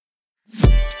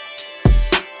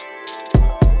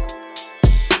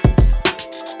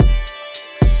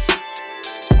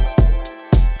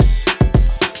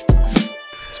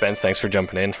Spence, thanks for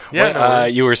jumping in. Yeah, What, no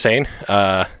worries. you were saying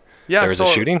there was a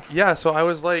shooting? Yeah, so I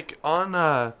was like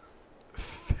on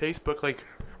Facebook like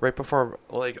right before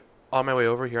like on my way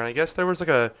over here, and I guess there was like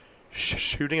a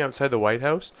shooting outside the White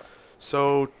House.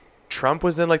 So Trump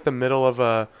was in like the middle of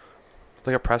a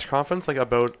press conference like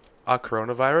about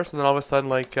coronavirus, and then all of a sudden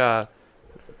like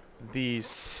the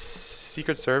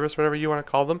Secret Service, whatever you want to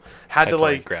call them, had to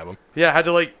like grab him. Yeah, had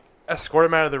to like escort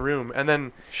him out of the room, and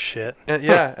then Shit.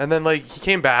 and then like he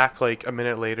came back like a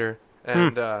minute later,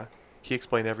 and he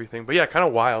explained everything. But yeah, kind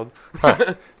of wild.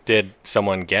 Huh. Did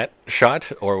someone get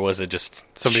shot, or was it just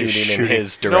Somebody shooting in shooting.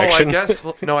 his direction?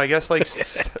 No, I guess like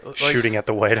Shooting at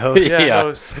the White House. Yeah, Yeah.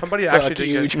 no, somebody actually Fuck did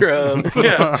you, get. Trump.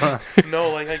 Yeah, no,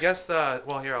 like I guess.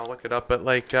 Well, here I'll look it up. But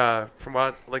like from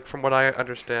what I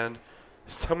understand,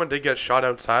 someone did get shot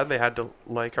outside. They had to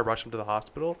like rush him to the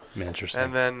hospital, Interesting.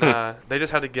 and then they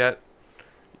just had to get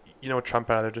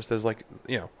Trump out of there just as like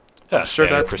Yeah, I'm sure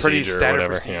standard that's pretty procedure or standard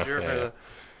whatever. procedure. Yeah, for yeah. the,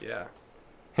 yeah.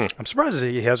 I'm surprised that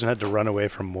he hasn't had to run away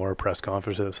from more press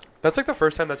conferences. That's like the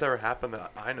first time that's ever happened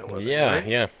that I know of. Yeah, right?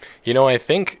 yeah. You know, I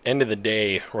think end of the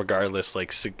day, regardless,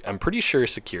 like I'm pretty sure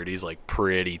security is like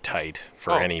pretty tight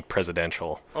for Oh. any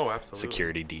presidential Oh, absolutely.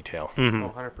 security detail. Mhm. Oh,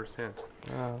 100%.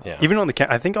 Yeah. Even on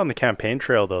the I think on the campaign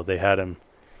trail though they had him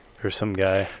or some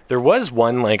guy. There was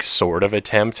one like sort of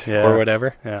attempt Yeah. or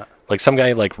whatever. Yeah. Like some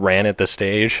guy like ran at the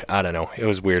stage. I don't know. It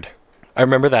was weird. I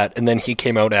remember that, and then he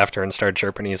came out after and started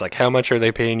chirping. He's like, "How much are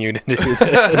they paying you to do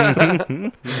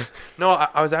this?" No,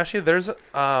 I was actually there's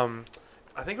I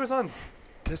think it was on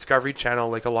Discovery Channel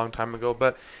like a long time ago,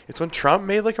 but it's when Trump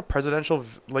made like a presidential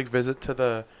visit to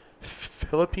the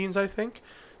Philippines, I think.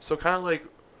 So kind of like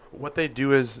what they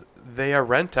do is they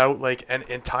rent out like an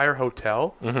entire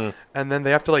hotel, and then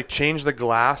they have to like change the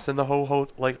glass in the whole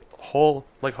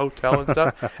hotel and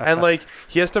stuff, and like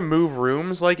he has to move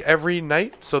rooms like every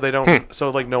night so they don't so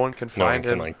like no one can No one find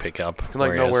can him, like pick up. can like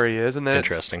where know he is. where he is, and then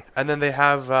Interesting. and then they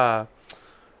have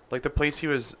like the place he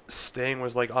was staying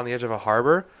was like on the edge of a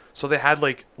harbor, so they had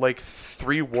like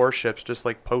 3 warships just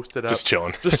like posted up, Just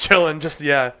chilling. just chilling, just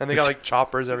yeah, and they got like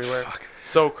choppers everywhere.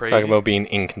 So crazy. Talking about being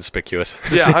inconspicuous.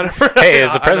 Yeah. 100%. Hey, is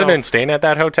Yeah, the I president staying at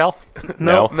that hotel?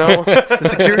 No. know. No. The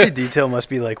security detail must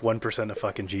be like 1% of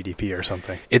fucking GDP or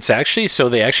something. It's actually so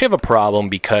they actually have a problem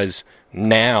because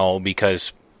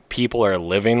people are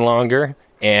living longer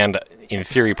and in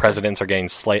theory presidents are getting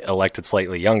elected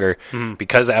slightly younger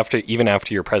because even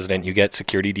after you're president you get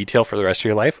security detail for the rest of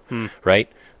your life, right?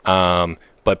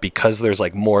 But because there's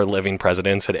like more living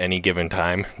presidents at any given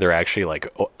time, they're actually like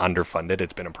underfunded.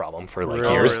 It's been a problem for like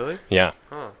Oh, years. really? Yeah.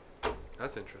 Huh.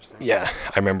 That's interesting. Yeah,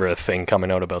 I remember a thing coming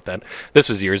out about that. This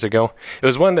was years ago. It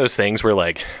was one of those things where,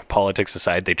 like, politics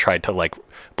aside, they tried to, like,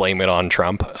 blame it on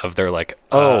Trump. They're like,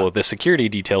 the security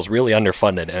detail's really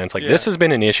underfunded. And it's like, this has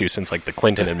been an issue since, like, the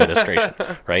Clinton administration,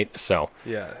 right? So,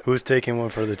 Yeah. Who's taking one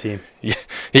for the team?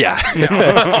 yeah.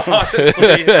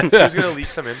 Honestly, who's gonna leak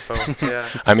some info? Yeah.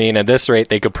 I mean, at this rate,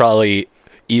 they could probably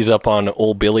ease up on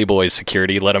old Billy Boy's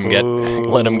security, let him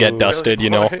get dusted, Billy you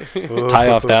know, Boy. tie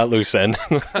off that loose end.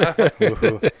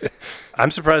 Ooh.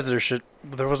 I'm surprised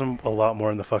there wasn't a lot more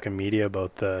in the fucking media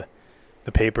about the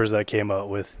papers that came out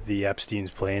with the Epstein's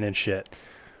plane and shit,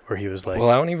 where he was like, Well,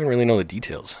 I don't even really know the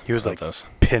details. he was of like those.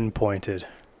 pinpointed.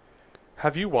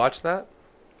 Have you watched that?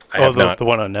 I have not. The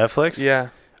one on Netflix. Yeah.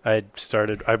 I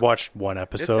watched one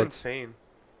episode. It's insane.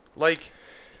 Like,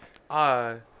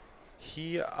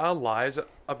 he lies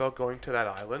about going to that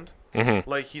island. Mm-hmm.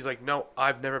 Like, he's like, no,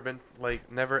 I've never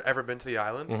ever been to the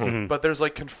island. Mm-hmm. But there's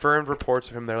like confirmed reports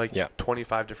of him there like Yeah.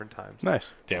 25 different times.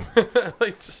 Nice. Damn.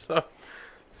 Like, so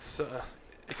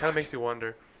it kind of makes you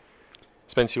wonder.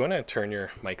 Spence, you want to turn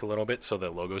your mic a little bit so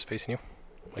the logo's facing you?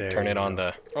 Like There turn you it on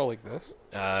go. Oh, like this?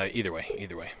 either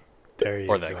way. There you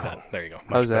Or go. like that. There you go. Much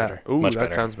How's better. that? Ooh, Much that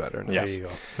better. sounds better. Yeah. There you go.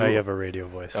 Now you have a radio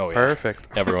voice. Oh yeah. Perfect.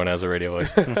 Everyone has a radio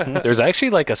voice. There's actually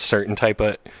like a certain type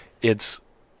of it's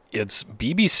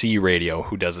BBC radio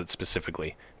who does it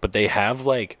specifically, but they have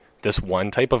like this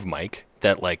one type of mic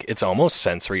that like it's almost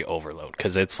sensory overload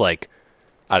because it's like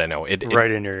I don't know it Right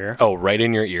in your ear. Oh, right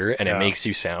in your ear, and Yeah. it makes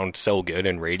you sound so good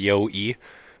and radio-y.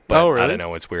 But Oh, really? I don't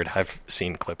know, it's weird. I've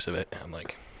seen clips of it. And I'm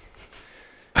like,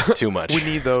 too much. We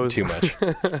need those. Too much.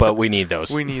 But we need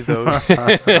those. We need those.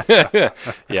 Yeah.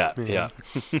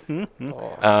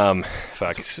 Oh.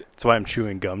 Fuck. That's why I'm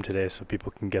chewing gum today, so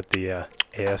people can get the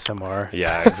ASMR.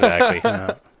 Yeah, exactly.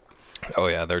 Yeah. Oh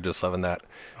yeah, they're just loving that.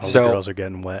 All the So girls are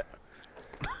getting wet.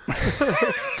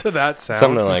 To that sound.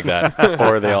 something like that,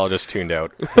 or they all just tuned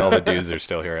out. All the dudes are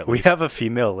still here at We least. have a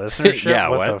female listenership? Yeah,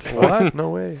 what? what? The fuck? What? No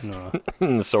way.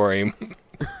 No. Sorry,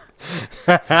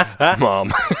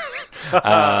 Mom.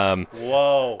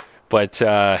 Whoa. But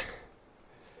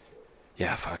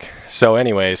yeah, fuck. So,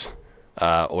 anyways,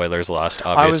 Oilers lost.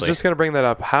 Obviously. I was just gonna bring that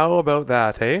up. How about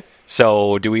that, hey?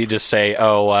 So, do we just say,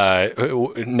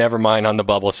 "Oh, never mind on the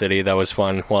Bubble City. That was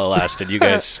fun while it lasted. You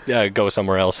guys go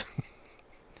somewhere else."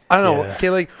 I don't know. Yeah. Okay,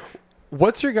 like,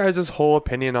 what's your guys' whole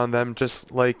opinion on them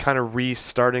just like kind of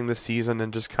restarting the season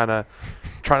and just kind of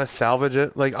trying to salvage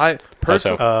it? Like, I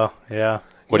personally, Oh, yeah.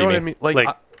 What do know you what mean? I mean?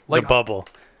 Like, like the bubble.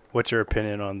 What's your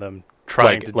opinion on them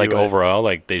trying to do Like it? overall,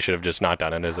 like they should have just not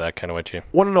done it. Is that kind of what you?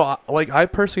 want to know? Like, I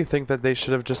personally think that they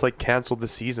should have just like canceled the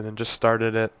season and just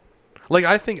started it. Like,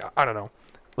 I think I don't know.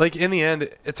 Like in the end,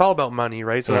 it's all about money,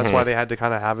 right? So that's why they had to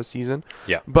kind of have a season.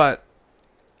 Yeah. But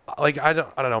like I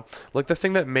don't know. Like the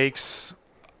thing that makes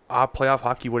playoff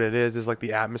hockey what it is like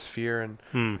the atmosphere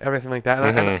and everything like that.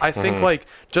 And I think like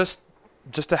just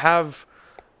to have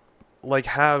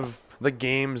the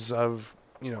games of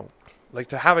like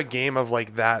to have a game of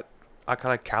like that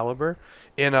kind of caliber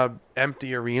in a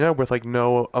empty arena with like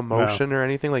no emotion or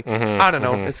anything like I don't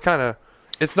know.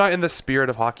 It's not in the spirit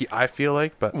of hockey, I feel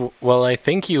like, but Well, I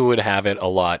think you would have it a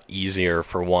lot easier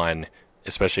for one,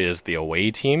 especially as the away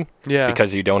team. Yeah.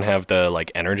 Because you don't have the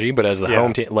like energy, but as the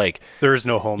home team, like There is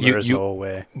no home, You- there is you- no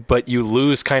away. but you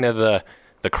lose kind of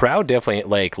the crowd definitely,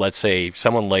 like, let's say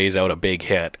someone lays out a big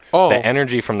hit. Oh. The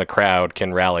energy from the crowd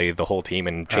can rally the whole team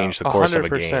and change the course of a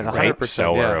 100%, game, right? 100%,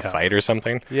 So, yeah. or a fight or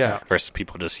something. Yeah. Versus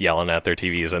people just yelling at their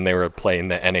TVs, and they were playing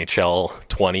the NHL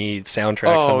 20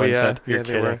 soundtrack, oh someone yeah, said, yeah, they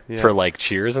kidding. were. Yeah. for, like,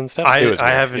 cheers and stuff. I it was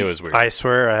weird. haven't. It was weird. I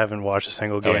swear I haven't watched a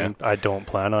single Oh, game. I don't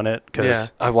plan on it because Yeah.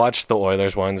 I watched the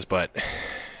Oilers ones, but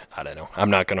I don't know.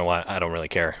 I'm not going to watch. I don't really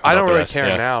care. I about don't the really rest. care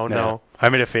Yeah. now. No. I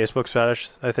made a Facebook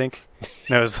status, I think,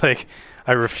 and I was like,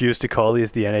 I refuse to call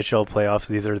these the NHL playoffs.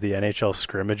 These are the NHL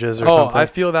scrimmages or Oh, something. I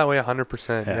feel that way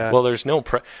 100%. Yeah. Yeah. Well, there's no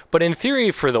but in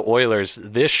theory for the Oilers,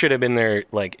 this should have been their,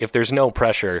 like, if there's no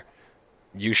pressure,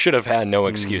 you should have had no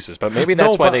excuses. But maybe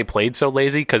that's No, why but- they played so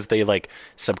lazy, because they, like,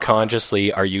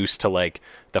 subconsciously are used to, like,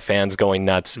 the fans going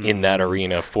nuts in that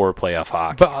arena for playoff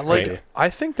hockey. But like, right? I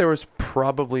think there was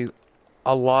probably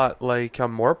a lot like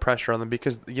more pressure on them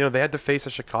because they had to face a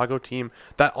Chicago team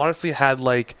that honestly had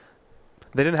like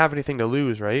they didn't have anything to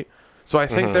lose, right? So I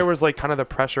think there was like kind of the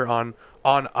pressure on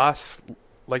us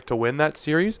like to win that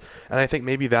series, and I think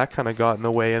maybe that kind of got in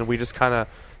the way, and we just kind of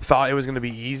thought it was going to be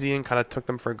easy and kind of took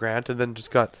them for granted, then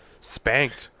just got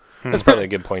spanked. That's probably a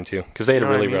good point, too, because they had You a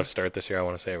know what I really mean? rough start this year, I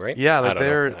want to say, right? Yeah, I like don't know.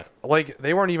 they're Yeah. like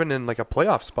they weren't even in like a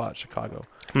playoff spot, Chicago.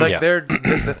 Like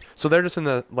Yeah. so they're just in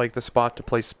the the spot to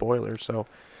play spoilers. So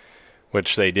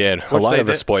Which they did. Which a lot they of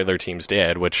the did. spoiler teams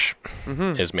did, which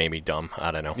is maybe dumb.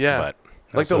 I don't know. Yeah. But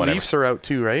like the whatever. Leafs are out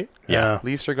too, right? Yeah.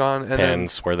 Leafs are gone, and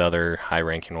Pens were the other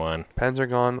high-ranking one. then Pens are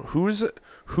gone.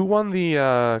 Who won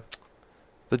the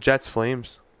Jets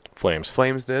Flames? Flames.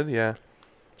 Flames did, yeah.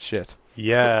 Shit.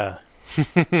 yeah,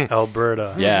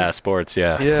 Alberta. Yeah, sports,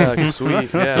 yeah. Yeah,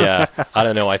 sweet. Yeah. Yeah, I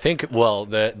don't know. I think, well,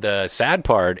 the sad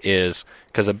part is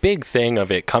because a big thing of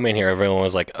it coming here, everyone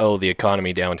was like, oh, the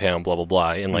economy downtown, blah, blah,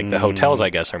 blah. And, like, the hotels, I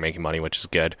guess, are making money, which is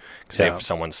good because they Yeah. have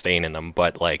someone staying in them.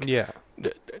 But, like, Yeah.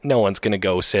 no one's going to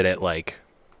go sit at, like,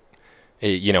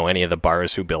 any of the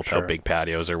bars who built Sure. out big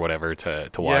patios or whatever to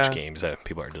watch Yeah. games.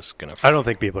 People are just going to... I don't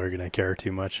think people are gonna care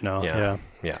too much now. Yeah.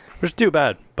 Yeah, which is too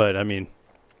bad. But I mean,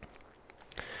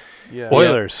 Yeah.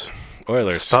 Oilers,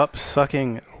 Oilers. stop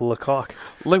sucking Lecoq.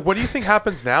 Like, what do you think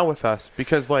happens now with us?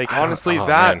 Because, like, I don't- honestly, oh,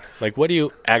 that man. Like, what do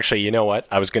you... Actually, you know what?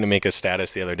 I was going to make a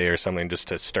status the other day or something just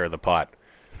to stir the pot.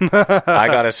 I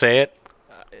got to say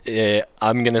it.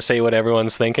 I'm going to say what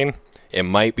everyone's thinking. It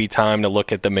might be time to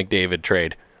look at the McDavid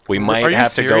trade. We Are might you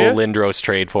have to go serious? Lindros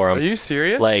trade for him. Are you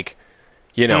serious? Like,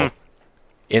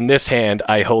 in this hand,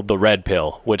 I hold the red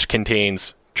pill, which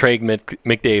contains trade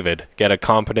McDavid, get a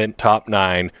competent top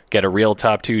 9, get a real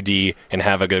top 2D, and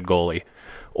have a good goalie.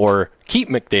 Or keep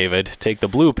McDavid, take the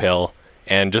blue pill,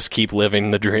 and just keep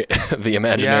living the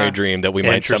imaginary Yeah. dream that we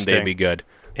might someday Interesting. be good.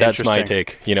 That's my Interesting.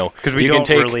 take. You know, 'Cause we you don't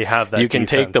can take, really have that You can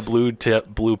take the defense.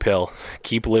 blue pill,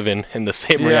 keep living in the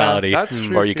same Yeah, reality, that's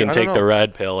true, or you too. can I don't take the know.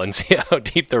 red pill and see how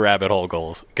deep the rabbit hole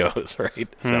goes. Right.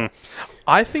 So.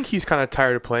 I think he's kind of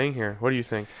tired of playing here. What do you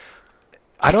think?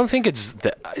 I don't think it's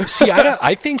see.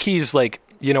 I think he's like,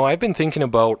 I've been thinking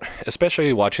about,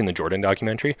 especially watching the Jordan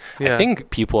documentary. Yeah. I think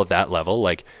people at that level,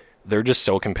 like, they're just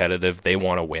so competitive. They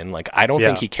want to win. Like, I don't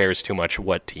think Yeah. he cares too much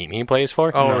what team he plays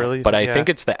for. Oh, really? But I Yeah. think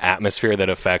it's the atmosphere that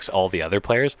affects all the other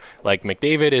players. Like,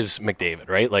 McDavid is McDavid,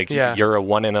 right? Like, Yeah. you're a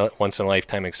once in a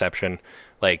lifetime exception.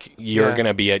 Like, you're Yeah. going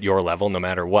to be at your level no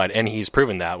matter what. And he's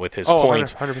proven that with his Oh,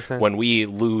 points. 100%. When we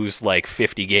lose, like,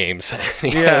 50 games, he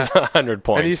Yeah. has 100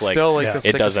 points. And he's like, still like yeah. the It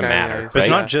sickest doesn't guy in the matter, ice. But it's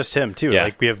right? not just him too. Yeah.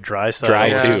 Like we have Draisaitl, Dry,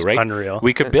 Yeah. too, right? Unreal.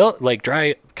 We could build, like,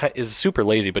 Dry is super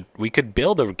lazy, but we could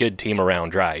build a good team around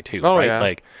Dry, too, Oh, right? yeah.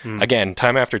 Like, again,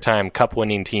 time after time,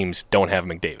 cup-winning teams don't have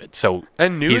McDavid. So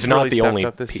And Nuge he's not really the stepped only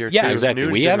up this year, Yeah, too. exactly.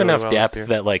 Nuge We did have really enough well this depth year.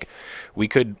 that, like, we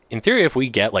could, in theory, if we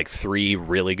get, like, 3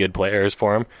 really good players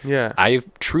for him, Yeah. I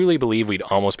truly believe we'd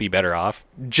almost be better off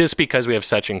just because we have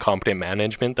such incompetent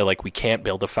management that, like, we can't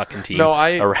build a fucking team No,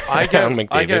 around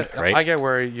McDavid, right? I get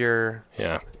where you're.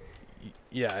 Yeah.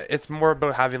 Yeah, it's more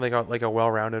about having like a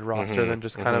well-rounded roster Mhm, than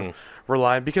just kind mhm. of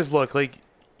relying. Because look,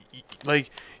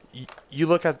 you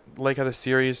look at the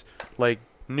series, like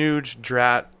Nuge,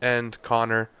 Drat, and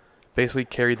Connor basically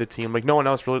carried the team. Like no one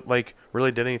else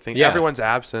really did anything. Yeah. Everyone's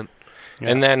absent.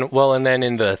 And then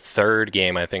in the third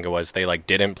game, I think it was, they like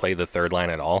didn't play the third line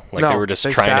at all. Like No, they were just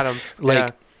they trying sat to him. like. Yeah.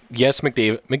 Yes,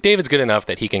 McDavid's good enough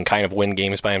that he can kind of win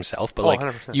games by himself, but Oh, like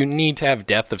 100%. you need to have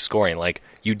depth of scoring. Like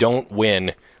you don't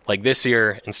win like this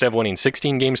year. Instead of winning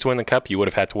 16 games to win the cup, you would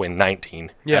have had to win 19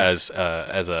 Yeah. as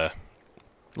a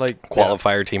Like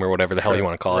qualifier team or whatever the hell you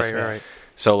want to call right, it. right.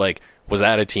 So like, was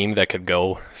that a team that could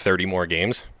go 30 more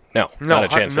games? No, No, not a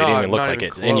chance. They no, didn't even look not like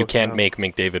it, even and you close, can't no. make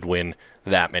McDavid win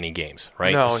that many games,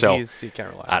 right? No, so you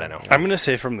can't rely. I on don't know. him. I'm gonna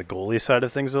say from the goalie side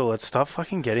of things though, let's stop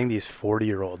fucking getting these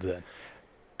 40-year-olds in.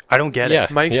 I don't get Yeah.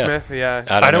 it. Mike Smith, yeah.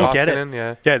 I don't get it. Koskinen,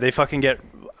 yeah. Yeah, they fucking get.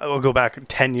 We'll go back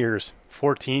 10 years,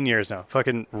 14 years now.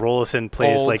 Fucking Rolison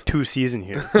plays Old. like 2 seasons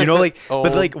here. You know, like, but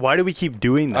Old. like, why do we keep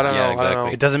doing that? I don't Yeah, know. I don't exactly.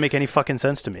 know. It doesn't make any fucking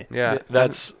sense to me. Yeah,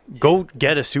 That's Go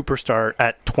get a superstar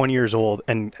at 20 years old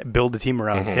and build a team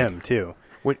around Mhm. him too.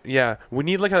 we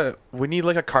need like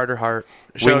a Carter Hart.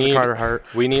 Shout out to Carter Hart.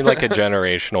 we need like a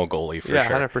generational goalie for Yeah,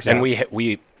 sure. 100%. And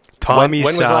we Tommy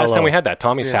when was the last Salo. time we had that?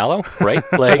 Tommy Yeah. Salo, right?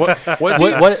 Like Was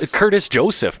he? what Curtis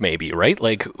Joseph maybe, right?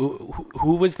 Like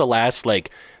who was the last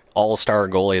like all-star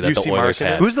goalie that UC the Oilers Markkanen?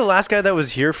 had? Who's the last guy that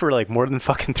was here for like more than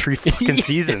fucking 3 fucking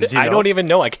seasons? You know? I don't even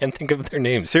know. I can't think of their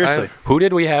names. Seriously. Who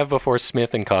did we have before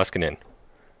Smith and Koskinen?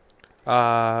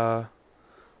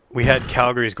 We had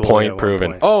Calgary's goalie. Point at one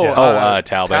proven. point. Oh, Yeah.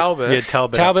 Talbot. We had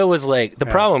Talbot. Talbot was like the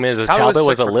Yeah. problem is Talbot Talbot was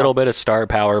was sick a for little Talbot. bit of star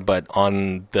power, but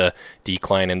on the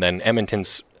decline. And then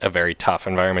Edmonton's a very tough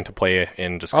environment to play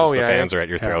in, just because Oh, the yeah, fans yeah. are at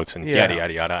your Yeah. throats and Yeah. yada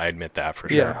yada yada. I admit that for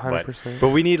Yeah, sure. 100%. But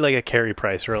we need like a Carey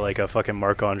Price or like a fucking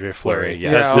Marc-Andre Fleury, Fleury.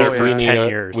 yeah, That's Yeah, there oh, for yeah. 10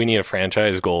 years. We need a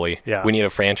franchise goalie. Yeah. We need a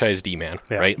franchise D man.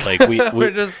 Yeah. Right? Like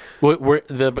We're just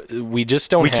we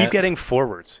just don't. we have, keep getting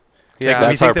forwards. yeah. we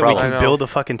That's think our that problem. we I can know. build a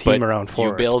fucking team but around you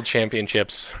forwards. build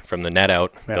championships from the net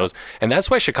out. Yeah. And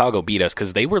that's why Chicago beat us,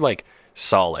 because they were like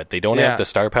solid. They don't Yeah. have the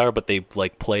star power, but they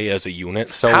like play as a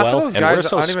unit so Half of well, those and we're guys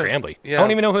so aren't even- scrambly. yeah. I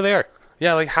don't even know who they are.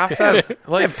 Yeah, like half that. We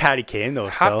Like have Patty Kane though.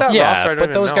 half Still. that roster, I Yeah, don't but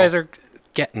even those know. guys are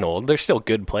getting old. They're still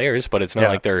good players, but it's not Yeah.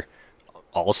 like they're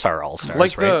all-stars,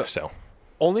 Like right? the- So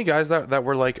only guys that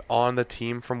were like on the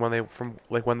team from when they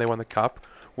won the cup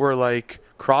were like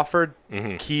Crawford,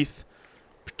 Mhm. Keith,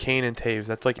 Kane, and Taves.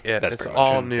 That's like it. That's It's pretty much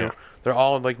all it, new. yeah. They're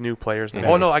all like new players. now. Mhm.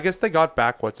 Oh no, I guess they got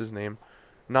back. What's his name?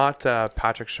 Not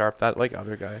Patrick Sharp. That like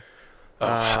other guy.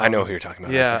 I know who you're talking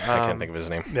about. yeah, I can't think think of his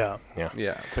name. Yeah.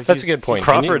 Yeah, but That's a he's- good point.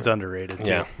 Can you- Crawford's underrated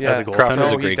too. Yeah. Yeah, As a Crawford's goaltender.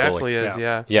 a No, great he definitely goalie. is.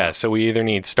 Yeah. Yeah. Yeah, so we either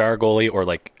need star goalie or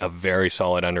like a very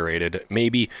solid underrated.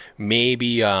 Maybe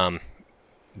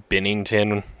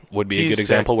Binnington would be a He's good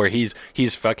example where he's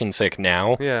fucking sick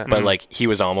now. Yeah. But Mhm. like he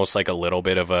was almost like a little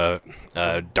bit of a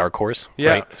dark horse.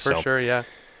 Yeah, right? for sure. Yeah.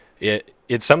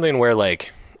 It's something where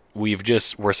like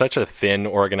we're such a thin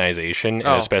organization, and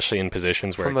Oh. especially in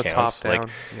positions where From it the counts. top down. Like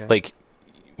yeah. like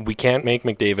we can't make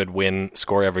McDavid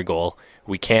score every goal.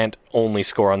 We can't only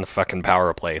score on the fucking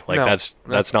power play. Like No, that's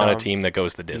that's not a dumb. team that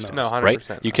goes the distance. No, right?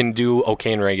 100% You not. can do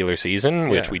okay in regular season,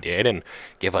 which Yeah. we did, and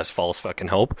give us false fucking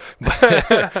hope. But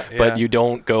Yeah. you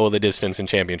don't go the distance in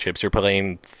championships. You're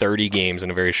playing 30 games in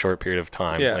a very short period of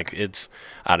time. Yeah. Like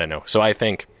I don't know. So I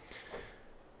think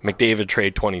McDavid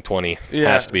trade 2020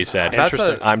 Yeah. has to be said. That's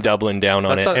a- I'm doubling down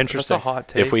on that's it. a Interesting. hot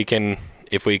take.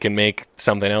 If we can make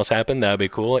something else happen, that'd be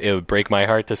cool. It would break my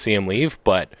heart to see him leave,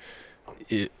 but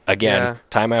again, Yeah.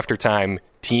 time after time,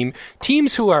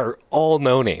 teams who are all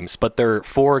no names, but they're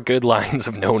 4 good lines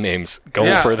of no names go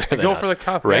Yeah, further than go us, for the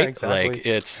cup, yeah, right? exactly. Like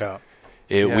it's Yeah.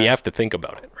 we Yeah. have to think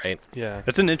about it, right? yeah.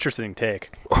 It's an interesting take.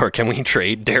 Or can we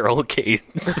trade Daryl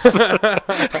Cates?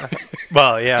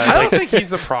 Well, yeah. I like, don't think he's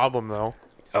the problem though.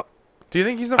 Oh. Do you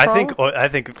think he's the I problem?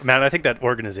 think, man, I think that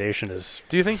organization is.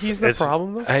 Do you think he's the It's-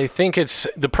 problem though? I think it's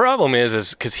the problem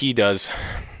is because he does.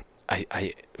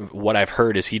 What I've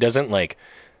heard is he doesn't like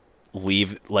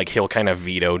leave, like he'll kind of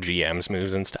veto GM's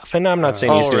moves and stuff. And I'm not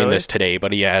saying he's doing really? this today,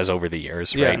 but he has over the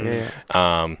years, Yeah, right?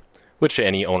 yeah. Which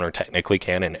any owner technically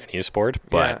can in any sport,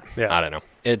 but Yeah. I don't know.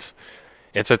 It's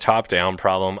a top-down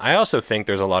problem. I also think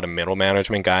there's a lot of middle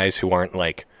management guys who aren't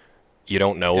like, you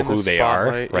don't know In the who they are,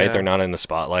 spotlight, right? yeah. They're not in the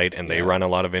spotlight, and they Yeah. run a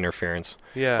lot of interference.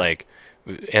 Yeah. Like,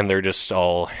 and they're just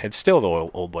all, it's still the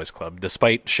old boys club.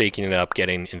 Despite shaking it up,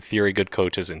 getting, in theory, good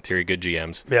coaches, in theory, good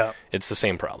GMs, Yeah. it's the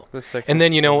same problem. The second And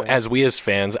then, season. as we as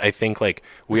fans, I think, like,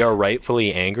 we are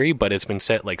rightfully angry, but it's been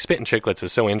said, like, Spit and Chicklets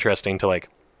is so interesting to, like,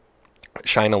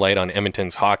 shine a light on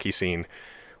Edmonton's hockey scene,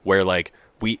 where, like,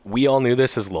 we all knew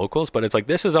this as locals, but it's like,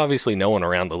 this is obviously known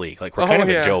around the league. Like, we're kind of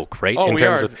a joke, right? Oh, in we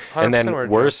terms are. of, and then 100% we're a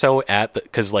we're joke. so at the,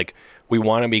 because, like, we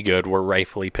want to be good. We're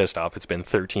rightfully pissed off. It's been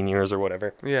 13 years or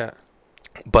whatever. Yeah.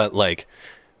 But, like,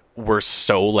 we're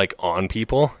so, like, on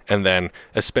people, and then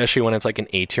especially when it's like an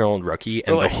 8-year-old rookie,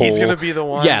 and Well, the like, whole he's gonna be the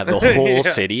one. yeah, the whole Yeah.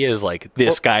 city is like,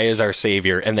 this guy is our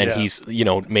savior, and then Yeah. he's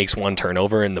makes one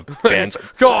turnover, and the fans are,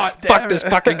 God damn fuck it. this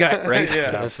fucking guy, right?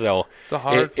 Yeah. So It's a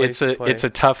hard place to play. it's a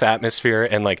tough atmosphere,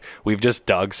 and like, we've just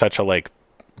dug such a like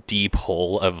deep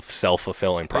hole of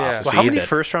self-fulfilling prophecy. Well, how many that-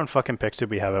 first round fucking picks did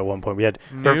we have at one point? We had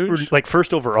Nuge? like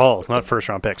first overalls, not first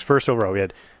round picks. First overall, we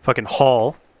had fucking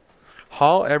Hall.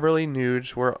 Hall, Eberle,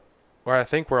 Nuge were I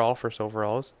think we're all first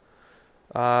overalls.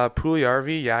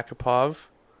 Puliarvi, Yakupov.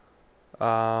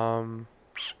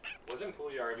 Wasn't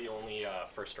Puliarvi only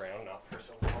first round, not first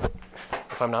overall?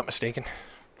 If I'm not mistaken.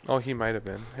 Oh, he might have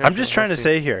been. I'm just trying to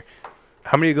say here,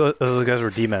 how many of those guys were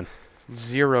D-men?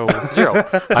 0.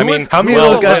 Zero. I mean, How many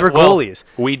well, of those guys were well, goalies?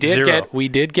 We did Zero.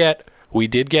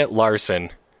 get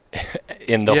Larson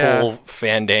in the Yeah. whole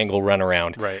Fandangle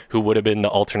runaround, Right. who would have been the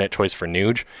alternate choice for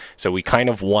Nuge. So we kind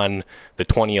of won the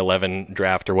 2011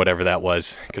 draft or whatever that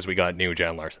was, because we got Nuge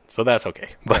and Larson. So that's okay.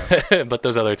 But but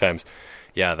those other times,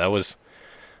 yeah, that was,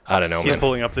 I don't know, He's man.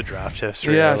 pulling up the draft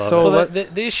history. Yeah, I love so it. Well,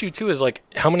 the issue too is, like,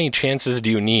 how many chances do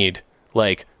you need?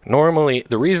 Like, normally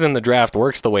the reason the draft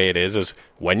works the way it is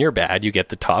when you're bad, you get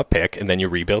the top pick, and then you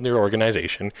rebuild your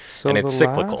organization, So and it's the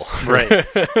cyclical, Right.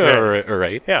 or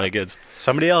right? Yeah. Like, it's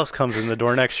somebody else comes in the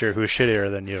door next year who's shittier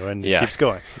than you and Yeah. keeps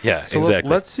going. yeah, So exactly.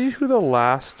 let's see who the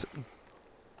last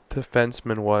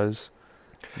defenseman was.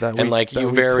 And like,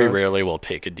 you very rarely will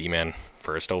take a D-man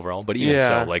first overall, but even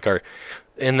Yeah. so, like,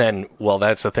 and then, well,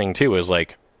 that's the thing too, is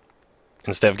like,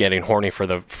 instead of getting horny for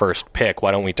the first pick, why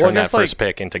don't we Well, I turn that guess, like- first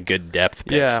pick into good depth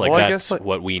picks? Yeah, Like, well, I that's guess, like-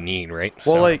 what we need, right?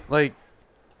 Well,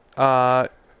 So-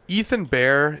 Ethan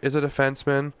Bear is a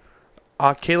defenseman.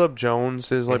 Caleb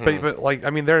Jones is like, Mhm. but like, I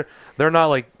mean, they're not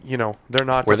like, they're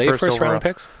not. were the they first overall. round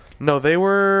picks? No, they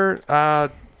were.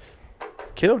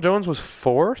 Caleb Jones was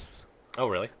 4th, Oh,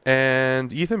 really?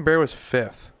 and Ethan Bear was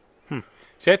 5th.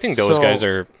 See, I think those So- guys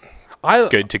are I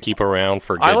good to keep around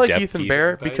for good I like depth Ethan keep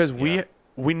Bear guys. because Yeah.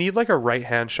 we need like a right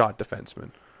hand shot defenseman.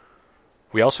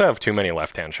 We also have too many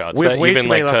left-hand shots. We have that way even too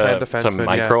many like left-hand to defensemen,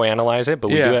 yeah. micro-analyze it, but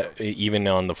we do Yeah. it even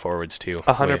on the forwards too.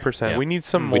 100%. Yeah. We need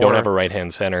some more. We don't have a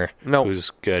right-hand center No. who's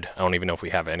good. I don't even know if we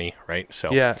have any, right?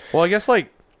 So Yeah. Well, I guess like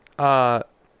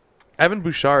Evan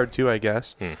Bouchard too. I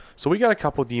guess. Hmm. So we got a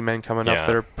couple D men coming Yeah, up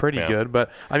that are pretty yeah. good,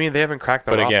 but I mean they haven't cracked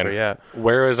the But roster again, yet.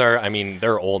 where is our? I mean,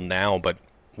 they're old now, but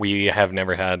we have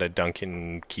never had a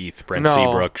Duncan Keith, Brent No,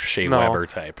 Seabrook, Shea no. Weber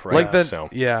type, right? Like the so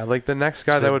like the next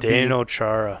guy that would be Zdeno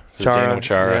Chara. Zdeno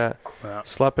Chara. Yeah. Yeah.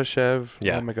 Slepyshev.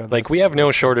 yeah, Oh my God. like that's- we have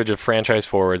no shortage of franchise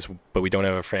forwards, but we don't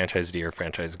have a franchise D or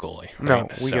franchise goalie. No,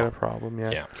 right? we So, got a problem. Yeah.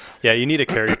 yeah. Yeah, you need a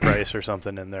Carey Price or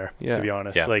something in there, Yeah. to be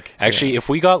honest. Yeah. Like, Actually, if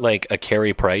we got like a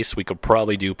Carey Price, we could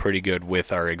probably do pretty good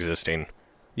with our existing.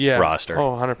 Yeah. Roster.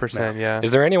 Oh, 100%. Yeah. Is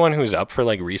there anyone who's up for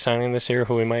like re-signing this year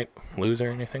who we might lose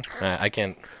or anything? I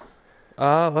can't.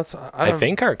 Let's. I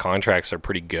think our contracts are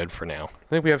pretty good for now. I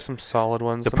think we have some solid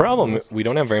ones. The some problem, ones. we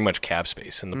don't have very much cap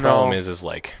space, and the No. problem is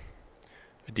like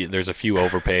there's a few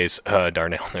overpays.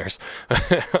 Darnell Nurse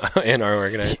in our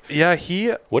organization. Yeah,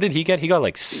 he What did he get? He got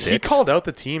like 6. he called out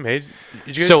the team. Hey,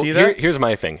 did you guys So see that? here's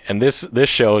my thing, and this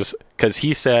shows because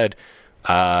he said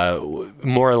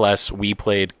more or less we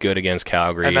played good against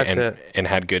Calgary And that's it. and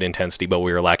had good intensity, but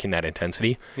we were lacking that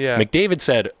intensity. Yeah. McDavid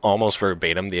said almost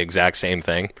verbatim the exact same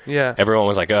thing. Yeah. Everyone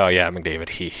was like, "Oh yeah, McDavid,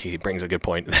 he brings a good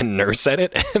point." Then Nurse said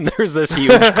it, and there's this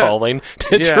huge calling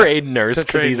to Yeah, trade Nurse to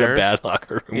because trade he's Nurse. a bad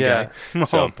locker room Yeah. guy.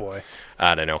 So oh boy.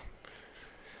 I don't know.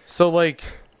 So like,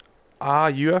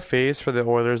 UFAs for the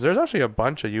Oilers. There's actually a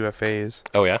bunch of UFAs,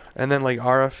 Oh yeah, and then like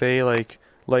RFA,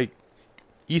 like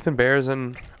Ethan Bear's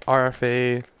an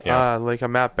RFA. Yeah. Like a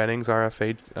Matt Benning's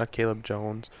RFA. Caleb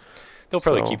Jones. they'll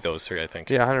probably So- keep those 3, I think.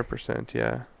 Yeah, 100%.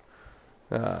 Yeah.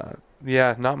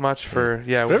 Yeah, not much for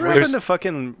yeah. Whatever we're- happened to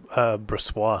fucking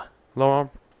Brossois?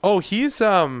 Laurent. Oh, he's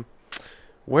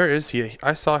Where is he?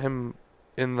 I saw him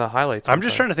in the highlights. I'm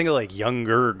just trying to think of like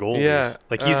younger goalies. Yeah,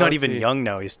 Like he's not let's even see. young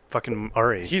now. He's fucking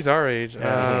our age. He's our age.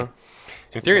 Yeah.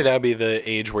 In theory, that would be the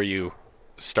age where you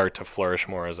start to flourish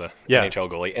more as a Yeah. NHL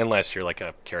goalie, unless you're like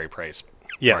a Carey Price,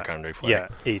 yeah. Marc-Andre Fleury. Yeah.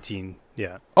 18.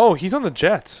 Yeah. Oh, he's on the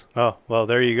Jets. Oh, well,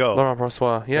 there you go. Laurent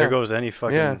Brossois. Yeah. There goes any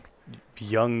fucking Yeah.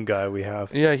 young guy we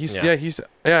have. Yeah, Yeah.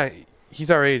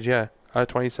 he's our age. Yeah,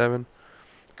 27.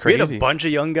 We Crazy. had a bunch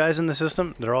of young guys in the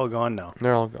system. They're all gone now.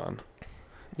 They're all gone.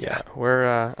 Yeah. We're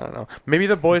I don't know. Maybe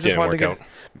the boys just Didn't wanted to work get.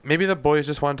 Maybe the boys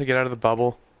just wanted to get out of the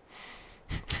bubble.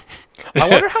 I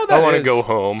wonder how that I want to is. go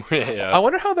home. Yeah. I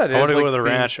wonder how that is. I want to like, go to the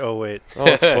being- ranch. Oh, wait. Oh,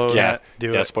 it's closed. Yeah.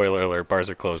 Do Yeah, it. spoiler alert. Bars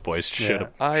are closed, boys. Should have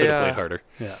I, played harder.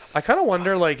 Yeah. I kind of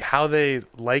wonder like how they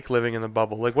like living in the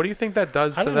bubble. Like, what do you think that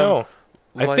does I to don't them? know.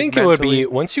 I like, think it would mentally? be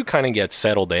once you kind of get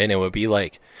settled in, it would be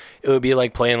like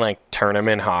playing like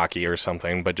tournament hockey or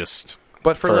something, but just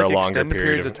but for like a longer extended period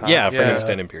periods of of time. yeah, for an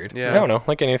extended period. Yeah. I don't know,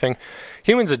 like anything.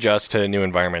 Humans adjust to new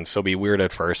environments. So it'll be weird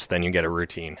at first, then you get a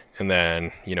routine, and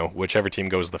then whichever team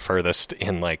goes the furthest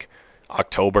in like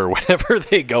October, whenever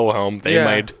they go home, they Yeah.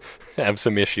 might have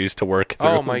some issues to work through.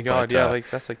 Oh my god! but, Yeah, like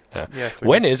that's like yeah. 3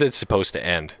 When months. is it supposed to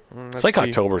end? Let's It's like see.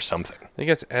 October something. I think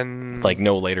it's end. Like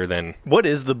no later than What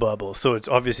is the bubble? So it's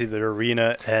obviously the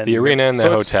arena and the arena and the So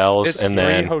it's- hotels, it's and 3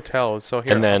 then hotels. So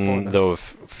here, and I'll then pull it up.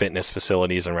 the fitness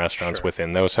facilities and restaurants Sure.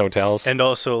 within those hotels. and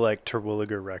also like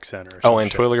Terwilliger Rec Center. Or oh, some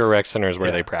and shit. Twilliger Rec Center is where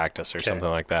Yeah. they practice or Okay. something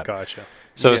like that. Gotcha.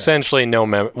 So Yeah. essentially,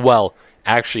 well,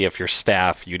 actually, if you're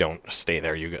staff, you don't stay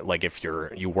there. You like if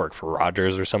you work for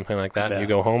Rogers or something like that, Yeah. you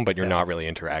go home, but you're Yeah. not really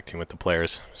interacting with the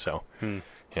players. So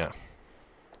yeah,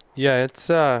 Yeah, it's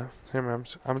I'm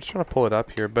just trying to pull it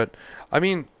up here, but I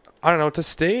mean, I don't know, to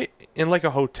stay in like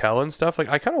a hotel and stuff, like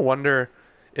I kind of wonder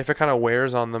if it kind of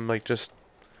wears on them, like just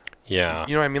yeah,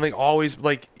 you know what I mean, like always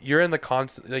like you're in the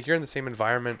constant, like you're in the same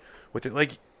environment with it.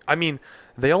 Like I mean,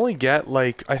 they only get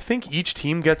like I think each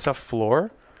team gets a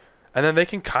floor, and then they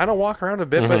can kind of walk around a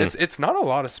bit, but Mhm. it's not a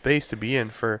lot of space to be in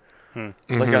for like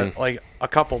Mhm. like a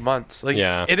couple months. Like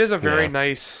Yeah. it is a very Yeah.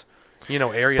 nice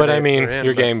area. But I they're mean, in,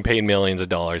 you're but- getting paid millions of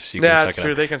dollars. You Yeah, can that's suck it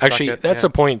true. up. They can suck Actually, it, that's yeah. a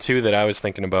point too that I was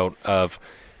thinking about. Of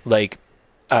like,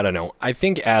 I don't know. I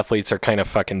think athletes are kind of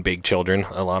fucking big children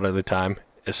a lot of the time,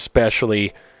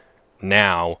 especially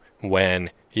now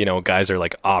when guys are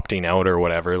like opting out or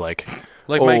whatever. Like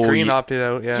Mike oh, Green you- opted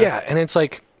out. Yeah, and it's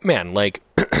like, man, like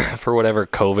for whatever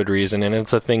COVID reason, and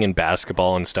it's a thing in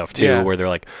basketball and stuff too, Yeah. where they're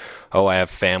like, "Oh, I have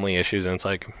family issues," and it's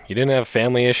like, you didn't have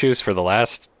family issues for the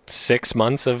last 6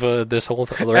 months of this whole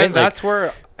thing, right? And that's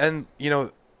where, and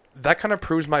that kind of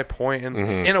proves my point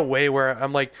Mhm. in a way where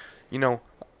I'm like,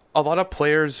 a lot of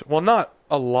players, well, not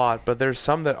a lot, but there's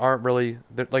some that aren't really,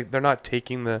 they're not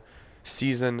taking the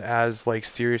season as like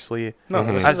seriously No,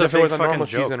 Mhm. this as is a if it big was a fucking normal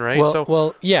joke. season, right? well, So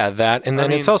well, yeah, that, and I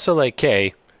then it's mean- also like,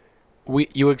 okay,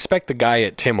 you expect the guy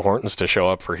at Tim Hortons to show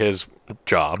up for his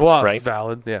job, well, right?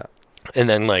 valid, yeah, And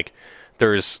then like,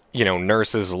 there's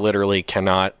nurses literally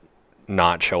cannot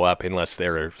not show up unless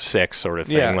they're sick, sort of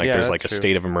thing. Yeah, like yeah, there's like a that's true.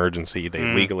 state of emergency, they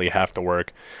Mm. legally have to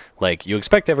work. Like you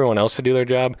expect everyone else to do their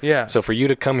job. Yeah. So for you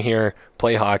to come here,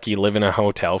 play hockey, live in a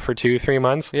hotel for 2-3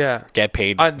 months, yeah, get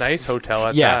paid a nice hotel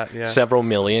at yeah, that, yeah. several $1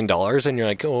 million, and you're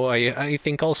like, oh, I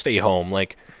think I'll stay home.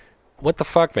 Like, what the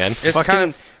fuck, man? It's Fucking kind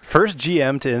of first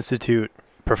GM to institute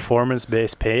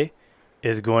performance-based pay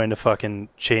is going to fucking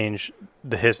change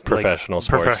the Professional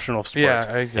sports. Professional sports.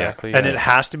 yeah, exactly, And yeah. it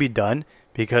has to be done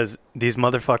because these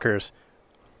motherfuckers,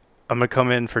 I'm gonna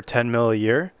come in for 10 mil a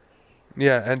year.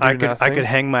 yeah, and do I could nothing.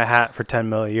 hang my hat for 10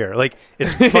 mil a year. Like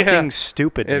it's fucking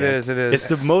stupid. It man. is, it is. It's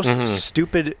the most Mhm.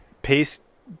 stupid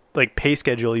pay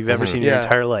schedule you've ever Mhm. seen in your Yeah.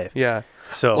 entire life. Yeah.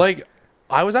 So Like,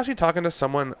 I was actually talking to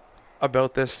someone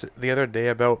about this the other day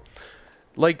about,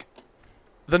 like,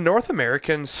 the North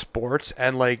American sports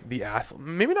and, like, the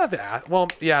maybe not the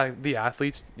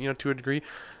athletes, to a degree.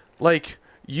 Like,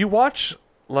 you watch,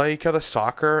 like, the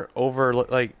soccer over,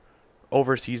 like,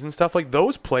 overseas and stuff. Like,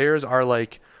 those players are,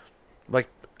 like,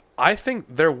 I think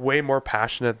they're way more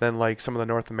passionate than, like, some of the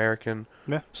North American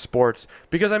Yeah. sports.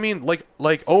 Because, I mean,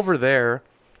 like over there,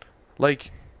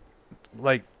 like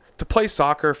to play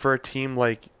soccer for a team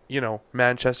like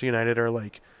Manchester United or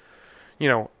like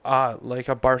like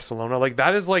a Barcelona, like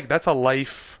that's a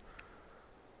life.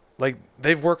 Like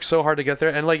they've worked so hard to get there,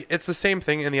 and like it's the same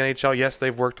thing in the NHL. Yes,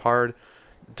 they've worked hard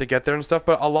to get there and stuff,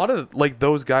 but a lot of like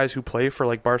those guys who play for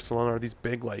like Barcelona or these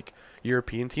big like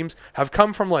European teams have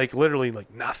come from like literally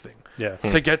like nothing yeah.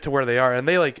 to get to where they are, and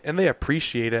they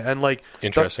appreciate it, and like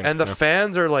Interesting. the Yeah.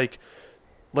 fans are like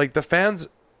the fans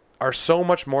are so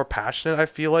much more passionate, I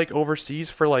feel like, overseas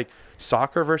for like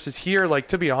soccer versus here. Like,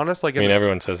 to be honest, like I mean,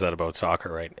 everyone says that about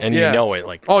soccer, right? And Yeah. you know it,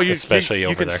 like, Oh, especially you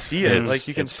over can there. see it. Like,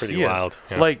 you can it's pretty see it. wild.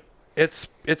 Yeah. Like, it's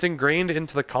ingrained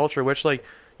into the culture, which, like,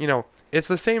 you know, it's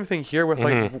the same thing here with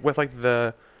Mm-hmm.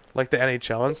 like the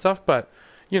NHL and stuff. But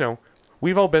you know,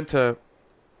 we've all been to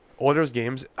Oilers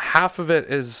games. Half of it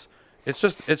is it's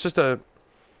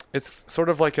sort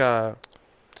of like a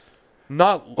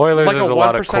not Oilers like is a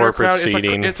lot of 1% corporate crowd.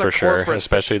 seating It's a for sure, corporate-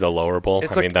 especially the lower bowl.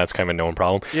 it's I a- mean, that's kind of a known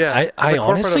problem. Yeah, it's I a corporate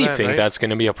honestly event, think right? that's going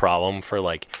to be a problem for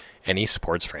like any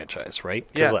sports franchise, right?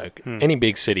 Yeah. Like any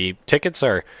big city, tickets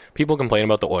are. People complain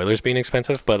about the Oilers being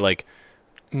expensive, but like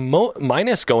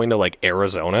minus going to like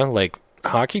Arizona, like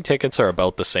hockey tickets are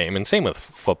about the same, and same with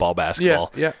football,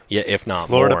 basketball. yeah. if not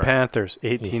Florida more. Panthers,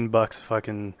 $18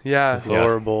 fucking Yeah.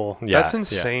 lower bowl. Yeah, That's yeah.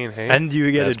 insane, hey? And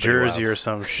you get That's a pretty jersey wild. or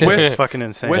some shit. With- It's fucking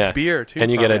insane. with Yeah. beer too. And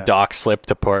you get a yeah. dock slip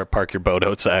to park your boat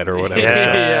outside or whatever.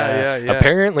 Yeah. yeah.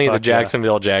 Apparently, the Fuck yeah.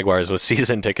 Jacksonville Jaguars with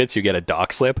season tickets, you get a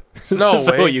dock slip, No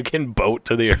so way. you can boat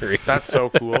to the arena. That's so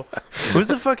cool. Who's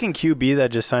the fucking QB that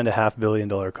just signed a $500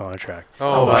 million contract?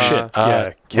 Oh, shit.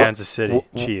 Yeah, Kansas City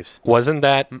wh- Chiefs. Wasn't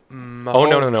that? Mahomes.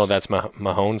 Oh no, that's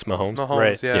Mahomes. Mahomes,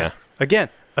 Right. yeah. Again,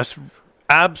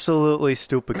 absolutely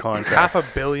stupid contract.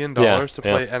 $500 million Yeah, to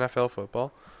play NFL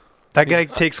football. That guy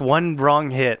takes one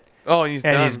wrong hit Oh, and he's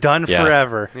and done. he's done Yeah.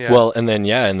 forever. Yeah. Well, and then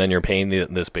you're paying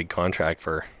this big contract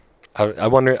for. I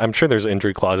wonder. I'm sure there's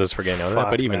injury clauses for getting out of that,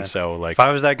 Fuck, but even man. so, like, If I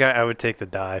was that guy, I would take the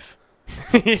dive.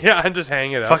 yeah, and just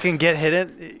hang it up. Fucking get hit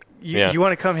it. Yeah. You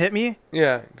want to come hit me?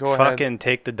 Yeah, go ahead. Fucking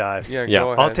take the dive. Yeah, Yeah.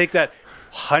 go ahead. I'll take that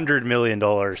 $100 million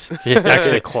Yeah.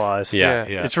 exit clause. yeah,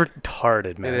 Yeah. yeah, It's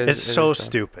retarded, man. It is- It's it so is dumb.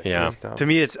 stupid. yeah. It's dumb. To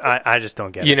me, it's I just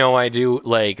don't get You it. know, I do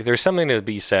like. There's something to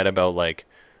be said about like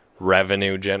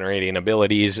revenue generating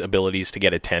abilities to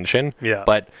get attention. Yeah.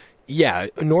 But yeah,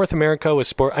 North America with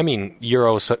sport. I mean,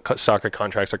 Euro soccer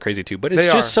contracts are crazy too. But it's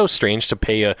They just are. so strange to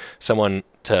pay someone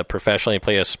to professionally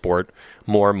play a sport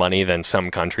more money than some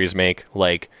countries make.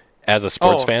 Like as a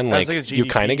sports Oh, fan, as like like a you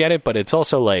kind GDP. of get it, but it's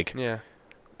also like, Yeah.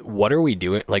 what are we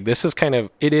doing? Like this is kind of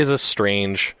it is a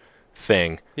strange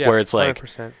thing Yeah. where it's like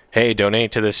 100%. hey,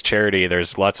 donate to this charity.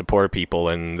 There's lots of poor people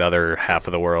in the other half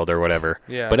of the world or whatever.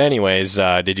 Yeah. But anyways,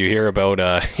 did you hear about,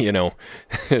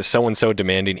 so-and-so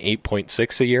demanding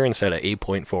 8.6 a year instead of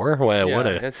 8.4? Well,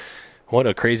 Yeah, what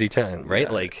a crazy time, right?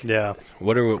 Yeah. Like, Yeah.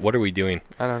 what are we doing?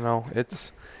 I don't know.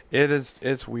 It's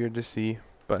weird to see.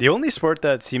 But The only sport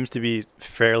that seems to be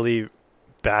fairly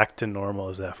back to normal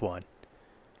is F1.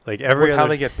 Like every with other how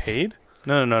they get paid?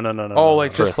 no. Oh,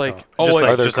 like For- just like no. oh, Just like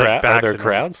like- Are there, just like back are there to normal.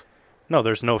 crowds? No,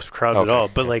 there's no crowds at Okay, all.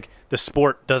 But yeah. like the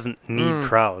sport doesn't need Mm.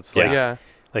 crowds. Yeah. Like, yeah.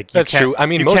 like you That's can't, true. I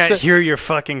mean, you most can't of- hear your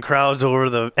fucking crowds over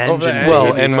the engine. engine. Well,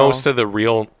 you and know. most of the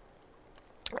real,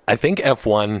 I think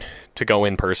F1 to go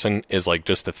in person is like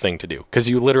just a thing to do because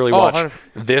you literally Oh, watch 100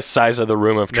 this size of the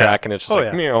room of Yeah. track and it's just Oh, like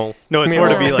yeah. meow. No, it's meow. more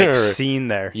to be like seen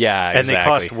there. Yeah, And they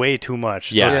cost exactly. way too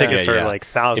much. Yeah, Those tickets yeah, are yeah. like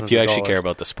thousands. If you of actually dollars. care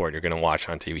about the sport, you're going to watch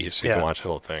on TV, so you Yeah. can watch the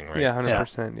whole thing, right? Yeah,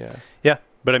 100%. Yeah. Yeah,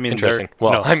 but I mean, Interesting. they're-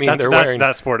 Well, no, I mean, that's, they're that's, wearing-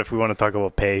 that sport. If we want to talk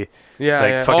about pay, Yeah. like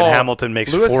yeah. fucking Oh, Hamilton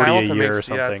makes Lewis 40 Hamilton a year makes-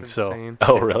 or yeah, something. it's So insane.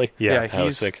 Oh, really? yeah, That was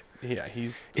he's sick. Yeah,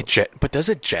 he's But does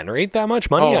it generate that much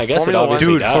money? Oh, I guess Formula it One-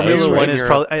 obviously dude, does. Formula right? One is Europe.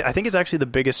 probably. I think it's actually the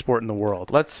biggest sport in the world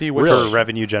let's see what Really? for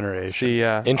revenue generation. See,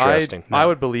 yeah. Interesting. I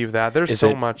would believe that. There's Is so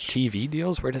it much TV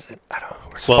deals? Where does it? I don't know. Where-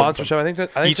 Well, sponsorship. I think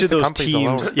Each just of the those companies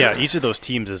teams, alone. yeah, each of those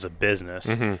teams is a business.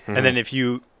 Mhm, And then if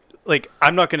you like,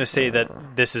 I'm not going to say that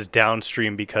this is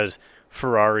downstream because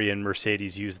Ferrari and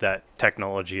Mercedes use that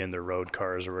technology in their road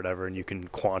cars or whatever, and you can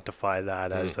quantify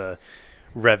that as a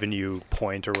revenue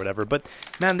point or whatever. But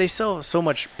man, they sell so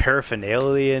much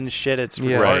paraphernalia and shit. It's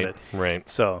Yeah. retarded. right, right.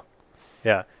 So,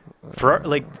 yeah,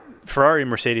 Ferrari and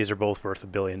Mercedes are both worth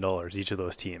 $1 billion each of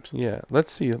those teams. Yeah.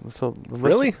 Let's see. So let's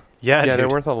Really? Yeah, Yeah, they're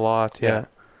dude. worth a lot. Yeah. Yeah.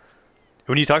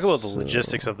 When you talk about the So-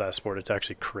 logistics of that sport, it's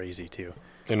actually crazy too.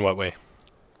 In what way?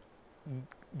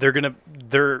 They're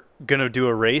gonna do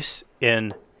a race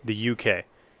in the UK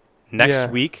next Yeah.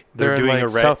 week. They're They're in, doing like, a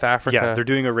race. South Africa. Yeah, they're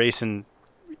doing a race in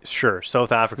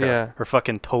South Africa Yeah. or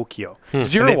fucking Tokyo.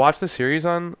 Did you And ever they- watch the series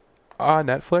on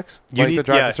Netflix? You like need the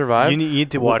Drive to Survive. You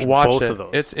need to watch Watch both it. of those.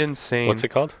 It's insane. What's it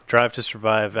called? Drive to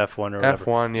Survive F1 or whatever.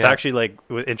 F1, It's yeah. actually like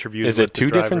with interviews. Is with it the two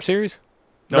different drivers. series?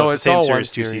 No, No, it's it's the same all one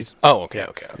series, two series. seasons. Oh, okay, Yeah.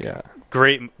 okay. Yeah.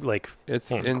 Great, like It's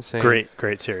Hmm. insane.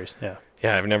 great series. Yeah.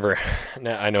 Yeah, I've never.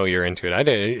 I know you're into it. I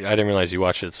didn't realize you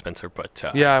watched it, Spencer. But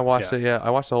Yeah, I watched Yeah. it. Yeah,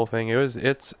 I watched the whole thing.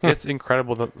 It's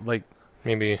incredible. Like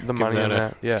maybe the give money that in a,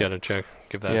 that, yeah. Get a check.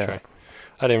 Give that Yeah. a try.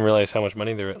 I didn't realize how much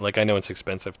money there. Like I know it's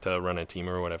expensive to run a team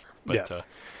or whatever. But Yeah.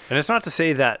 And it's not to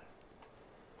say that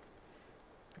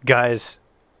guys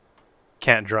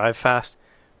can't drive fast,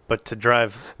 but to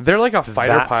drive, They're like a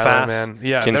fighter that pilot, fast? man.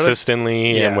 Yeah, they're like,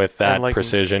 Consistently Yeah, and with that and, like,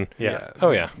 precision. yeah,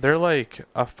 Oh, yeah. they're like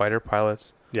a fighter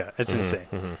pilots. yeah, it's insane.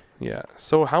 Mhm. Yeah.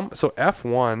 So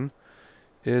F1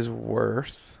 is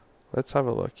worth. Let's have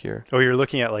a look here. Oh, you're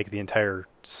looking at like the entire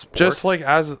sport. Just like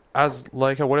as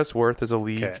like what it's worth as a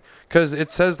league, Okay. because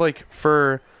it says like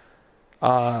for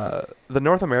the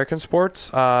North American sports,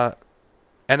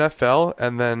 NFL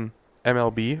and then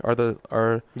MLB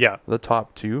are Yeah, the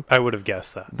top two. I would have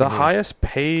guessed that. The Mhm. highest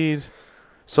paid,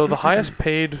 so the highest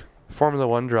paid Formula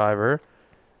One driver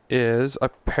is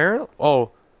apparently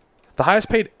the highest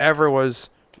paid ever was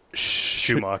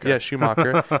Schumacher. Yeah,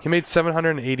 Schumacher. He made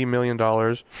 $780 million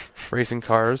racing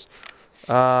cars.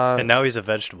 And now he's a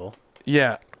vegetable.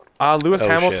 Yeah. Lewis Oh, shit,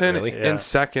 Hamilton really? Yeah. in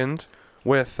second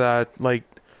with like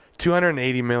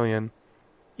 280 million.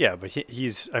 Yeah, but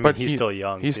he's But he's still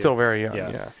young. He's too. still very young. Yeah.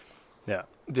 Yeah. Yeah.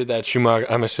 Did that Schumacher?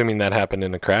 I'm assuming that happened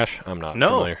in a crash. I'm not No,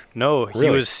 familiar. no, he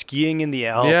Really? was skiing in the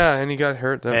Alps. Yeah, and he got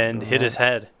hurt and hit his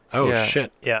head. Oh Yeah.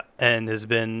 shit! Yeah, and has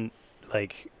been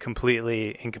like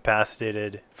completely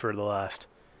incapacitated for the last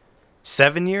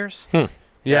 7 years. Yeah,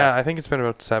 Yeah. I think it's been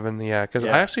about 7. Yeah, because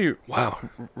Yeah. I actually Wow.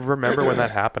 remember when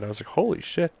that happened. I was like, holy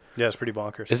shit. Yeah, it's pretty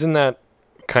bonkers. Isn't that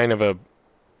kind of a,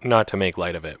 not to make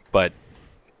light of it, but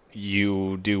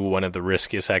you do one of the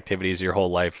riskiest activities your whole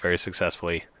life very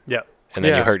successfully, Yeah, and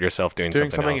then Yeah. you hurt yourself doing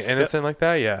Something else. innocent like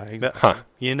that? Yeah. yeah. Huh.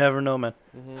 You never know, man.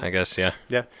 I guess, yeah.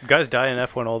 Yeah, guys die in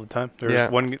F1 all the time. There's Yeah.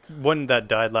 one that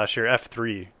died last year,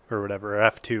 F3 or whatever, or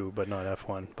F2, but not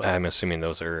F1. But I'm assuming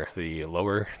those are the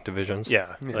lower divisions.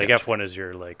 yeah, Yeah. like F1 is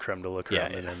your like creme de la creme, Yeah,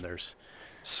 and yeah. then there's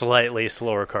slightly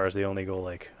slower cars. They only go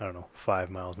like, I don't know, 5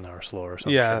 miles an hour slower or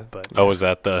something. Yeah. But Oh, is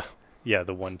that the? yeah,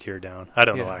 the one tier down. I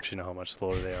don't know Yeah. actually know how much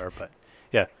slower they are, but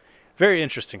yeah, very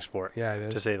interesting sport Yeah, it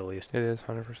to is. say the least. It is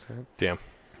 100%. Damn.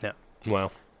 Yeah.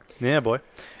 Wow. Yeah, boy.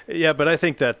 Yeah, but I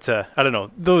think that I don't know,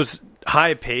 those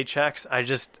high paychecks.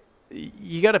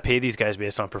 You got to pay these guys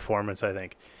based on performance. I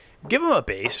think give them a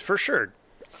base for sure.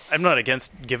 I'm not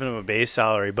against giving them a base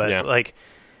salary, but Yeah. like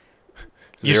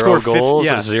you Zero score goals,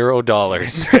 yeah.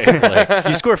 $0. Right? Like,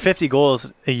 you score 50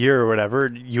 goals a year or whatever,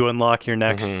 you unlock your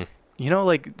next. mhm. You know,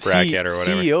 like Bracket or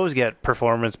whatever. CEOs get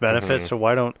performance benefits, Mhm. so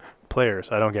why don't players?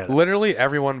 I don't get it. Literally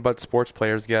everyone but sports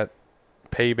players get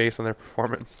pay based on their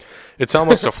performance. It's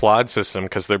almost a flawed system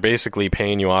because they're basically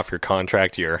paying you off your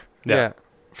contract year Yeah. Yeah.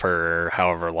 for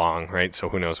however long, right? So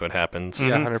who knows what happens?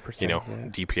 Yeah, Mhm. 100%. You know, yeah.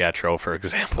 DiPietro, for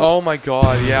example. Oh my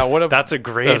god, yeah. What a That's a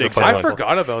great That was a fun example. I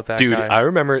forgot about that Dude, guy. I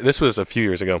remember this was a few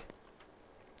years ago.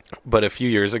 But a few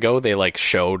years ago, they like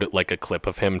showed like a clip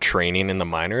of him training in the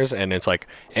minors, and it's like,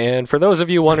 and for those of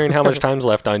you wondering how much time's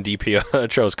left on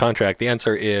DiPietro's contract, the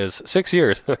answer is 6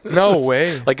 years. No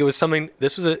way. Like it was something.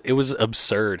 It was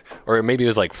absurd, or maybe it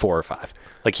was like 4 or 5.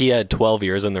 Like he had 12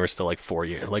 years, and there were still like 4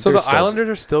 years. Like So they're the still- Islanders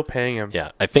are still paying him.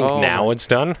 Yeah, I think Oh now my- it's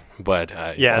done, but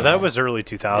Yeah, uh, that was early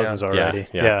 2000s Yeah. already.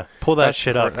 Yeah, Yeah, yeah. pull that That's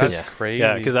shit up. That's Yeah. crazy.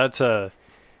 Yeah, because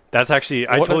that's actually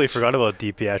I What a totally ch- forgot about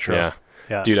DiPietro. Yeah.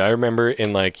 Yeah. Dude, I remember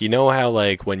in like how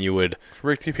like when you would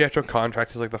Rick DiPietro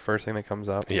contract is like the first thing that comes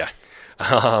up. yeah,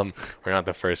 we're not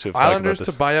the first who've talked about Islanders this.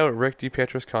 to buy out Rick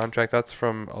DiPietro's contract. That's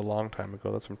from a long time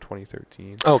ago. That's from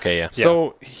 2013. Okay, yeah.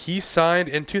 So he signed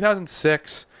in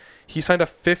 2006. He signed a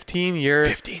 15-year,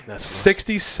 15. That's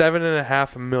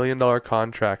 $67.5 million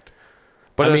contract.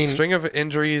 But I a mean- string of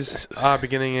injuries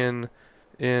beginning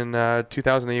in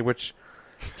 2008, which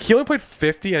he only played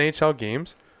 50 NHL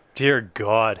games. Dear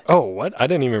God, Oh, what? I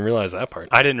didn't even realize that part.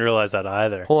 I didn't realize that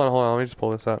either. Hold on. Let me just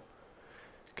pull this up.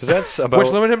 Because that's about. Which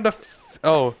limited him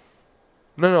to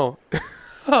no.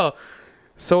 Oh.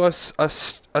 So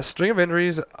a string of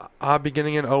injuries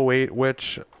beginning in 08,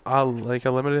 which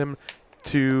limited him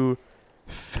to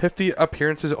 50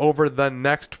 appearances over the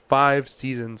next 5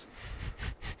 seasons.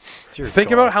 Dear Think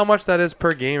God. about how much that is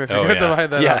per game if you're Oh, going to yeah. divide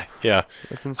that yeah, up. yeah.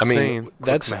 That's I insane. mean,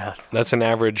 that's math. an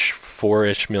average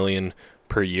 4-ish million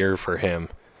per year for him,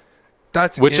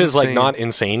 That's which is like insane. not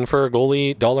insane for a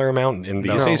goalie dollar amount in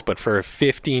these No. days, but for a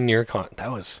 15-year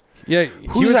that was Yeah,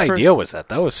 whose idea was that?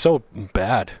 That was so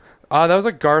bad. That was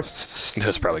a Garth.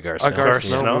 That's probably Garth a Snow. Garth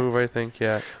Snow. Snow move, I think.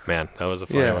 Yeah. Man, that was a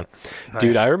funny Yeah. one. Nice.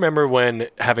 Dude, I remember when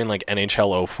having like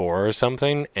NHL 04 or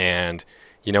something, and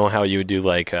you know how you would do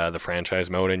like the franchise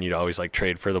mode, and you'd always like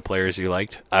trade for the players you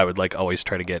liked. I would like always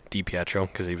try to get DiPietro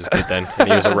because he was good then, and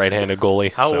he was a right-handed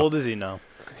goalie. How so- old is he now?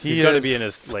 He's He got to is be in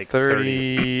his like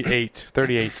 30.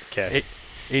 38. Okay.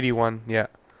 81. Yeah.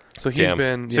 So he's Damn.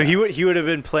 been. So yeah. he would have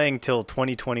been playing till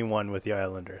 2021 with the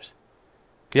Islanders.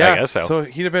 Yeah. I guess so. So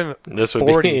he'd have been This would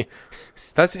 40. be.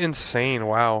 That's insane.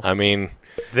 Wow. I mean,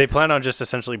 They plan on just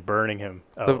essentially burning him.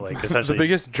 Like the essentially.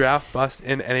 biggest draft bust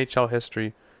in NHL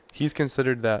history. He's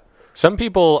considered that. Some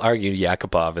people argue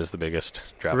Yakupov is the biggest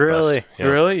draft Really? bust. Yeah.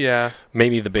 Really? Yeah.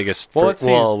 Maybe the biggest. Well, let's see.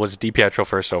 Was DiPietro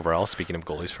first overall? Speaking of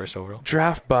goalies, first overall.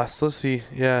 Draft bust. Let's see.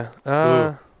 Yeah.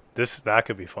 Ooh, that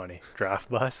could be funny. Draft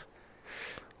bus.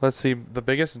 Let's see. The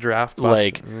biggest draft bust.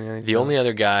 Like in the NHL. only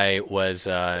other guy was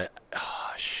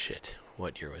shit.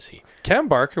 What year was he? Cam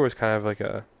Barker was kind of like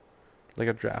a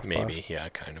draft Maybe, bust. yeah,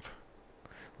 kind of.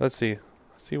 Let's see.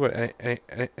 Let's see what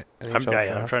NHL I'm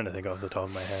draft. trying to think off the top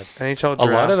of my head. NHL A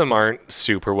draft. lot of them aren't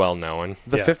super well known.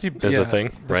 The Yeah. 50 Is the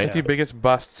thing, the right? 50 biggest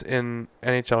busts in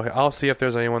NHL. I'll see if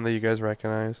there's anyone that you guys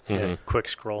recognize. Mhm. Yeah, quick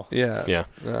scroll. Yeah. Yeah.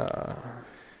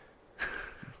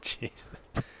 Jeez.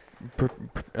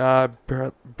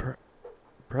 Brett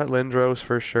Lindros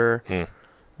for sure.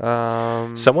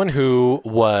 Hmm. Someone who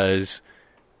was.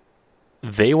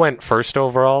 They went first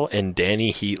overall, and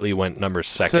Danny Heatley went number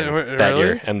second that really?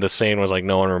 year. And the saying was like,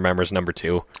 no one remembers number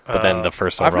 2, but then the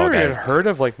first I've overall never guy. even heard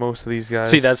of like most of these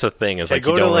guys. See, that's the thing is Yeah, like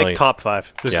go you to don't like really. top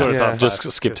 5. Just yeah, go to top 5.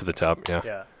 Just skip to the top. Yeah.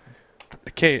 Yeah.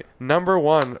 Okay, number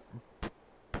 1,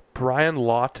 Brian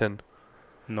Lawton.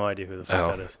 No idea who the fuck Oh.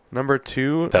 that is. Number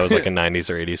 2, That was like a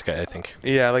 90s or 80s guy, I think.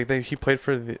 yeah, like he played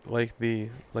for the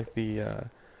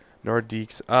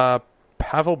Nordiques.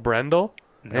 Pavel Brendel.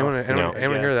 No. Anyone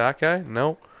Yeah. hear that guy?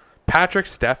 No. Patrick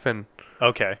Steffen,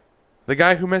 Okay. the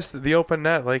guy who missed the open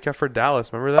net like for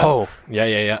Dallas. Remember that? Oh, yeah.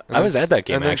 And I was then at that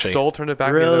game and then actually. Stoll turned it back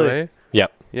the Really? other way.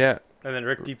 Yep. Yeah. And then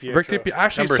Rick DiPietro. Rick DiPietro.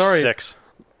 Actually, Number sorry. 6.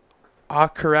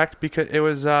 Correct, because it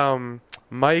was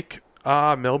Mike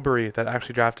Milbury that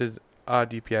actually drafted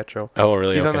DiPietro. Oh,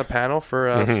 really? He's Okay. on the panel for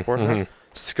Mhm, Sportsnet. mhm.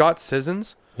 Scott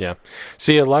Sissons. Yeah.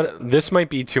 See, this might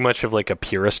be too much of like a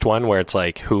purist one where it's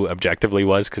like who objectively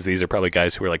was, because these are probably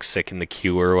guys who were like sick in the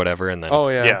queue or whatever, and then Oh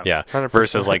yeah. yeah, 100%.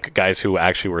 versus like guys who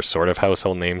actually were sort of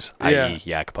household names, Yeah. i.e.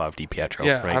 Yakupov, DiPietro.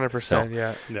 Yeah, right? 100%. So,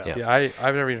 Yeah. Yeah. Yeah.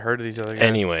 I've never even heard of these other guys.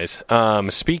 anyways,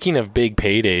 speaking of big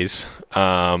paydays,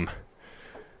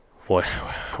 what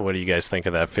do you guys think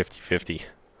of that 50-50?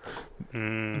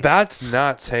 That's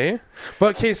nuts, hey?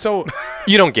 But okay, so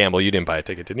You don't gamble. You didn't buy a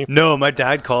ticket, didn't you? No, my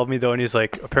dad called me though, and he's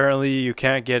like, apparently you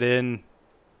can't get in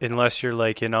unless you're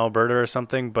like in Alberta or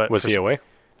something. But Was he away?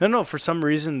 No. For some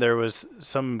reason, there was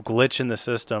some glitch in the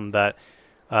system that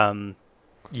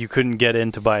you couldn't get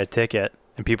in to buy a ticket,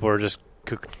 and people were just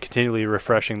continually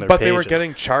refreshing their. but they were pages.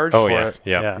 getting charged Oh for yeah, it.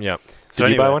 yeah. Yeah. Did So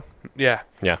you buy anyway. one? Yeah.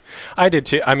 Yeah, I did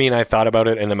too. I mean, I thought about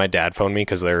it, and then my dad phoned me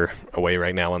because they're away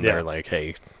right now, and Yeah. they're like,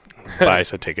 "Hey, buy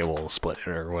us a ticket, we'll split it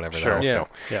or whatever." Sure. the hell.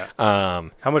 Yeah. So,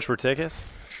 How much were tickets?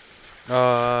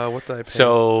 What did I pay?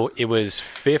 so it was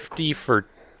 50 for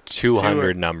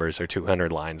 200 numbers or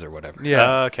 200 lines or whatever.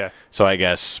 yeah. Okay. So I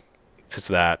guess is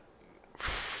that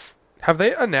Have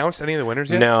they announced any of the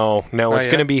winners yet? no, Not it's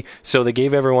yet? going to be. So they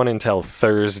gave everyone until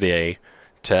Thursday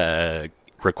to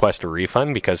request a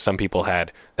refund because some people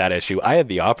had that issue. I had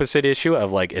the opposite issue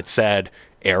of like it said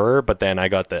error, but then I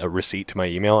got the receipt to my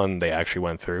email and they actually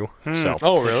went through. So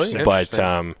Oh, really? but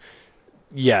Interesting.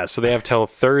 yeah, so they have till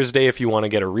Thursday if you want to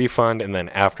get a refund, and then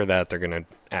after that they're gonna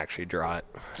actually draw it,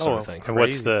 sort Oh, of thing. And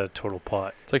what's Crazy. the total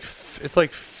pot? It's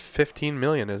like 15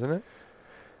 million, isn't it?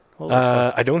 Holy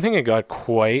fuck. I don't think it got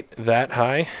quite that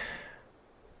high.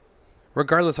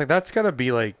 Regardless, like that's gotta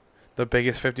be like the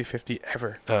biggest 50-50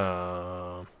 ever.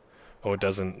 Oh, it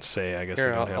doesn't say. I guess Here,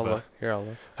 they don't I'll have look. Here, I'll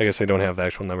look. I guess they don't have the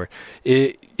actual number.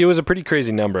 It was a pretty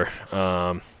crazy number.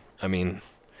 I mean,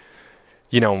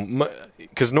 you know,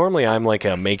 because normally I'm like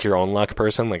a make your own luck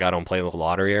person. Like I don't play the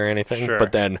lottery or anything. Sure.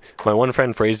 But then my one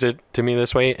friend phrased it to me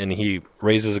this way, and he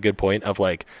raises a good point of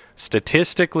like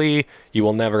statistically, you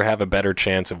will never have a better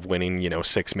chance of winning, you know,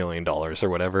 $6 million or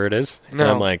whatever it is. And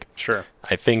No. I'm like, Sure.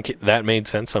 I think that made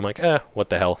sense. So I'm like, what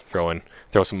the hell?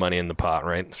 Throw some money in the pot,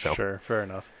 right? So Sure. Fair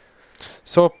enough.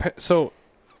 So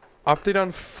update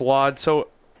on flawed. So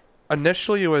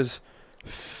initially it was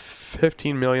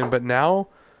 15 million, but now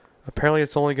apparently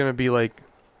it's only going to be like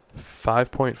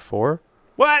 5.4.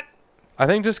 What? I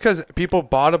think just because people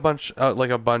bought a bunch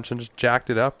and just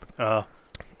jacked it up.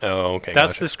 Oh, okay.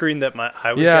 That's gotcha. the screen that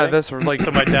I was Yeah, getting. that's like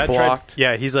So my dad blocked. tried.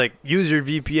 Yeah, he's like, use your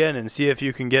VPN and see if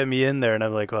you can get me in there. And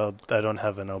I'm like, well, I don't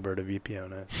have an Alberta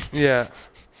VPN. Yeah.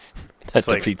 that it's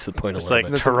like- defeats the point a It's little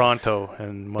like bit. Toronto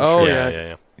and Montreal. Oh, yeah, yeah.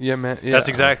 yeah. Yeah, man. Yeah. That's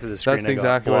exactly the screen. That's I got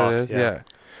exactly what it blocked, is. Yeah.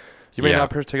 You may Yeah. not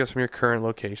purchase tickets from your current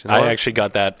location. I Well, actually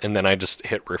got that, and then I just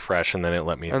hit refresh, and then it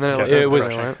let me. and then Okay. it was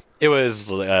right? it was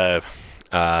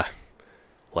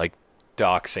like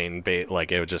doxing bait,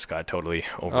 like it just got totally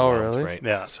overwhelmed, really? right?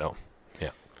 Yeah. So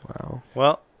Wow.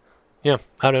 Well, yeah,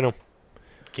 I don't know.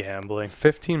 Gambling.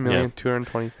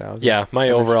 15,220,000. Yeah, my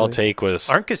overall initially. take was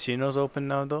Aren't casinos open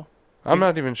now though? I'm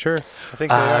not even sure. I think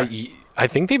they are. I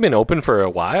think they've been open for a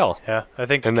while, Yeah, I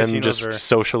think and then casinos just are.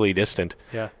 socially distant.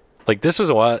 Yeah. Like this was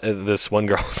a while. This one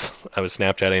girl I was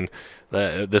Snapchatting.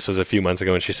 This was a few months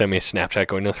ago, and she sent me a Snapchat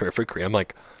going to the River Cree. I'm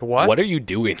like, What? are you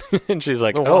doing? And she's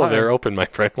like, Why? oh, they're open. My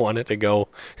friend wanted to go.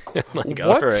 I'm like, all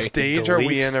What right. stage are we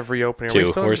Delete. in of reopening?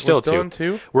 Two. We're still two. in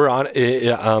two? We're on.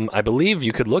 I believe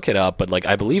you could look it up, but like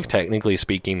I believe technically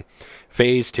speaking,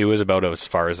 phase 2 is about as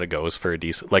far as it goes for a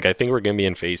decent. Like I think we're gonna be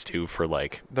in phase 2 for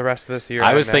like. The rest of this year. I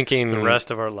and was next. thinking The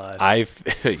rest of our lives.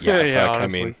 yeah. Fuck, I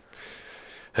honestly. mean,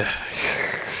 I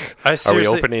are we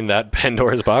seriously, opening that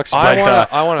Pandora's box? I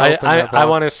But, wanna open that I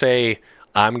want to box. say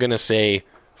I'm gonna say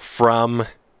from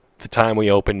the time we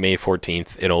open May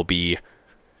 14th, it'll be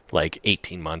like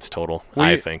 18 months total.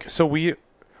 I think. So we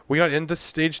got into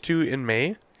stage 2 in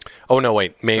May. Oh no,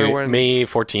 wait. Or when- May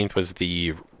 14th was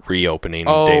the reopening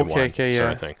Oh, day okay, one okay, sort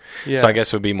yeah. of thing. Yeah. So I guess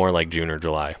it would be more like June or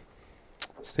July.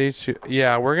 Stage 2.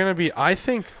 Yeah, we're gonna be. I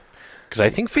think. Because I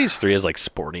think phase 3 is like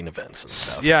sporting events and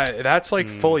stuff. Yeah, that's like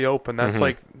fully open. That's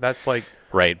Mhm. like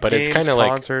Right, but it's games, kind of like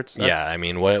concerts. yeah. I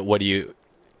mean, what do you?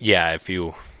 Yeah,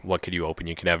 what could you open?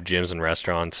 You can have gyms and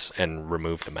restaurants and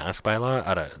remove the mask bylaw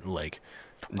out of like.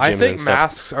 Gyms I and think stuff.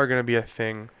 masks are gonna be a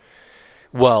thing.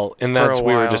 Well, and for that's a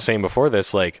we were while. just saying before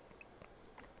this. Like,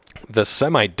 the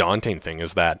semi-daunting thing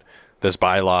is that this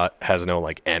bylaw has no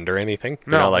like end or anything.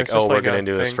 No, you know, like it's just we're like gonna a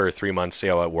do this thing. for 3 months, see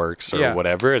how it works or Yeah.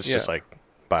 whatever. It's Yeah. just like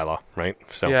bylaw, right?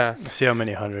 So Yeah. see how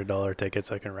many $100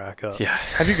 tickets I can rack up. yeah.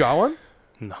 Have you got one?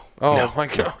 No. Oh No, my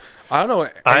god. no. I don't know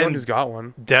anyone I'm- who's got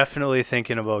one. Definitely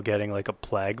thinking about getting like a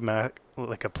plague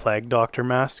like a plague doctor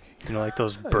mask. You know, like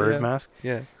those bird Yeah. masks.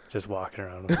 Yeah. Just walking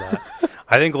around with that.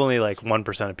 I think only like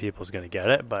 1% of people is gonna get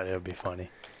it, but it'll be funny.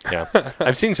 Yeah,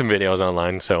 I've seen some videos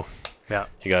online, so Yeah.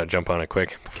 you gotta jump on it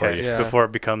quick before Okay. you. Yeah. Before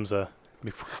it becomes a.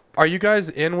 Are you guys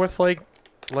in with like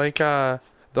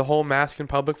the whole mask in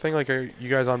public thing? Like, are you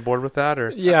guys on board with that or?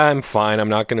 Yeah, I'm fine. I'm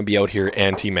not gonna be out here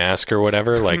anti-mask or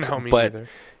whatever. Like, No, me but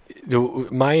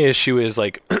neither. my issue is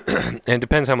like, and it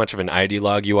depends how much of an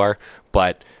ideologue you are.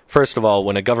 But first of all,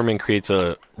 when a government creates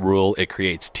a rule, it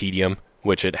creates tedium,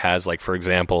 which it has. Like, for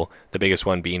example, the biggest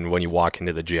one being when you walk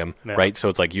into the gym, Yeah. right? So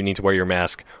it's like you need to wear your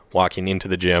mask walking into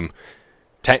the gym.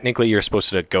 Technically, you're supposed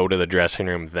to go to the dressing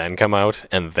room, then come out,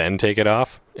 and then take it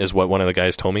off, is what one of the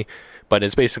guys told me. But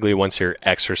it's basically once you're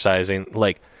exercising,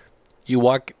 like you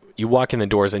walk in the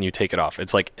doors and you take it off.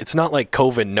 It's like it's not like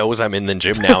COVID knows I'm in the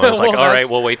gym now. And it's like, Well, all right, that's-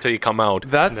 we'll wait till you come out.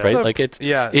 That's right. the- Like it's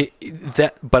yeah.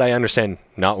 But I understand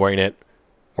not wearing it,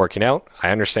 working out.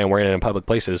 I understand wearing it in public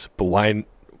places, but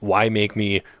why make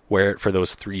me wear it for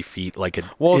those 3 feet? Like it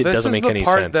Well, this doesn't is make the any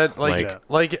part sense. that Yeah.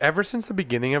 like ever since the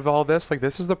beginning of all this, like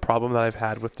this is the problem that I've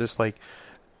had with just like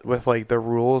with like the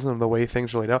rules and the way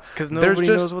things are laid out. Because There's nobody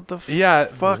just- knows what the Yeah,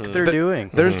 fuck Mhm. they're The-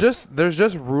 doing. there's Mhm. there's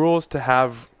just rules to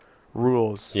have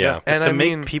rules. Yeah. It's and to I make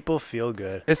mean, people feel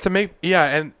good. it's to make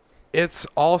and it's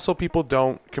also people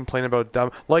don't complain about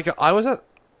dumb. Like I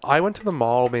went to the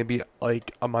mall maybe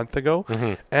like a month ago,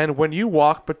 Mhm. and when you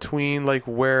walk between like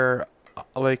where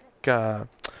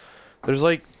there's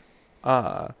like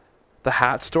the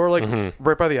hat store like Mhm.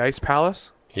 right by the Ice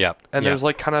Palace. Yeah. And yeah. there's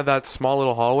like kind of that small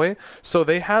little hallway. So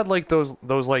they had like those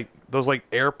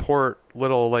airport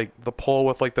little like the pole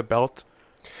with like the belt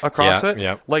across Yeah, it,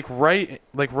 yeah. like right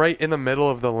in the middle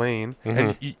of the lane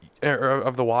and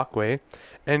of the walkway,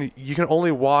 and you can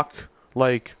only walk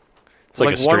like It's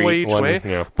like a one way street, each one- way.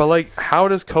 yeah. But like, how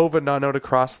does COVID not know to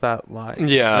cross that line?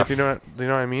 Yeah. Like, do you know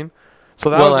what I mean? So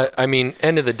that Well, was I mean,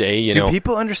 end of the day, you Do know.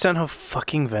 people understand how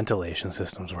fucking ventilation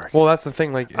systems work? well, that's the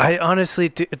thing. Like, I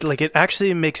honestly like it.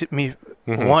 Actually makes me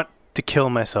Mhm. want to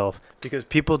kill myself because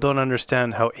people don't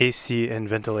understand how AC and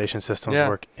ventilation systems Yeah.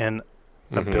 work in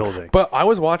a Mhm. building. but I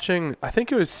was watching. I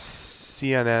think it was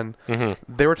CNN. Mhm.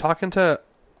 They were talking to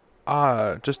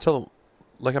just to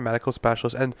like a medical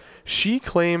specialist, and she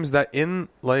claims that in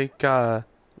like the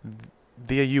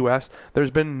US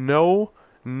there's been no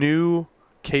new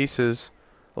cases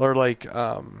or like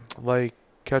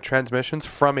transmissions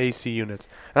from AC units,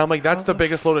 and I'm like, that's How the the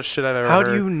biggest load of shit I've ever How heard.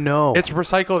 do you know? It's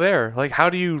recycled air. Like, how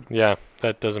do you? Yeah,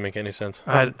 that doesn't make any sense.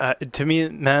 To me,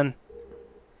 man.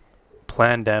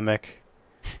 Plandemic.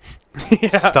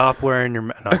 Yeah. Stop wearing your.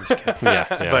 No, I'm just kidding. Yeah,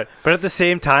 yeah. But at the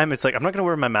same time, it's like I'm not gonna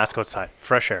wear my mask outside.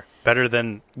 Fresh air, better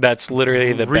than That's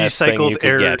literally the best thing recycled you could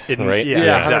air get, in- right? yeah,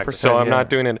 Yeah, exactly. 100%. So I'm yeah. not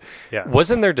doing it. yeah.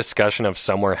 Wasn't there discussion of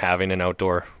somewhere having an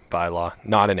outdoor bylaw?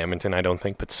 Not in Edmonton, I don't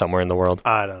think, but somewhere in the world.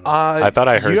 I don't know. I thought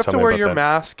I heard you have to something wear about your that.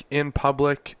 mask in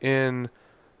public in.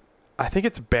 I think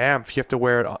it's Banff. You have to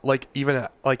wear it like even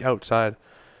like outside.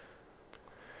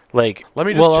 Like, Let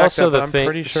me just well, check also that, but the I'm thing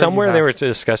pretty sure somewhere you they have were to.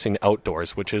 discussing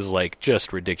outdoors, which is like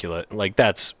just ridiculous. Like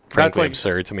that's frankly like-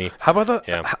 absurd to me. How about the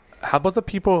Yeah. how about the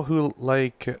people who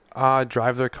like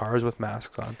drive their cars with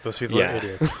masks on? Those people Yeah. are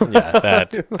idiots. Yeah,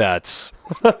 that's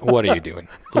what are you doing?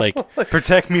 Like,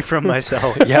 Protect me from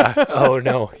myself. yeah. Oh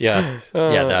no. Yeah.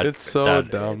 Yeah. That it's so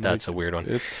that- dumb. That's a weird one.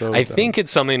 It's so. I dumb. think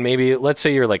it's something maybe, let's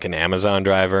say you're like an Amazon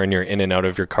driver and you're in and out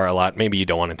of your car a lot. Maybe you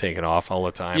don't want to take it off all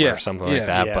the time Yeah, or something yeah, like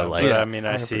that. Yeah, but like, Yeah. I mean,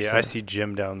 I 100%. see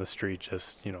Jim down the street.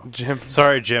 Just Jim.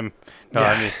 sorry, Jim. No, Yeah.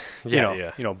 I mean,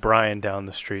 Yeah, you know, Brian down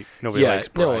the street. Nobody yeah, likes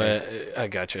no, Brian. I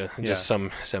gotcha. Yeah. Just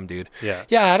some dude. Yeah.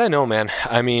 Yeah, I don't know, man.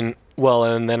 I mean, well,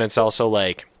 and then it's also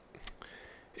like,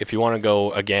 if you want to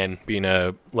go again, being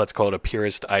a, let's call it a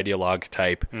purist ideologue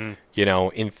type, you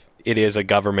know, it is a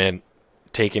government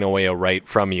taking away a right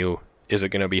from you. Is it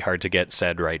going to be hard to get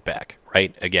said right back?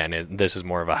 Right? Again, this is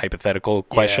more of a hypothetical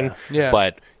question, Yeah.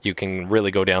 but you can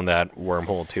really go down that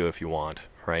wormhole too if you want,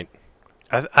 right?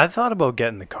 I thought about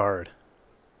getting the card.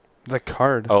 The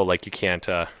card. Oh, like you can't,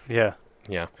 Yeah.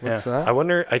 yeah. What's yeah. that? I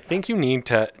wonder, I think you need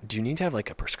to, do you need to have like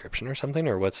a prescription or something,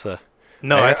 or what's the,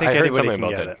 No, I I think heard anybody something can about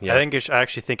get that, it. yeah. I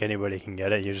actually think anybody can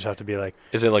get it. You just have to be like,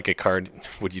 is it like a card?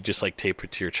 Would you just like tape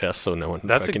it to your chest so no one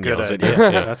that's a fucking good yells at idea. you?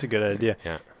 Yeah. That's a good idea.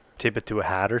 Yeah. Tape it to a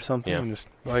hat or something. Yeah. And just,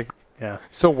 Like, yeah.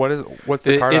 so what's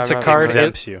the card? It's I'm a not- card.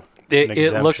 Exempts you. It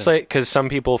An looks exemption. like, because some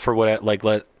people, for what,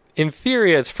 in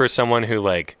theory, it's for someone who,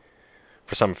 like,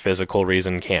 for some physical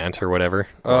reason can't or whatever.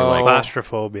 Or Oh. like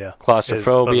Claustrophobia.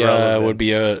 claustrophobia irrelevant. would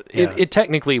be a, Yeah. it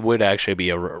technically would actually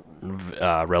be a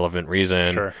relevant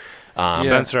reason. Sure. Yeah.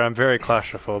 Spencer, I'm very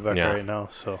claustrophobic Yeah. right now,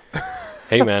 so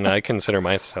Hey man, I consider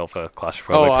myself a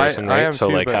claustrophobic person, I right? am So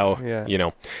too, like but, how yeah. you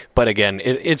know, but again,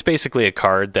 it's basically a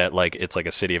card that like it's like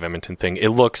a City of Edmonton thing. It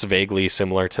looks vaguely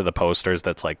similar to the posters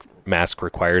that's like mask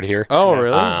required here. Oh,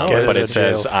 really? Get But it it to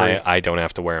says jail free. I don't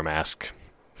have to wear a mask,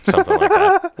 something like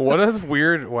that. What a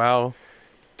weird. Wow.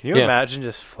 can you Yeah. imagine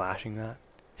just flashing that?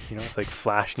 You know, it's like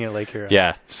flashing it like you're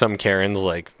Yeah, some Karen's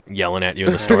like yelling at you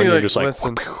in the store, and You're you're like, just like,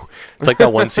 "Listen." whoop, it's like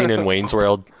that one scene in Wayne's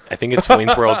World. I think it's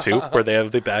Wayne's World 2, where they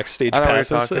have the backstage I know what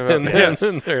you're passes, talking about. and Yes.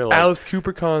 then they're like, Alice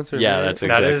Cooper concert. Yeah, man. that's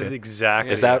That is exactly.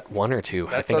 exactly. is that one or two?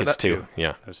 I That's think not it's that two. two.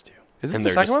 Yeah, Those two? Is it and the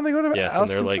they're second just- one they go to? yeah, and Alice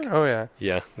they're Cooper? like- oh yeah,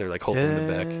 yeah, they're like holding in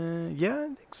the back. Yeah, I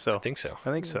think so. I think so.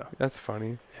 I think so. that's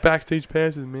funny. Backstage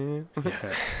passes, man.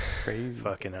 Yeah. Crazy.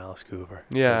 Fucking Alice Cooper.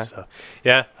 Yeah. Good stuff.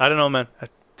 Yeah, I don't know, man.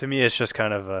 To me, it's just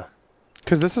kind of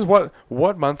Because this is what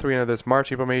month are we in? This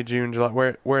March, April, May, June,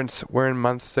 July. We're in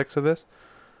month 6 of this.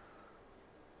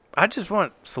 I just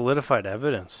want solidified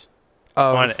evidence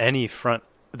Of, on any front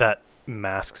that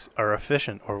masks are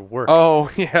efficient or work. oh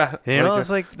yeah, You know, a- it's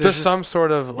like there's just some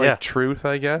sort of like yeah. truth,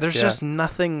 I guess. There's yeah. just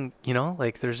nothing, you know,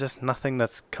 like there's just nothing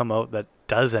that's come out that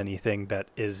does anything that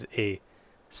is a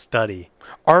study.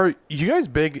 Are you guys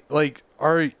big? Like,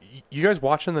 are you guys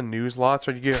watching the news lots?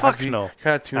 Or you Fuck have you no.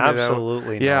 kind of tuned it out?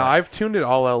 Absolutely Yeah, not. I've tuned it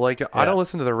all out. Like, I Yeah. don't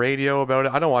listen to the radio about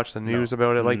it. I don't watch the news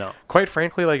about it. Like, No. quite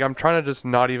frankly, like I'm trying to just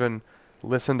not even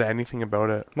listen to anything about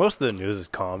it. Most of the news is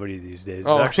comedy these days.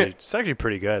 Oh. It's actually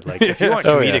pretty good. Like if you want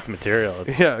Oh, comedic yeah. material,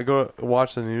 it's Yeah, go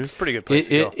watch the news. a pretty good place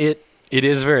to go. It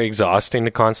is very exhausting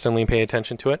to constantly pay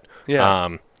attention to it. Yeah.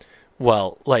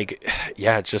 Well, like,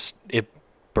 yeah, it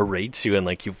berates you and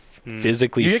like you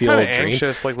physically You get feel kind of drained.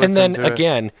 anxious, like And then listening to it.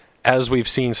 again, as we've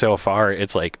seen so far,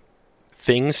 it's like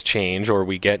things change or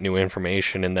we get new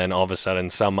information, and then all of a sudden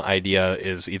some idea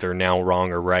is either now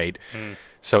wrong or right.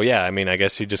 So yeah, I mean, I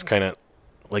guess you just kind of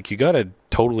like you gotta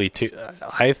totally.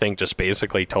 I think just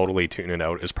basically totally tune it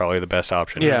out is probably the best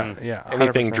option. Yeah, yeah.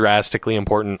 Anything 100%. drastically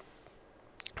important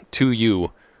to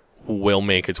you will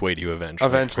make its way to you eventually.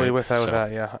 Eventually, right? without So,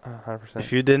 that, yeah, 100%.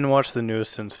 If you didn't watch the news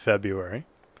since February,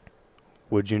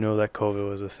 would you know that COVID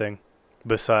was a thing?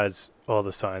 Besides all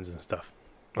the signs and stuff,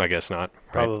 I guess not.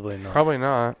 Right? probably not. Probably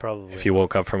not. Probably. If you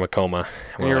woke up from a coma,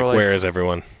 And we're you were like, like- where is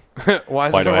everyone? Why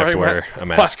Why do I have to everyone wear a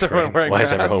mask? everyone right? wearing Why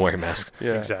is everyone masks? wearing masks?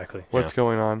 Yeah. Exactly. What's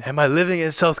going on? Am I living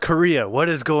in South Korea? What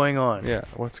is going on? Yeah.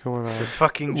 What's going on? This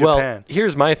fucking Well, Japan.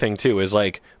 here's my thing too: is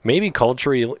like maybe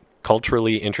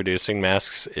culturally introducing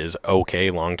masks is okay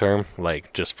long term,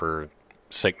 like just for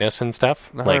sickness and stuff.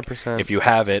 Like 100%. if you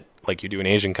have it, like you do in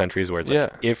Asian countries, where it's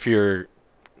like Yeah.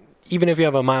 even if you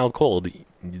have a mild cold,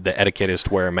 the etiquette is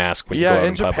to wear a mask when you go Yeah, out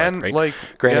in public, Japan, right? like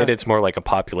Granted, yeah. it's more like a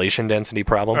population density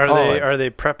problem. Are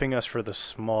they prepping us for the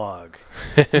smog?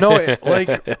 no,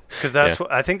 like Because that's Yeah.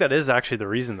 what I think that is actually the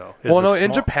reason though. is well, the no,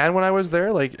 in smog. Japan when I was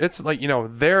there, like it's like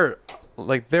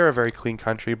they're a very clean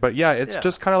country, but yeah, it's Yeah.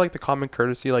 just kind of like the common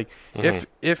courtesy. Like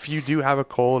if you do have a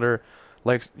cold or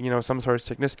like some sort of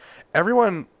sickness,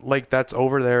 everyone like that's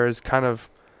over there is kind of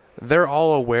they're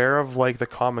all aware of like the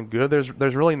common good. There's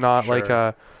really not like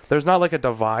Sure. there's not like a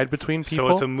divide between people.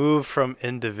 So it's a move from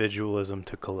individualism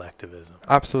to collectivism.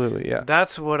 Absolutely, yeah.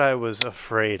 That's what I was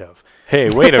afraid of. Hey,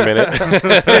 wait a minute.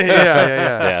 yeah.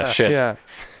 Yeah, shit. Yeah.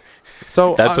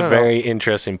 So That's I a don't very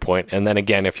interesting point. And then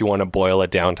again, if you want to boil it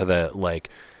down to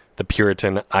the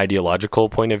Puritan ideological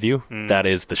point of view, that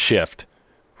is the shift,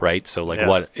 right? So like,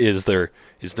 what is there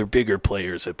bigger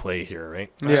players at play here,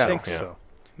 right? Yeah. I think so.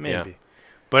 Maybe.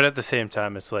 But at the same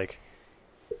time, it's like,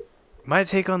 my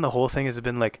take on the whole thing has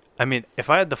been like, I mean, if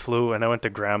I had the flu and I went to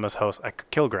grandma's house, I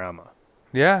could kill grandma.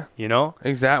 Yeah. You know?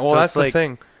 Exactly. Well, So that's it's the like-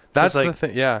 thing. That's the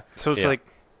thing. Yeah. So it's Yeah. like,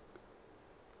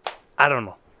 I don't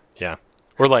know. Yeah.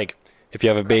 Or like, if you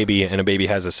have a baby and a baby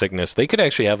has a sickness, they could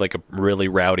actually have like a really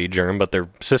rowdy germ, but their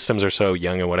systems are so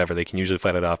young and whatever, they can usually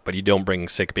fight it off. But you don't bring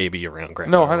sick baby around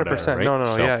grandma. No, or 100%. whatever, right? No.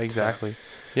 So, Yeah, exactly.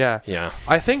 Yeah. Yeah.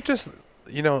 I think just,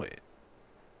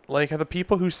 like the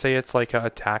people who say it's like an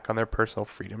attack on their personal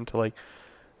freedom to like,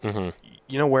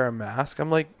 Mm-hmm. wear a mask. I'm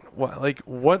like,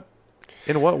 what,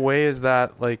 in what way is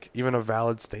that like even a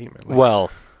valid statement? Like, Well,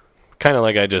 kind of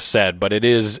like I just said, but it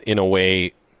is in a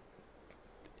way,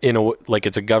 like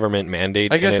it's a government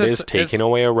mandate, I guess and it it's- is taking it's-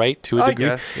 away a right to a I degree.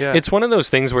 guess, yeah. It's one of those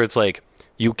things where it's like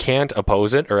you can't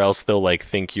oppose it, or else they'll like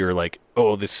think you're like,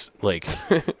 oh, this like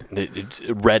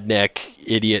redneck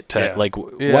idiot type. Yeah. Like,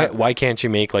 Yeah. why can't you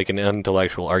make like an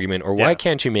intellectual argument, or why Yeah.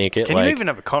 can't you make it Can like? you even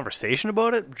have a conversation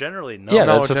about it? Generally, no. Yeah,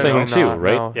 No, that's the thing generally too, not,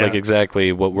 right? no. Like Yeah.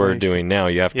 exactly what we're Like- doing now.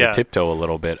 You have to Yeah. tiptoe a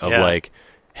little bit of Yeah. like,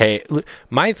 hey,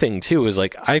 my thing too is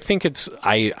like, I think it's,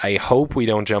 I hope we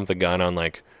don't jump the gun on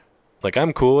like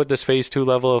I'm cool with this phase 2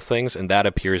 level of things, and that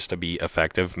appears to be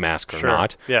effective, mask or Sure.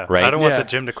 not. Yeah. Right. I don't want Yeah. the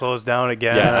gym to close down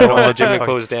again. Yeah, I don't want the gym to fuck-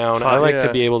 close down. fuck- I like yeah.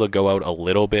 to be able to go out a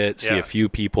little bit, see Yeah. a few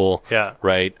people, Yeah.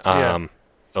 right? Yeah.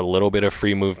 A little bit of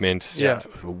free movement, Yeah.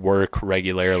 work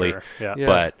regularly. Sure. Yeah. Yeah.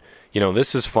 But,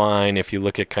 this is fine if you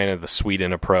look at kind of the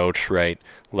Sweden approach, right?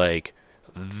 Like,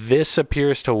 this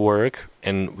appears to work,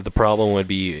 and the problem would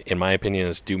be, in my opinion,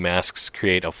 is do masks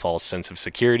create a false sense of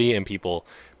security and people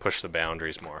push the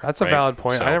boundaries more? That's a right? valid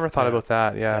point. So, I never thought yeah. about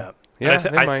that. Yeah. Yeah. Yeah.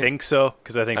 And they I might. think so,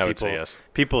 because I think I people would say yes.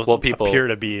 people Well, appear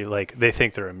to be like, they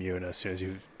think they're immune as soon as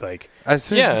you like. As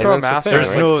soon Yeah, as you and throw a that's the mask thing, on, There's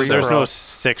it's right? like no free there's for no all.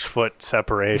 6-foot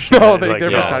separation. No, they're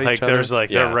yeah, beside like each other. there's like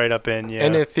Yeah. they're right up in. Yeah.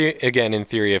 And again, in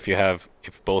theory, if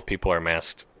both people are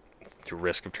masked, the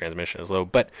risk of transmission is low.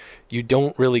 But you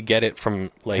don't really get it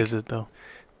from like. is it though?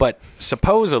 But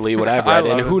supposedly, what I've I read,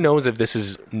 and love who it. knows if this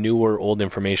is new or old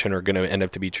information or going to end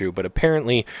up to be true, but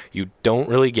apparently you don't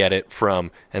really get it from,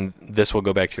 and this will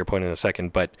go back to your point in a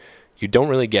second, but you don't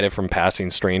really get it from passing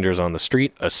strangers on the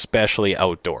street, especially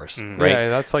outdoors, right? Yeah,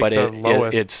 that's like but the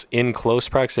lowest. it's in close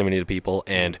proximity to people,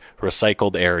 and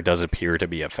recycled air does appear to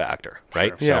be a factor,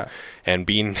 right? Sure. Yeah. So, and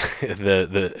being an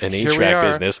Here we HVAC are.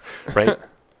 business, right?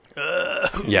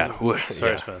 Yeah. Sorry,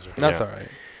 yeah. Spencer. That's Yeah. all right.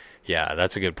 Yeah,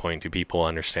 that's a good point. Do people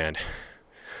understand?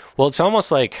 Well, it's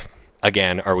almost like,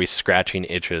 again, are we scratching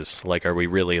itches? Like, are we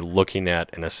really looking at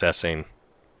and assessing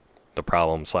the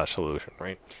problem / solution,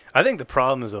 right? I think the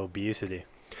problem is obesity.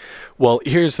 Well,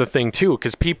 here's the thing, too,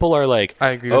 because people are like, I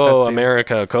agree with that oh, statement.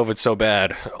 America, COVID's so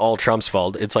bad, all Trump's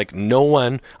fault. It's like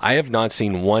I have not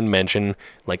seen one mention,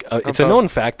 like, it's a About- known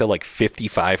fact that like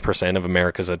 55% of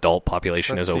America's adult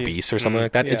population Let's is see. obese or something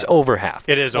like that. Yeah. It's over half.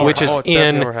 It is over Which half. is Oh, it's definitely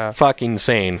in over half. fucking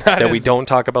insane that we is- don't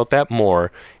talk about that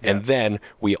more. And then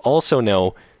we also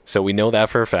know, so we know that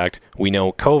for a fact, we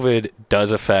know COVID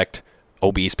does affect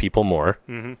obese people more.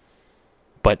 Mm-hmm.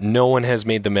 But no one has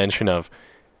made the mention of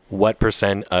what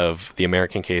percent of the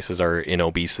American cases are in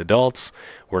obese adults.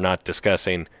 We're not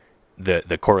discussing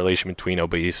the correlation between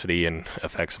obesity and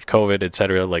effects of COVID, et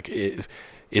cetera. Like,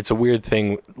 it's a weird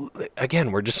thing.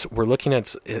 Again, we're looking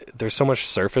at, there's so much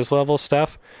surface level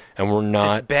stuff, and we're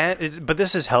not. But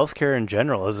this is healthcare in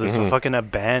general. Is this Mm-hmm. fucking a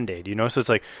Band-Aid? So it's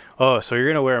like, oh, so you're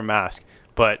going to wear a mask,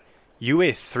 but you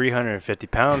weigh 350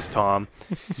 pounds, Tom.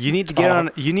 You need to get on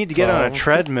a Tom.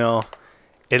 treadmill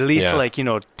at least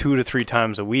Yeah. 2 to 3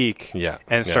 times a week, Yeah,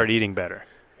 and yeah. start eating better.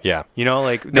 Yeah.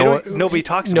 Nobody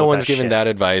talks about No one's that giving shit. that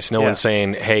advice. No Yeah. one's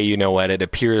saying, hey, you know what? It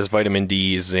appears vitamin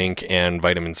D, zinc, and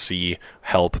vitamin C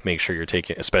help make sure you're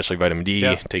taking, especially vitamin D,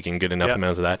 Yeah. taking good enough Yeah.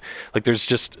 amounts of that. Like, there's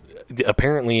just,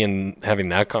 apparently, in having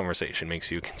that conversation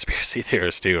makes you a conspiracy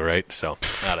theorist too, right? So,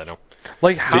 I don't know.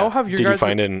 Like, how have you Did guys? you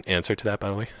find an answer to that, by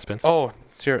the way, Spence? Oh,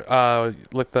 sure.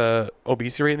 Like the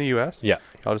obesity rate in the U.S. Yeah.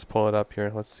 I'll just pull it up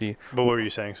here. Let's see. But what were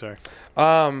you saying? Sorry.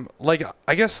 Like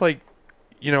I guess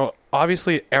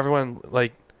obviously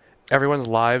everyone's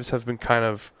lives have been kind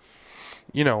of,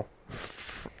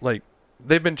 like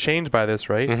they've been changed by this,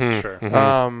 right? Mhm, Sure.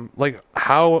 mhm.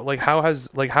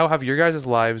 How have your guys'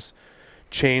 lives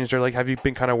changed, or like have you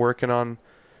been kind of working on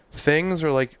things,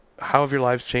 or like how have your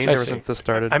lives changed I ever see. since this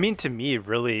started? I mean, to me,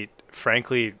 really,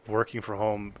 frankly, working from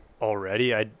home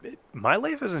already, my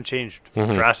life hasn't changed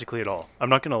Mhm. drastically at all. I'm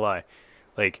not gonna lie.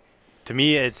 Like, to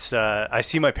me, it's I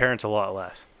see my parents a lot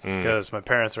less Mm. because my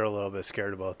parents are a little bit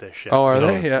scared about this shit. Oh, are So-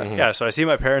 they? Yeah. Mhm. Yeah, so I see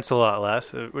my parents a lot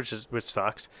less, which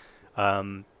sucks.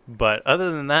 But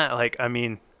other than that, like, I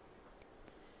mean,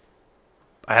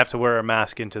 I have to wear a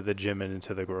mask into the gym and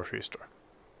into the grocery store.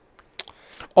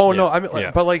 Oh Yeah. no, I mean,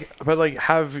 Yeah. but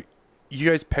have you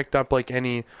guys picked up like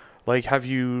any, like, have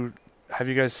you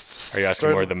guys? Are you asking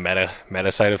started- more the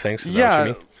meta side of things? Is that Yeah, what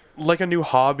you mean? like a new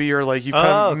hobby, or like you Oh,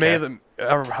 kind of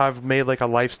okay. have made like a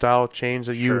lifestyle change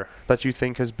that Sure. you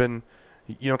think has been,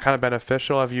 kind of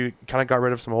beneficial. Have you kind of got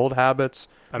rid of some old habits?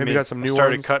 I Maybe mean, got some I new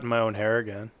started ones. cutting my own hair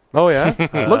again. Oh yeah,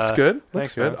 looks good.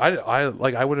 Looks thanks, good.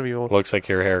 I wouldn't be able. Looks like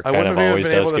your hair I kind wouldn't of have even always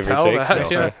been does able to give or tell take. that,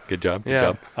 So, yeah. good job. Good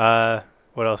Yeah. job.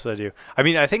 What else did I do? I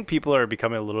mean, I think people are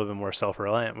becoming a little bit more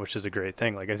self-reliant, which is a great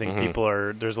thing. Like, I think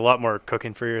Mhm. there's a lot more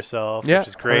cooking for yourself, Yeah, which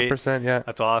is great. 100%. Yeah.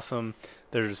 That's awesome.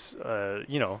 There's,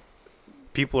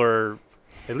 people are,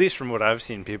 at least from what I've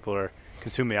seen, people are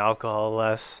consuming alcohol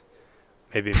less,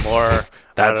 maybe more. I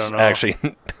That's don't know. actually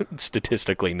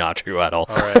statistically not true at all.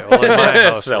 All right. Well, in my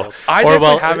household, So, I Or, definitely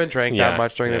well, haven't drank yeah, that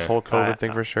much during this yeah. whole COVID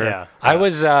thing for sure. Yeah. I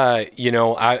was,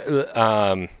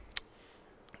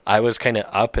 I was kind of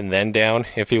up and then down,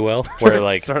 if you will, where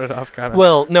like, started off kind of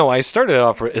well, no, I started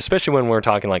off, especially when we're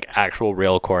talking like actual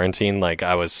real quarantine. Like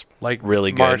I was like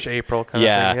really good. March, April kind of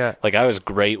thing. Yeah. like I was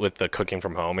great with the cooking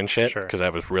from home and shit Sure. because I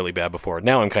was really bad before.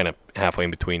 Now I'm kind of halfway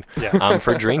in between. Yeah.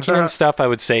 For drinking and stuff, I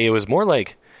would say it was more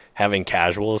like having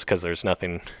casuals because there's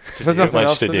nothing to There's do, nothing much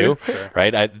else to to do, do. Sure.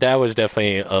 right? That was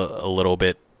definitely a little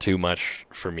bit too much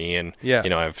for me, and Yeah.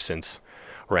 I've since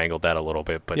wrangled that a little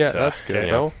bit. But Yeah, that's good,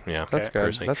 yeah, though. Yeah, That's good.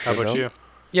 personally. That's How good, about though. you?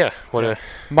 Yeah. What a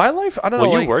My life, I don't well,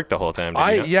 know. you like, worked the whole time.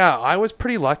 Didn't you? I was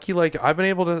pretty lucky. Like I've been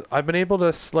able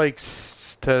to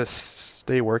to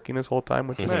stay working this whole time,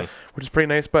 which is Nice. which is pretty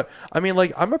nice. But I mean,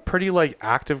 like I'm a pretty like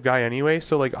active guy anyway.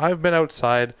 So like I've been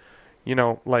outside,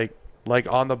 like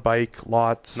on the bike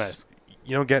lots. Nice.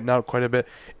 Getting out quite a bit.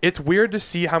 It's weird to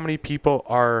see how many people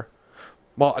are.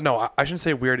 Well, no, I shouldn't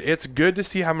say weird. It's good to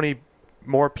see how many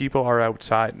more people are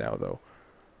outside now, though.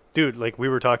 Dude, like we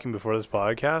were talking before this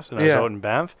podcast, and I was Yeah. out in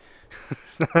Banff.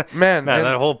 Man, Man, and-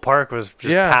 that whole park was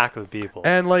just Yeah. packed with people.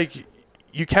 And like,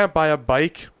 you can't buy a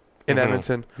bike in Mhm.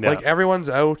 Edmonton. Yeah. Like everyone's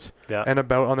out Yeah. and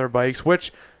about on their bikes,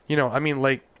 which I mean,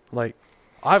 like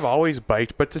I've always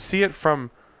biked, but to see it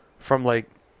from like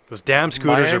Those damn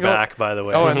scooters are angle- back, by the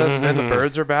way. oh, and the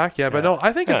birds are back. Yeah, but Yeah. no,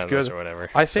 I think it's Yeah, those good. or whatever.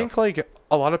 I So, think like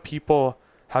a lot of people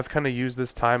have kind of used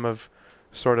this time of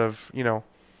sort of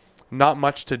not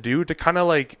much to do to kind of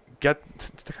like get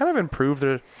to kind of improve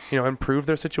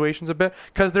their situations a bit,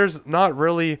 because there's not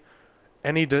really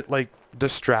any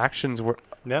distractions.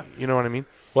 Yeah. You know what I mean?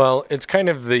 well, it's kind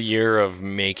of the year of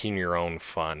making your own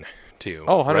fun too.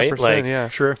 Oh, 100%. right? Like, Yeah.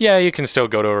 Sure. yeah, you can still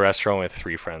go to a restaurant with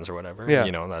 3 friends or whatever. Yeah.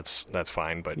 That's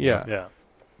fine. But Yeah. Yeah.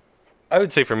 I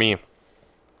would say for me,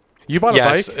 You bought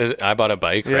yes, a bike? I bought a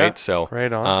bike, Yeah, right? So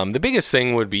right on. the biggest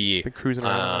thing would be Been cruising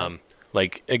around.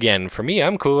 like again for me,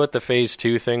 I'm cool with the phase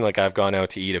 2 thing. Like I've gone out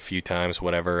to eat a few times,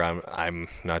 whatever. I'm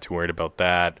not too worried about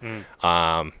that.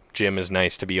 Gym is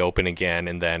nice to be open again,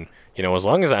 and then as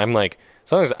long as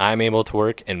I'm able to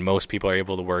work and most people are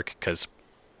able to work because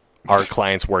our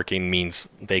clients working means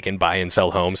they can buy and sell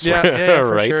homes. Yeah,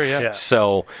 for right? sure. Yeah. Yeah.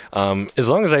 So as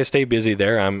long as I stay busy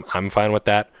there, I'm fine with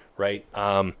that, right?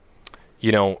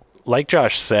 Like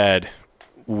Josh said,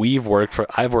 I've worked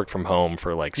from home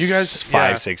for like You guys-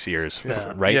 5-6 years,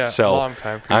 Yeah. right? Yeah, So long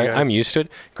time for you guys. I'm used to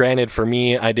it. Granted, for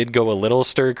me, I did go a little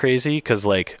stir crazy because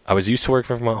like I was used to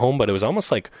working from home, but it was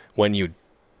almost like when you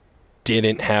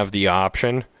didn't have the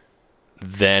option,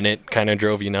 then it kind of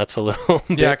drove you nuts a little.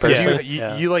 Yeah, bit, because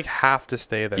personally. you like have to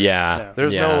stay there. Yeah.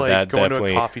 There's yeah, no like that going to a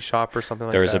definitely- coffee shop or something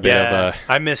like that. There was a bit of Yeah.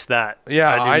 a I miss that.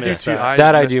 Yeah, I do miss too. that.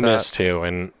 that I miss do that. miss too,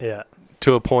 and Yeah.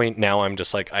 to a point now I'm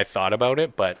just like I thought about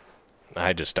it, but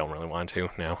I just don't really want to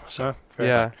now. So Fair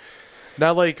Yeah. enough.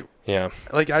 Now, like yeah.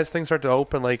 as things start to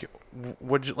open, like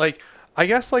would you like? I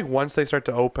guess like once they start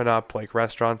to open up, like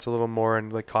restaurants a little more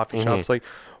and like coffee Mhm. shops, like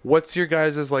what's your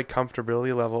guys' like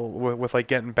comfortability level with like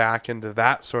getting back into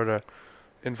that sort of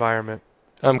environment?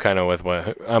 I'm kind of with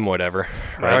whatever.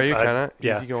 Right? Are you I- kind of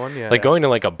yeah. easy going? Yeah. Like going to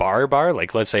like a bar,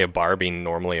 like let's say a bar being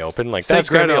normally open, like Say that's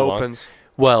gonna Greta be a long. opens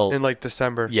Well, in like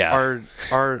December. Yeah.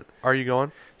 Are you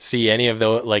going? see any of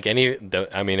the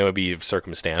I mean, it would be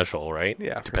circumstantial, right?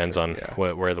 Yeah, for Depends sure, on yeah.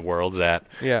 where the world's at.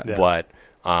 Yeah. Yeah. But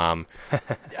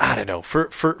I don't know.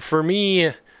 For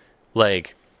me,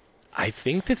 like I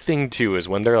think the thing too is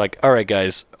when they're like, all right,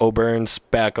 guys, O'Byrne's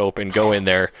back open, go in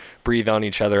there, breathe on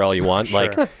each other all you want. Sure.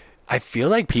 Like, I feel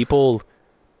like people,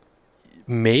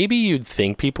 maybe you'd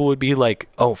think people would be like,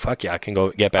 oh, fuck yeah, I can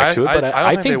go get back to it. But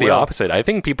I don't think they the will. opposite. I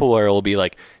think people will be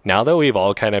like, now that we've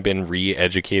all kind of been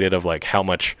re-educated of like how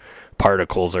much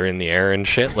particles are in the air and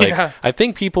shit, like, Yeah. I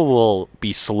think people will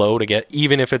be slow to get,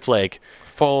 even if it's like,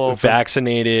 Full open.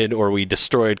 vaccinated or we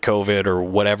destroyed COVID or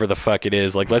whatever the fuck it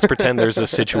is. Like, let's pretend there's a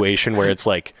situation where it's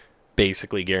like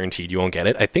basically guaranteed you won't get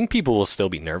it. I think people will still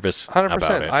be nervous 100%.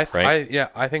 about it, right?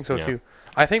 I think so Yeah. too.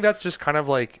 I think that's just kind of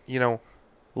like,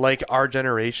 like our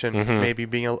generation maybe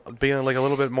being like a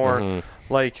little bit more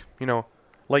like,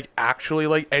 like actually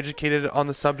like educated on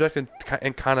the subject and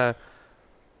kind of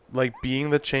like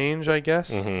being the change, I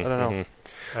guess. I don't know.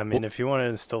 I mean, if you want to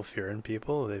instill fear in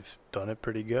people, they've done it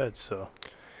pretty good. So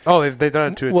Oh, they've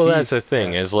done it to a Well, T. that's the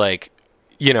thing is like,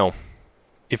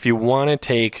 if you want to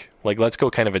take, like, let's go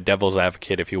kind of a devil's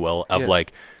advocate, if you will, of Yeah.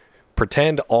 like,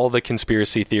 pretend all the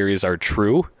conspiracy theories are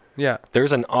true. Yeah.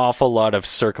 There's an awful lot of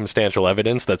circumstantial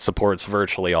evidence that supports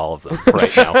virtually all of them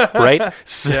right now, right?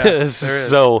 Yeah, there is, there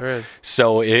is.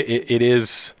 So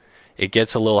it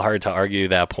gets a little hard to argue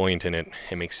that point, and it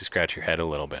makes you scratch your head a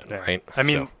little bit, yeah. right? I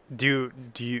mean, So, do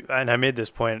you? And I made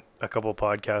this point a couple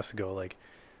podcasts ago. Like,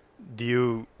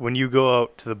 when you go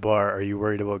out to the bar, are you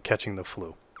worried about catching the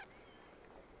flu?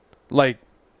 Like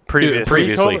previously.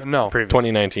 pre-COVID? No.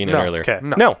 2019 and No. earlier. Okay.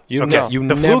 No, you Okay. you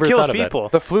The flu never kills thought of that. people.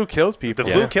 The flu kills people. The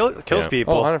Yeah. flu kills Yeah.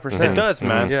 people. Oh, 100%. It does,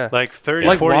 man. Yeah. Like 30,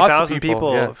 Like lots of 40,000 people,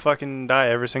 people yeah. fucking die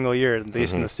every single year, at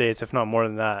least in the States, if not more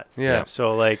than that. Yeah.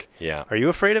 So, like, Yeah. are you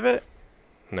afraid of it?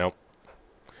 No.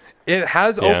 It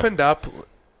has Yeah. opened up,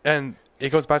 and it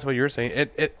goes back to what you were saying.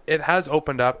 It has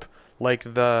opened up like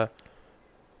the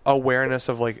awareness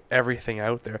of like everything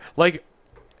out there. Like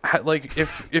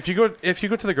if you go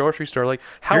to the grocery store, like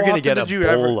how You're often going to get did you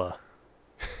ever? Ebola.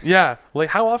 Yeah, like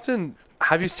how often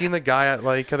have you seen the guy at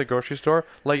the grocery store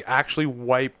like actually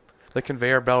wipe the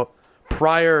conveyor belt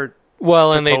prior?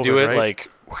 Well, to and they do COVID, it right?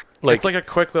 like It's like a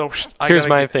quick little. here's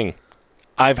my thing.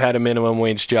 I've had a minimum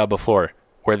wage job before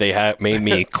where they made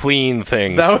me clean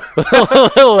things.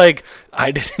 Like,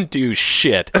 I didn't do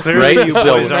shit, Clearly, right? you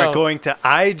So- boys aren't going to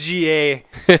IGA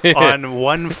on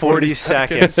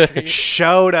 142nd Street.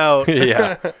 Shout out.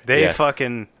 yeah, They yeah.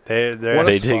 fucking they're What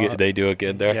a spot. they do it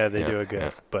good there. yeah, they do it good,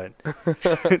 yeah. but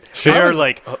they are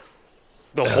like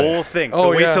the whole thing. Oh,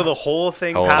 Wait yeah. till the whole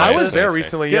thing Oh, passes. I was there Nice.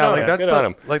 recently. Good Yeah, on like ya. that's Good on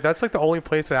 'em. that's like the only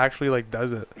place that actually like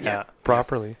does it Yeah,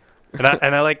 properly. and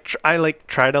I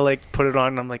try to like put it on.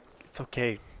 And I'm like, it's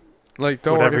okay, Like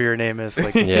don't whatever worry. your name is.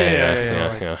 Like,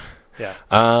 Yeah. yeah.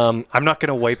 I'm not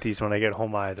gonna wipe these when I get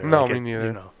home either. No, Like, me neither.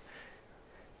 You know.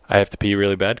 I have to pee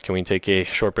really bad. Can we take a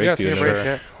short break? Yeah, Do take a another break,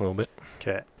 yeah. little bit.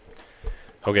 Okay.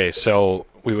 Okay, so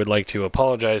we would like to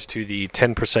apologize to the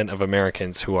 10% of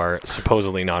Americans who are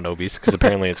supposedly not obese, because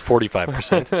apparently it's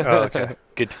 45%. Oh, okay.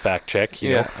 Good to fact check, you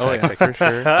Yeah. know. Oh yeah, for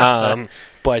sure.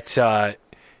 But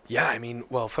yeah, I mean,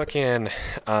 well, fucking.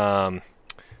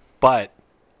 But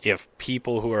if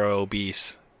people who are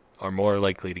obese are more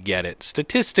likely to get it,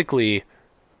 statistically,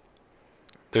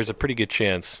 there's a pretty good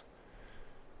chance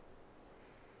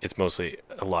it's mostly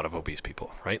a lot of obese people,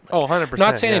 right? Like, Oh, 100%.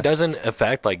 not saying yeah. it doesn't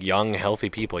affect like young, healthy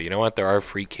people. You know what? There are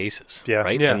freak cases, Yeah.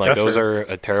 right? Yeah, and like that's those true. are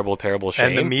a terrible, terrible shame.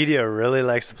 And the media really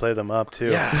likes to play them up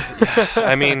too. yeah.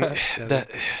 I mean, that.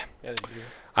 Yeah, they do.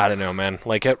 I don't know, man.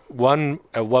 Like at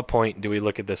what point do we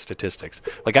look at the statistics?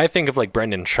 Like I think of like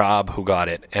Brendan Schaub who got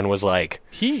it and was like,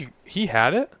 He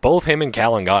had it. both him and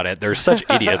Callan got it. They're such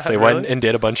idiots. They went Really? and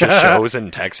did a bunch of shows in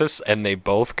Texas and they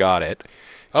both got it.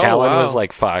 Oh, Callan was wow.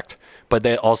 like fucked, but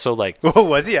they also like Oh,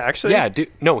 was he actually? yeah, dude.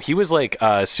 No, he was like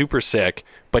super sick,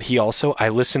 but he also I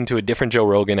listened to a different Joe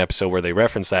Rogan episode where they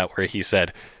referenced that where he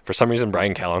said for some reason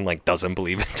Brian Callen like doesn't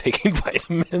believe in taking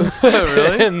vitamins.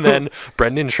 Really? And then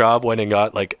Brendan Schaub went and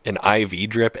got like an IV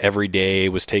drip every day,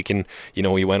 was taking, he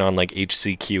went on like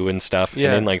HCQ and stuff. Yeah.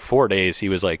 And in like 4 days he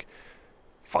was like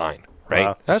fine, right?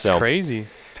 Wow. That's So- crazy.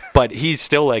 But he's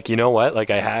still like, you know what? Like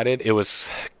I had it. It was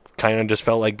kind of just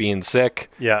felt like being sick.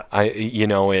 Yeah.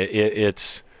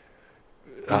 It's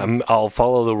I'll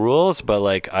follow the rules, but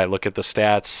like I look at the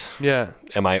stats. Yeah.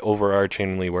 Am I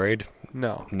overarchingly worried?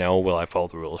 No. No. Will I follow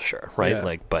the rules? Sure. Right. Yeah.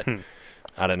 Like, but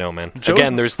I don't know, man. Joe's-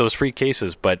 Again, there's those freak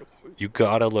cases, but you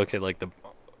gotta look at like the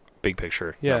big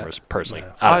picture Yeah. numbers. Personally,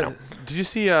 Yeah. I don't know. Did you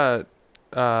see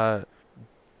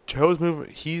Joe's move?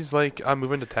 He's like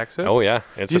moving to Texas. Oh yeah,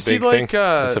 it's You a see, big like, thing.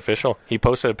 It's official. He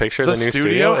posted a picture of the the new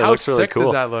studio. It How looks really sick cool.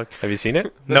 does that look? Have you seen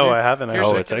it? No, I haven't. You're Oh,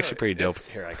 Actually. it's actually pretty dope.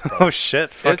 Here, I can Oh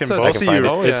shit! Fucking a- both I of can you. find it.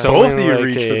 Oh, It's yeah. Both only of you like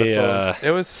reach for the a, phones.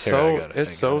 It was Here, I so. got it,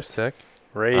 It's I so got it. sick.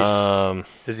 Race.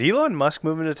 Is Elon Musk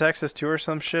moving to Texas too or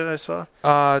some shit I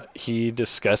saw? He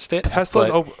discussed it. Tesla's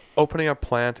but opening a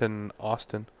plant in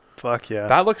Austin. Fuck yeah.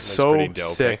 That looks That's so pretty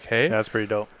dope, sick, hey? That's pretty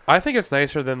dope. I think it's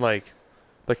nicer than like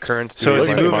the current So is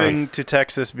studios he like mine. moving to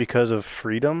Texas because of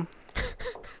freedom?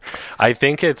 I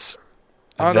think it's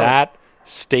I don't know. that,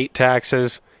 state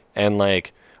taxes, and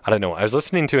like, I don't know. I was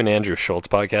listening to an Andrew Schultz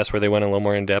podcast where they went a little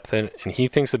more in depth, and he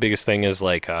thinks the biggest thing is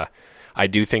like, I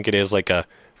do think it is like a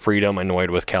freedom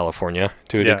annoyed with California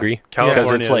to a degree. California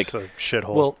Because it's like, is a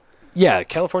shithole. well, yeah,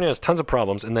 California has tons of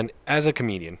problems, and then as a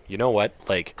comedian, you know what?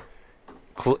 Like,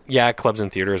 clubs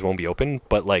and theaters won't be open,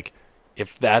 but like,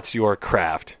 if that's your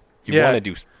craft, you Yeah. want to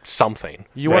do something.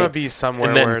 You right? want to be somewhere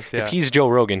And then where it's, if he's Joe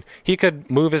Rogan, he could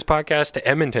move his podcast to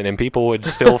Edmonton, and people would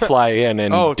still fly in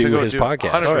and Oh, to do go his do-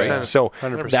 podcast. 100%. Right? So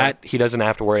 100%. that he doesn't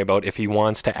have to worry about if he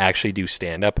wants to actually do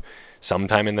stand up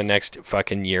sometime in the next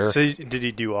fucking year. So did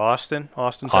he do Austin?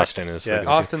 Austin, Austin Texas? is the yeah. go-to.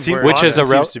 Austin's See, where Which is Austin a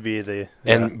rel- seems to be the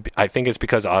And I think it's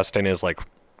because Austin is like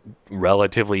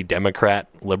relatively Democrat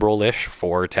liberal-ish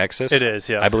for Texas. It is,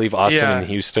 yeah. I believe Austin Yeah. and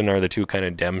Houston are the two kind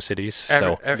of Dem cities.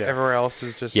 So everywhere else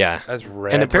is just Yeah. as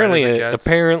red. and apparently, red as it gets.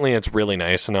 apparently it's really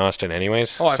nice in Austin,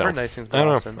 anyways. Oh, I've so, heard nice things I about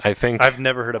don't Austin. know. I think I've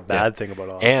never heard a bad thing about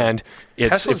Austin. and it's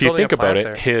Tesla's if you building think a about plant it,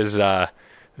 there. his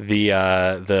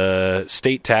the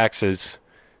state taxes,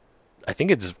 I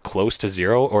think it's close to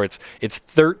zero, or it's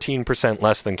 13%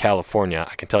 less than California.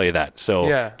 I can tell you that. So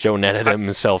Yeah. Joe netted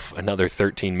himself another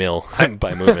 13 mil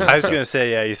by moving. I was so. going to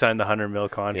say, yeah, he signed the $100 million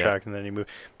contract and then he moved.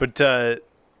 But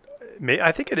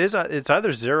I think it's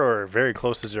either zero or very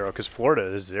close to zero because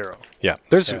Florida is zero. Yeah,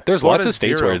 there's Florida's lots of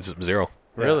states zero. where it's zero.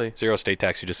 Really? Zero state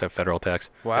tax. You just have federal tax.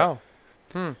 Wow.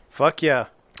 Fuck yeah.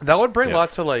 That would bring Yeah.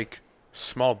 lots of like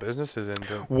small businesses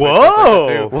into.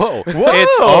 Whoa! Whoa. Whoa!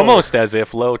 It's almost as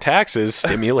if low taxes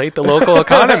stimulate the local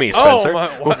economy, Oh, Spencer. my-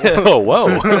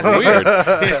 Whoa,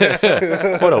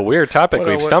 weird. What a weird topic What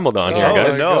a we've weird- stumbled on here, Oh,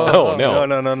 guys. no. Oh,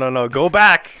 no. No. Go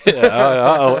back.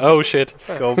 Oh, shit.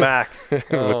 Go back.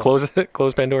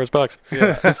 Close Pandora's box.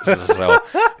 So,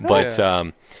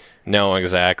 but, no,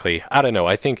 exactly. I don't know.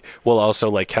 I think, well, also,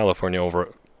 like, California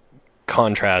over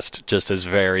contrast just as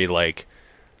very, like,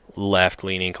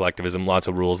 left-leaning collectivism, lots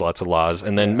of rules, lots of laws,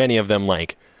 and then many of them,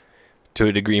 like, to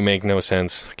a degree make no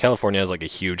sense. California has like a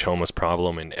huge homeless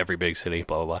problem in every big city,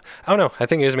 blah blah blah. I don't know. I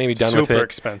think he was maybe done with it. Super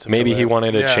expensive to Maybe he live.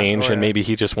 wanted to Yeah, change, oh, and yeah. maybe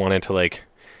he just wanted to like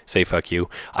say fuck you.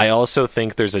 I also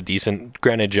think there's a decent.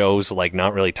 Granted, Joe's like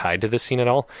not really tied to the scene at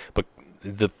all, but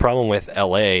the problem with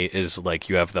LA is like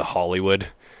you have the Hollywood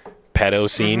pedo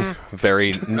scene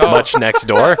very much next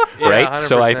door, Yeah, right?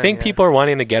 So I 100%, think yeah. people are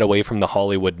wanting to get away from the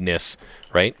Hollywoodness,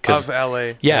 right? Of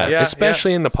LA. Yeah,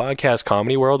 especially in the podcast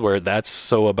comedy world where that's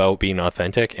so about being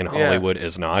authentic and Yeah. Hollywood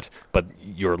is not, but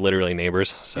you're literally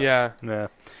neighbors. So Yeah. Yeah.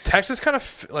 Texas kind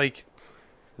of like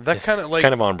that kind of it's like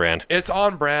kind of on brand. it's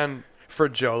on brand for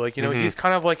Joe. Like, you know, he's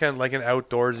kind of like an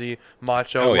outdoorsy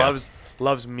macho, Oh, yeah.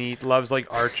 loves meat, loves like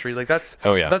archery. Like that's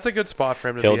Oh, yeah. that's a good spot for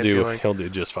him to be. I feel like. He'll do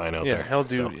just fine out Yeah, there. he'll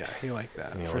do. So, Yeah, he like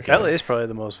that. You know, for like sure. LA is probably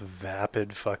the most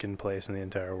vapid fucking place in the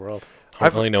entire world. I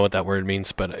don't really know what that word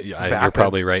means, but you're Vapid.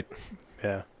 probably right.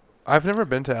 Yeah. I've never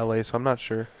been to LA, so I'm not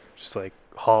sure. Just like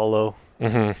hollow.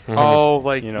 Mm-hmm, Oh,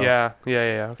 like You know. yeah.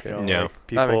 Okay. You know, Yeah. like, That makes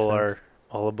people sense. are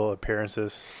all about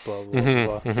appearances. Blah blah Mhm,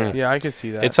 blah. mhm. Yeah, I could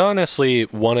see that. It's honestly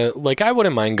one of like I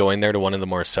wouldn't mind going there to one of the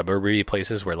more suburby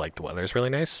places where like the weather's really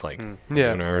nice, like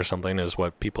Yeah. Luna or something is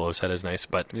what people have said is nice,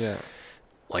 but yeah.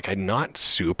 like I'm not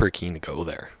super keen to go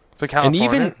there. So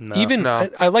California. And No. even No.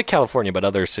 I like California, but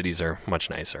other cities are much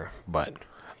nicer. But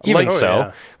even Like- oh,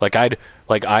 so, yeah.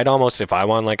 I'd almost if I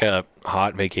want like a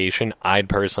hot vacation, I'd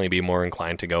personally be more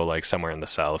inclined to go like somewhere in the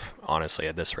south. Honestly,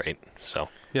 at this rate, so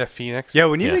yeah, Phoenix. Yeah,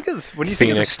 when you Yeah. think of think of the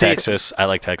Phoenix, states, Texas. I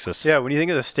like Texas. yeah, when you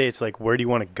think of the states, like where do you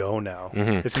want to go now?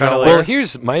 Mhm. It's kind of Well, like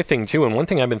here's my thing too, and one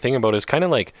thing I've been thinking about is kind of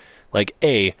like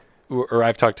or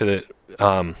I've talked to the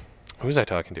who was I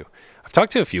talking to? I've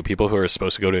talked to a few people who are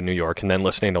supposed to go to New York and then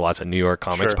listening to lots of New York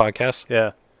comics Sure. podcasts.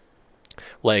 yeah,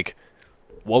 Like,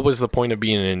 what was the point of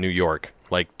being in New York?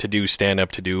 Like to do stand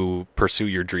up, to pursue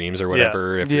your dreams or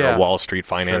whatever. If you're Yeah. a Wall Street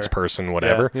finance Sure. person,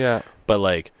 whatever. Yeah. But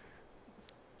like,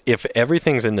 if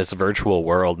everything's in this virtual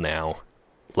world now,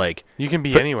 like, You can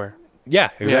be For- anywhere. yeah,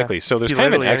 exactly. So there's Be kind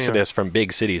of an literally exodus from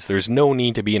big cities. There's no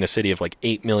need to be in a city of like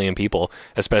 8 million people,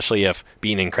 especially if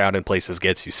being in crowded places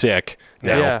gets you sick.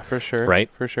 Now, Yeah, for sure. right?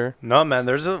 For sure. no man,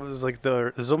 there's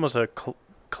almost a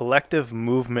collective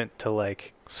movement to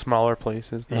like Smaller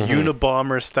places. Mhm.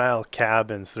 Unabomber style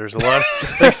cabins. There's a lot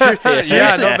of like, seriously,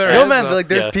 Yeah, no, there no is, man, though. like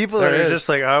there's Yeah. people that There are is. just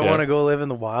like I Yeah. want to go live in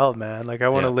the wild, man. Like I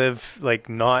want to Yeah. live like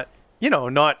not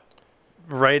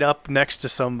right up next to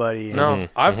somebody. No,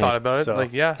 I've thought about it. So-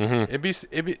 Like, yeah,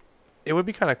 Mhm. it would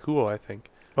be kind of cool. I think.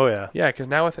 Oh yeah. Yeah, because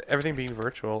now with everything being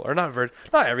virtual, or not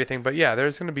everything, but yeah,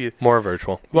 there's going to be. More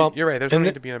virtual. Well, You're right. There's and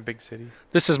going to be in a big city.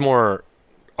 this is more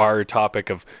our topic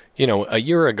of, a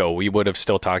year ago we would have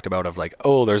still talked about of like,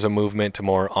 oh, there's a movement to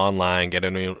more online,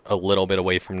 getting a little bit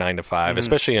away from 9 to 5,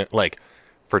 especially like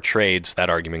for trades. That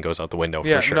argument goes out the window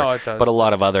Yeah, for sure. no, it does. But a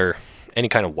lot of other, any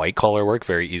kind of white collar work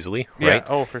very easily, right? Yeah.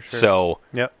 Oh, for sure. So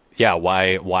Yep. yeah,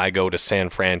 why go to San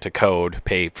Fran to code,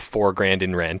 pay $4,000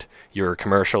 in rent? Your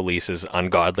commercial lease is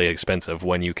ungodly expensive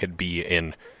when you could be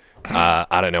in,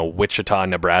 I don't know, Wichita,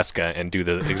 Nebraska, and do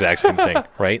the exact same thing,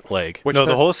 right? Like, Which No,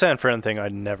 the- the whole San Fran thing I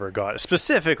never got,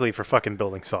 specifically for fucking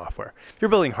building software. If you're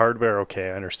building hardware, okay,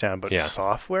 I understand, but Yeah.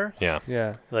 software, yeah,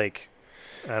 Yeah. like,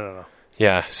 I don't know.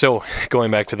 yeah. So going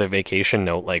back to the vacation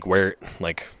note, like where,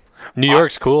 like, New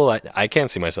York's cool. I can't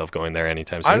see myself going there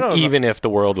anytime I soon, don't know. even if the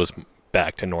world was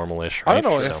back to normal-ish. Right? I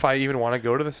don't know So- if I even want to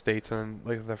go to the States in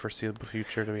like the foreseeable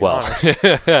future. To be Well,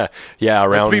 honest. yeah,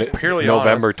 around be purely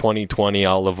November honest. 2020,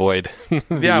 I'll avoid the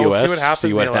Yeah, U.S. we'll see what happens see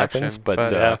in what the happens, election, but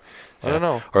but, I don't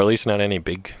know. or at least not any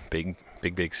big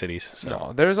cities. So.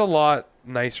 No, there's a lot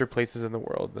nicer places in the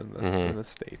world than in the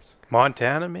States.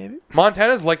 Montana, maybe?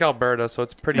 Montana's like Alberta, so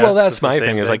it's pretty. Well, Yeah, that's it's the my same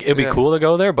thing. Is thing. like it'd be Yeah. cool to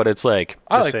go there, but it's like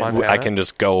I the like same. Montana. I can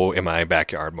just go in my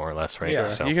backyard more or less, right? Yeah,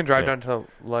 So, you can drive yeah. down to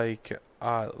like,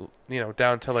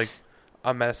 down to like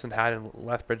a Medicine Hat and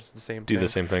Lethbridge. It's the same. Do thing. the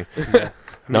same thing. Yeah.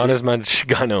 Not as much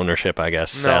gun ownership, I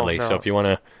guess. No, Sadly. So no. if you want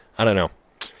to, I don't know,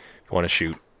 if you want to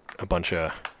shoot a bunch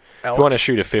of. If Elk. you want to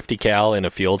shoot a 50 cal in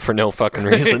a field for no fucking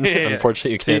reason, Yeah.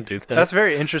 unfortunately you can't do that. That's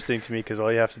very interesting to me because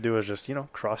all you have to do is just,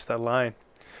 cross that line.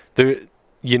 There,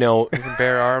 You can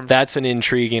bear arms. that's an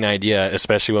intriguing idea,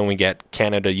 especially when we get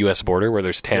Canada-U.S. border where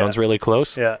there's towns Yeah. really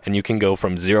close, Yeah. and you can go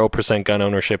from 0% gun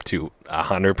ownership to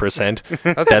 100%.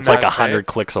 That's That's like nuts, 100 eh?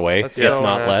 clicks away, That's if so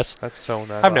not nuts. less. That's so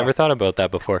nuts. I've never thought about that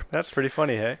before. That's pretty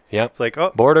funny, hey? Yep. It's like,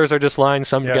 oh, Borders are just lines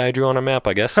some Yeah. guy drew on a map,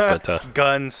 I guess. But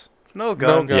guns. No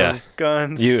guns. guns. Yeah.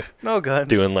 Guns. you No guns.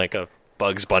 doing like a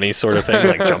Bugs Bunny sort of thing,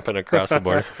 like jumping across the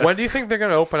border. When do you think they're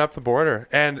going to open up the border?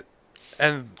 And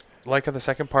like at the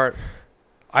second part,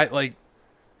 I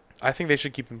think they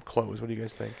should keep them closed. What do you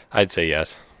guys think? I'd say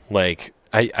yes. Like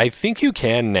I think you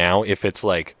can now if it's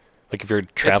like if you're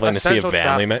traveling to see a essential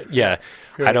family. Yeah,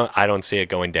 Yeah. I don't see it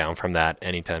going down from that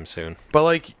anytime soon.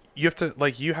 But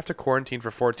you have to quarantine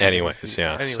for 14 Anyways, days.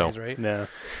 yeah, Anyways, so- right? Yeah.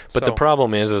 But the So-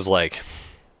 problem is like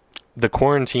the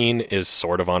quarantine is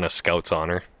sort of on a scout's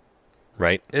honor,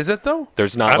 right? Is it though?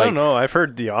 There's not I like don't know. I've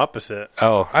heard the opposite.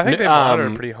 oh I think they monitor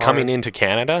it pretty hard. coming into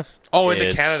Canada. Oh, into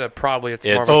It's- Canada, probably it's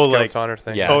more of a it's- Oh, Scout's like- honor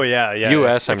thing. Yeah. Oh, yeah, yeah.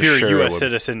 US, If I'm you're sure a it U.S. would-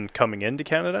 citizen coming into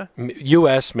Canada?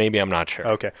 U.S. maybe I'm not sure.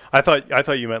 Okay. I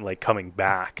thought you meant like coming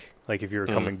back. Like if you were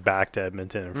coming back to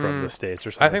Edmonton and from the States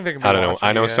or something. I think they can. Be I don't know. watching,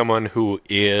 I know yeah. someone who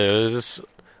is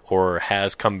or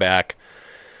has come back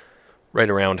right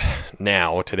around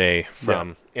now today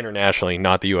from internationally,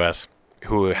 not the U.S.,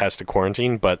 who has to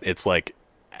quarantine, but it's like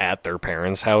at their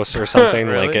parents' house or something.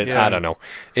 Really? Like it, Yeah. I don't know.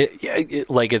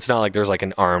 Like it's not like there's like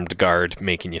an armed guard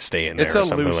making you stay in there It's or a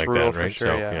something loose like rule that, for right? sure.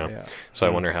 So Yeah. So I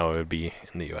wonder how it would be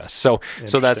in the U.S. So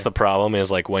that's Interesting. the problem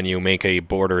is like when you make a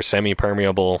border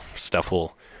semi-permeable, stuff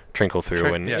will trickle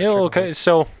through, and trickle okay. through.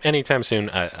 So anytime soon,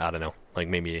 I don't know. Like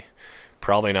maybe,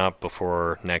 probably not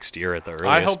before next year at the earliest.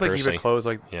 I hope they keep personally. it closed.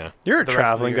 Like Yeah, You're a the rest of the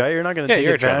traveling year. guy. You're not going to Yeah, take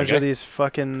you're a traveling advantage of guy. these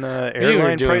fucking you were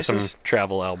airline doing prices. some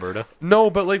travel, Alberta. no,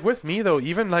 but like with me though,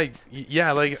 even like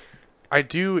like I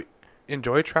do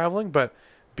enjoy traveling, but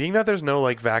being that there's no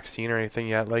like vaccine or anything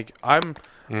yet, like I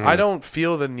don't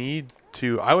feel the need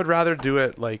to. I would rather do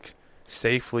it like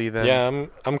safely than Yeah,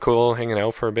 I'm cool hanging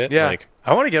out for a bit. Yeah. Like,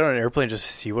 I want to get on an airplane just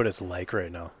to see what it's like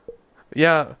right now.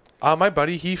 yeah. My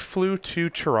buddy, he flew to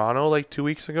Toronto like 2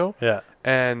 weeks ago, Yeah.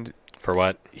 and for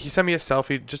what? he sent me a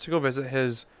selfie just to go visit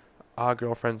his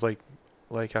girlfriend's like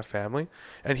a family,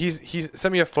 and he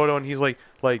sent me a photo, and he's like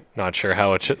Not sure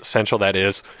how essential that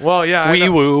is. well, yeah, I Wee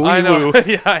know, woo, I wee know. woo.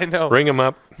 Yeah, I know. Ring them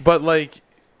up, But like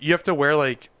you have to wear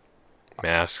like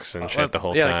masks and shit the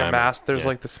whole yeah, time. like a mask. There's Yeah.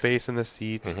 like the space in the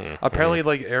seats. Mhm, Apparently,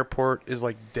 like airport is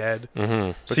like dead. Mhm.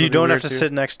 which So would you be don't have weird to too.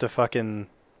 sit next to fucking...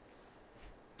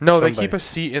 No, they somebody. keep a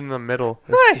seat in the middle.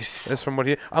 Nice. Is from what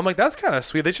he. I'm like, that's kind of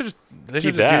sweet. They should just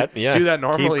Keep that, yeah. do that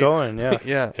normally. Keep going, yeah.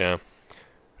 Yeah. Yeah.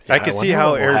 I can see wonder how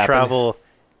what will air happen. travel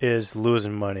is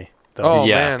losing money. Though. Oh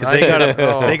Yeah. man, Because they gotta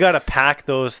oh. they gotta pack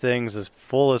those things as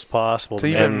full as possible To to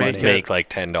even And make money. it- make like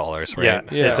 $10, right? Yeah,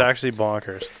 Yeah. it's actually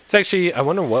bonkers. It's actually, I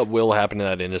wonder what will happen to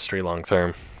that industry long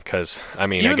term. Because, I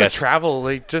mean, even I guess the travel,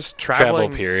 like just travel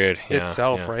traveling period yeah,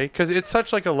 itself, yeah. right? Because it's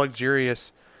such like a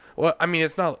luxurious. Well, I mean,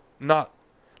 it's not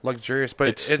luxurious, but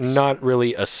it's not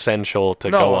really essential to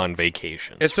No. go on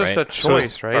vacations. It's just right? a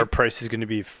choice, right? Are prices going to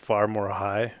be far more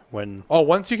high when? Oh,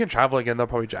 once you can travel again, they'll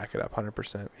probably jack it up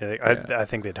 100%. I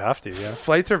think they'd have to. Yeah.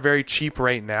 Flights are very cheap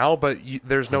right now, but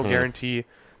there's no Mhm. guarantee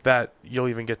that you'll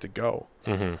even get to go.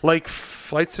 Mhm. Like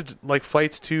flights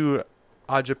to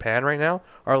Japan right now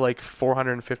are like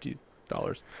 $450.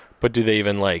 But do they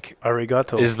even like?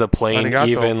 Arigato. Is the plane Arigato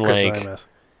even like gozaimasu.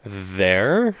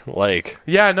 there? Like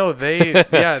Yeah, no, they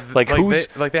Like, who's-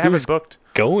 they haven't who's booked.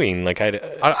 going? Like I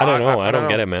don't know. I don't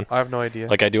get it, man. I have no idea.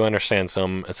 Like I do understand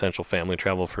some essential family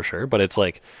travel for sure, but it's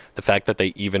like the fact that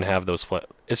they even have those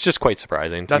it's just quite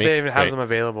surprising to that me. they even have them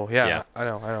available. Yeah, Yeah. I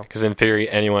know. Because in theory,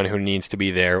 anyone who needs to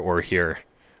be there or here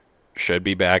should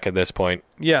be back at this point.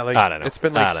 Yeah, like I don't know. it's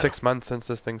been I like don't 6 months since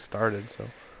this thing started. So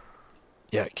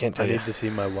Yeah, I can't I tell you. need to see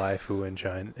my waifu in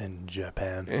Japan.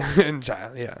 in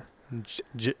China,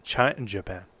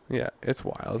 Japan. yeah, it's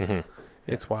wild. Mhm.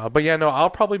 It's wild. But yeah, no, I'll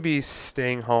probably be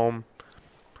staying home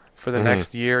for the Mhm.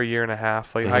 next year and a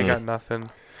half. Like I Mhm. got nothing.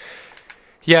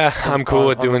 Yeah, I'm cool on-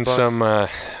 with on the doing books. some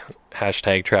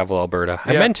hashtag travel Alberta.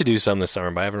 I Yeah. meant to do some this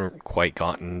summer, but I haven't quite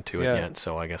gotten to it Yeah. yet.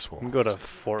 So I guess You we'll can go to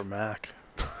Fort Mac.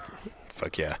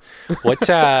 fuck yeah. What?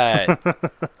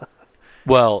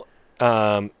 Well,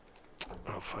 oh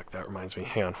fuck, that reminds me.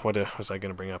 Hang on, what was I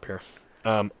going to bring up here?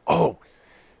 Oh,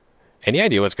 any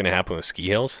idea what's going to happen with ski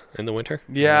hills in the winter?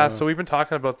 Yeah, so we've been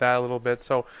talking about that a little bit.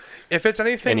 So if it's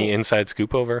anything, Any inside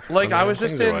scoop over? like on I the was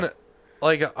just things or in, what?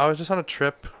 like I was just on a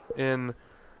trip in,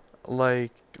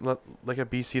 like a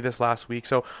BC this last week.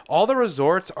 So all the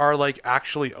resorts are like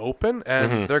actually open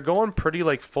and Mhm. they're going pretty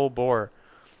like full bore.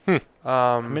 Hmm.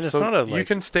 I mean, it's so not a, you like-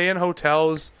 can stay in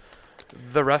hotels.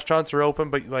 The restaurants are open,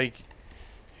 but like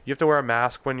you have to wear a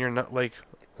mask when you're not like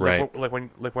Right. like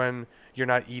when you're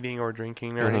not eating or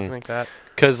drinking or Mhm. anything like that.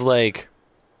 Because like,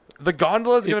 The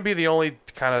gondola is going to be the only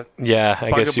kind of yeah, I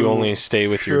guess you Bugaboo. only stay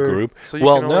with your Sure. group. So you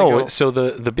Well, can only no. go- So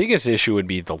the biggest issue would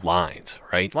be the lines,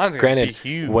 right? Lines are gonna Granted, be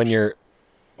huge.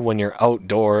 when you're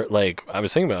outdoor, like I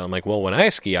was thinking about it, I'm like, well, when I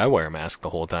ski, I wear a mask the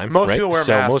whole time. Most right? people wear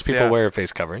so masks, most people yeah. wear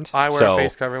face coverings. I wear so a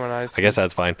face covering when I I guess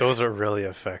that's fine. Those are really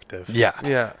effective. Yeah.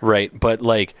 Yeah. Right, but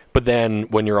then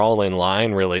when you're all in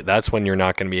line, really, that's when you're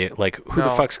not going to be like, who the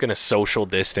No. fuck's going to social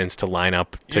distance to line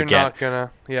up to You're not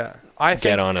gonna. Yeah. I think.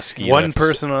 get on a ski One lift?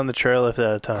 person on the chairlift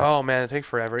at a time. Oh man, it takes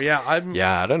forever. Yeah.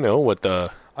 Yeah, I don't know what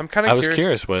I'm kind of. I was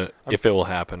curious what if it will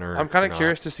happen or. I'm kind or of not.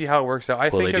 curious to see how it works out. I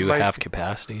Will think they it do might. half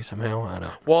capacity somehow? I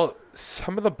don't. Well,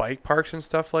 some of the bike parks and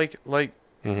stuff like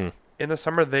Mm-hmm. in the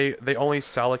summer they only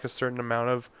sell like a certain amount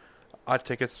of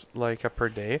tickets like per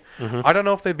day. Mhm. I don't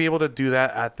know if they'd be able to do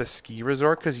that at the ski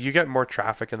resort because you get more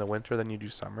traffic in the winter than you do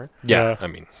summer. Yeah, Yeah. I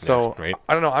mean, So yeah, right.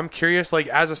 I don't know. I'm curious. Like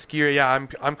as a skier, yeah, I'm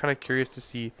kind of curious to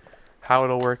see how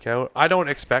it'll work out. I don't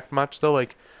expect much though.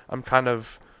 Like I'm kind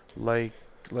of like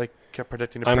kept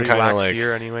predicting a I'm pretty kinda lax like-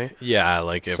 year anyway. Yeah,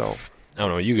 like if So I don't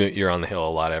know, you're on the hill a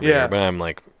lot every Yeah. year, but I'm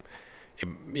like,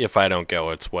 if I don't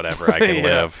go, it's whatever. I can Yeah.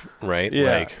 live, right?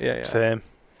 yeah, Like, yeah. Same.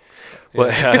 well,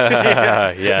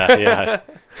 yeah.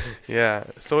 Yeah.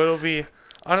 So it'll be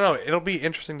I don't know, it'll be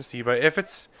interesting to see, but if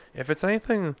it's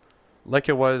anything like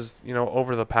it was,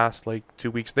 over the past like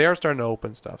 2 weeks, they are starting to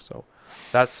open stuff, so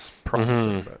that's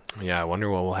promising. Mhm. Yeah, I wonder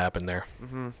what will happen there. But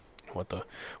hmm What the?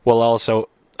 Well, also,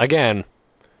 again,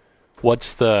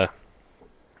 what's the?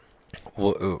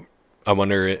 I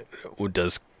wonder,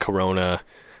 does Corona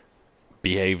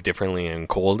behave differently in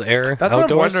cold air That's what I'm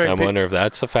outdoors? wondering. I wonder if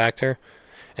that's a factor.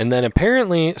 And then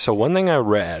apparently, so one thing I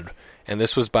read, and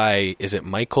this was by, is it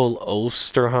Michael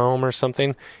Osterholm or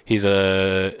something? He's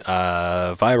a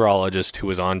virologist who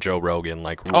was on Joe Rogan,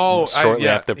 like shortly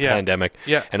after the pandemic.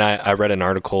 Yeah. And I read an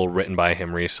article written by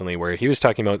him recently where he was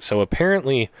talking about, so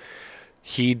apparently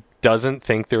he doesn't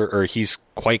think he's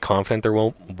quite confident there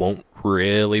won't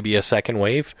really be a second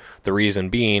wave. The reason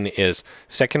being is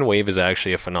second wave is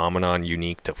actually a phenomenon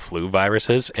unique to flu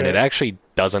viruses, and it Okay. actually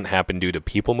doesn't happen due to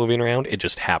people moving around. It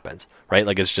just happens, right?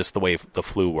 Like it's just the way the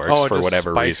flu works Oh, it for just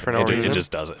whatever spikes reason. for no It reason?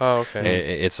 just does it. Oh,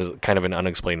 okay. It's a kind of an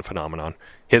unexplained phenomenon.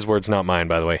 His words, not mine,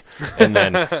 by the way. And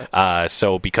then,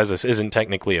 so because this isn't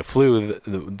technically a flu,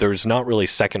 there's not really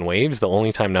second waves. The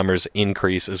only time numbers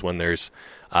increase is when there's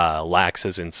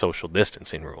laxes in social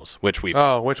distancing rules, which we've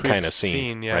kind of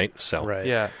seen, yeah. right? So, Right.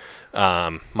 Yeah.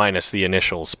 minus the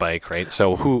initial spike, right?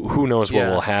 So who knows what Yeah.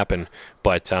 will happen?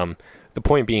 But the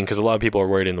point being, because a lot of people are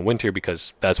worried in the winter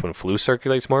because that's when flu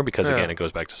circulates more. Because Yeah. again, it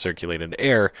goes back to circulated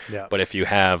air. Yeah. But if you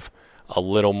have a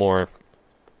little more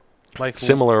Like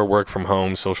similar work from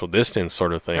home, social distance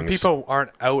sort of things. and people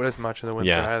aren't out as much in the winter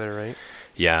Yeah. either, right?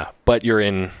 Yeah, but you're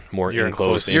in more You're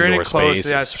enclosed enclosed. You're in indoor enclosed,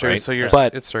 spaces, yeah, that's true. right? So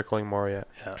but it's circling more, yeah.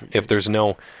 Yeah. if there's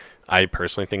no I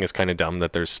personally think it's kind of dumb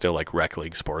that there's still like rec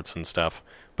league sports and stuff.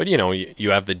 But you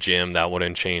have the gym that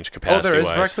wouldn't change capacity. Oh, there is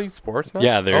wise. rec league sports now?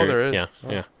 Yeah, there is. Yeah,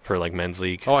 Oh. yeah, for like men's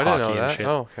league, Oh, I didn't hockey know and that. shit.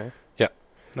 Oh, okay. Yeah,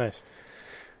 Nice.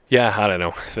 yeah. I don't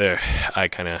know. I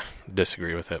kind of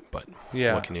disagree with it, but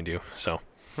Yeah. what can you do? So,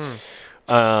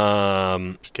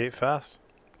 Skate fast.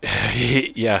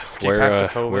 yeah, Skate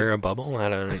past the COVID. wear a bubble. I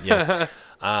don't. Yeah.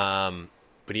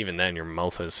 But even then, your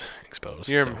mouth is exposed.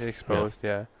 You're so, exposed,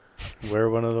 yeah. Wear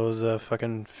one of those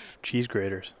fucking cheese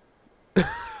graters.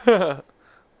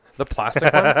 The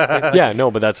plastic one? Like, Yeah,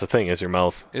 no, but that's the thing is your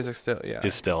mouth is it still? Yeah.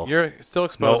 is still. You're still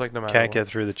exposed, Nope, like no matter. can't what. get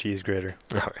through the cheese grater.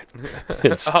 All right.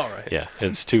 It's All right. yeah,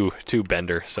 it's too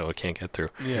bender, so it can't get through.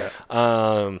 Yeah.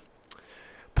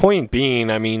 Point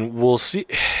being, I mean, we'll see.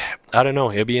 I don't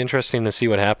know. It'd be interesting to see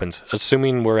what happens.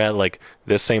 Assuming we're at like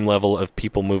this same level of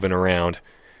people moving around,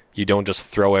 you don't just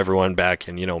throw everyone back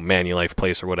in, Manulife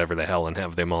Place or whatever the hell and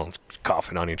have them all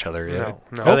coughing on each other. No.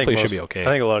 Hopefully it should be okay. I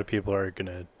think a lot of people are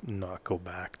gonna not go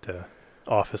back to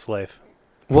office life.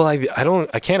 Well, I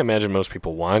can't imagine most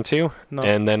people want to. No.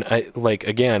 And then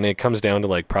again, it comes down to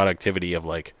like productivity of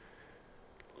like,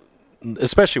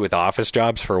 especially with office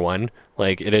jobs for one,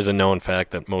 like it is a known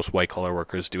fact that most white collar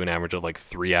workers do an average of like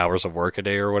 3 hours of work a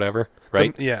day or whatever,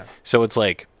 right? Yeah. So it's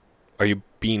like, are you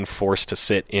being forced to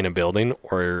sit in a building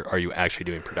or are you actually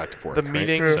doing productive work? The right?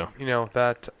 meeting, So,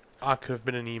 that could have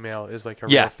been an email is like a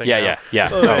yeah, real thing. yeah, now. yeah, yeah.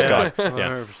 Oh, Oh, yeah. God.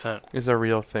 Yeah. 100%. It's a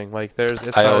real thing. Like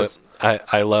it's I, not al- as-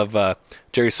 I love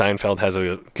Jerry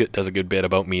Seinfeld does a good bit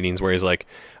about meetings where he's like,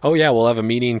 oh yeah, we'll have a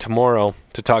meeting tomorrow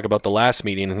to talk about the last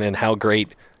meeting and then how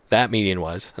great that meeting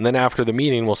was, and then after the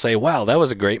meeting we'll say, wow, that was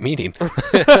a great meeting.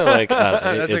 Like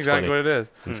that's it's exactly funny. what it is.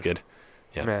 It's good.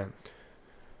 Yeah. Man.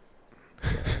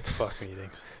 Fuck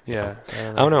meetings. Yeah.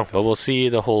 I don't know, but we'll see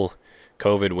the whole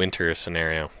COVID winter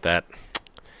scenario. That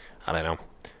I don't know.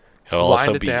 It'll also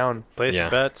Wind it be down. Place Yeah.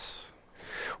 your bets.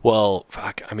 well.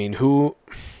 Fuck. I mean, who?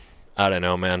 I don't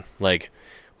know, man. Like,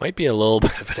 might be a little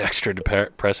bit of an extra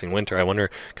depressing winter. I wonder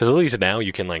because at least now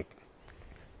you can like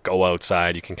go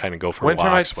outside. You can kind of go for Winter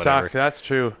might walks, whatever. suck. That's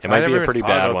true. It might I be never a even pretty thought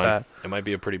bad about one. that. It might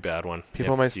be a pretty bad one.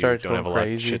 People if might you start don't have a going lot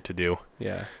crazy. of shit to do.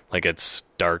 Yeah. Like it's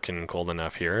dark and cold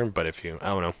enough here, but if you, I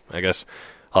don't know. I guess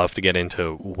I'll have to get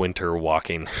into winter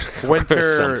walking. or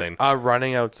Winter something.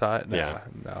 running outside. Nah, Yeah.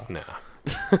 No.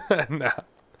 Nah, Nah.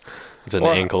 it's an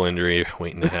Well, ankle injury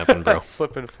waiting to happen, bro.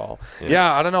 Slip and fall. Yeah.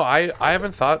 Yeah. I don't know. I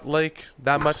haven't thought like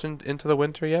that much into the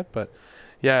winter yet, but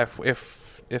yeah,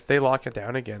 if they lock it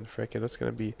down again, frick it, it's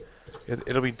gonna be,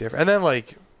 it'll be different. And then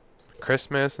like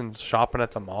Christmas and shopping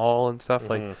at the mall and stuff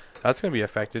like that's gonna be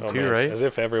affected Oh, too, man. right? As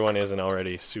if everyone isn't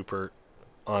already super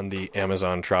on the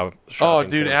Amazon Oh,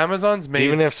 shopping dude, thing. Amazon's made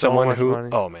Even if so someone much who, money.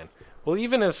 oh man, well,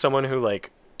 even as someone who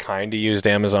like kind of used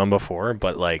Amazon before,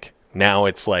 but like now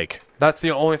it's like, That's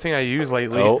the only thing I use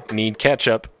lately. oh, need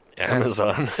ketchup,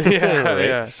 Amazon. Yeah, Right?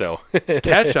 yeah. So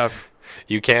Ketchup.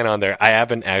 you can on there. I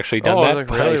haven't actually done Oh, that, like,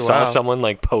 but I really? saw Wow. someone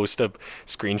like post a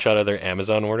screenshot of their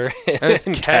Amazon order And it's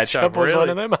ketchup was one really?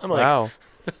 of them. I'm like, Wow.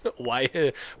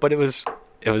 why? But it was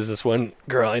this one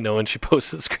girl I know, and she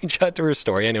posted a screenshot to her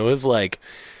story, and it was like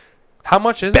How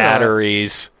much is it?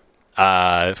 batteries,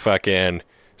 fucking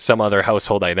some other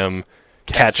household item,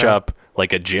 ketchup,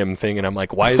 like a gym thing, and I'm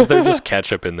like, why is there just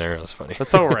ketchup in there? It was funny.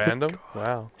 That's so random.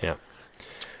 Wow. Yeah.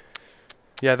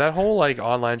 Yeah, that whole like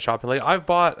online shopping. Like I've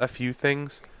bought a few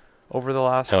things over the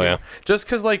last. Oh, few, yeah. Just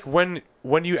because like when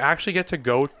you actually get to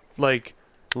go like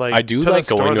I do to the like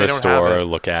going they to a don't have store, it.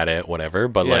 look at it, whatever.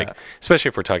 But Yeah. like, especially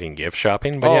if we're talking gift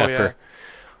shopping. But Oh, yeah, yeah.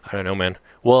 I don't know, man.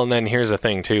 Well, and then here's the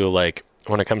thing too. Like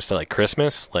when it comes to like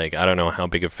Christmas, like I don't know how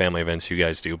big of family events you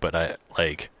guys do, but I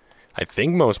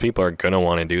think most people are gonna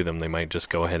want to do them. They might just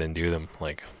go ahead and do them.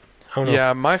 Like, I don't know.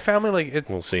 Yeah, my family like it.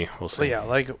 We'll see. We'll see. Yeah,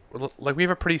 like we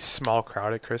have a pretty small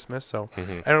crowd at Christmas, so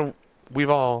Mhm. and we've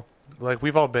all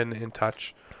been in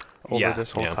touch over Yeah,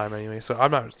 this whole yeah. time anyway. So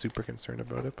I'm not super concerned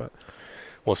about it, but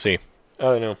We'll see. I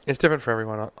don't know. it's different for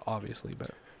everyone, obviously.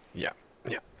 But Yeah.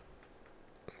 Yeah.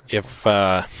 If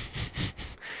we'll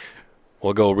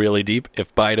go really deep.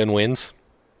 If Biden wins,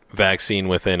 vaccine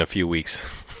within a few weeks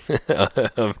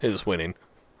of his winning.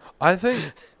 I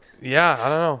think, yeah, I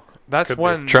don't know. That's Could be.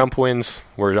 when Trump wins,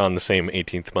 we're on the same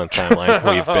 18th month timeline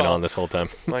we've been on this whole time.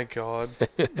 My God.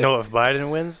 No, if Biden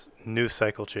wins, news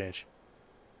cycle change.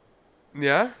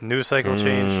 Yeah. News cycle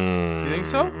change. You think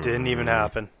so? Didn't even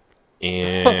happen.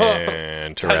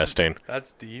 Interesting.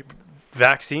 That's deep.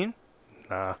 Vaccine?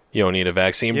 Nah. You don't need a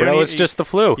vaccine, You bro. don't It's need- just the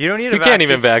flu. You don't need a You can't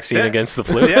even vaccine. vaccine Yeah. against the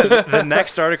flu. Yeah, the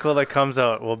next article that comes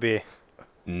out will be.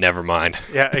 Never mind.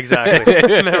 Yeah, exactly.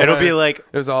 It'll be like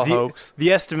It was all the, hoax.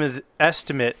 The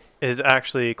estimate is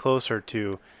actually closer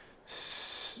to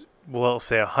we'll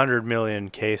say 100 million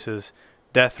cases.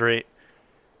 Death rate,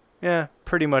 yeah,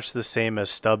 pretty much the same as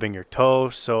stubbing your toe.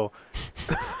 So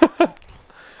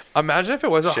Imagine if it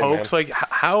was a Shit, hoax. man. Like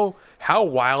how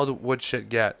wild would shit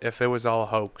get if it was all a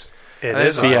hoax? it And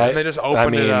is. See, a- they just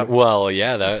opened it up. well,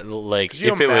 yeah, that like Could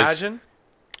you if it was. imagine?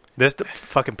 This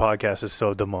fucking podcast is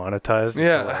so demonetized.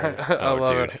 It's hilarious. Yeah, I Oh, love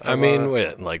dude. it. I mean,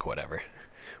 like whatever.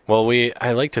 Well,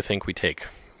 I like to think we take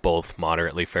both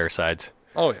moderately fair sides.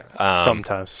 oh yeah,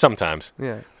 Sometimes.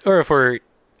 yeah. Or if we're,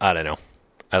 I don't know.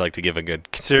 I like to give a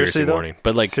good conspiracy Seriously, though? warning.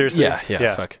 But like, Seriously?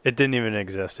 yeah, fuck. It didn't even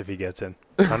exist if he gets in.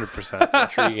 100%.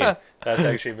 Intriguing. That's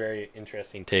actually a very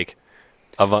interesting take.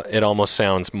 It almost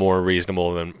sounds more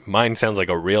reasonable than mine. Sounds like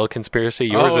a real conspiracy.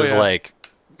 Yours Oh, is yeah. like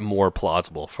more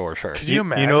plausible for sure. Could you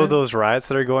imagine? You know those riots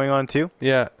that are going on too?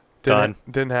 Yeah, Done.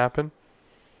 Didn't happen.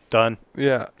 Done.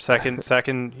 Yeah. Second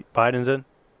Biden's in.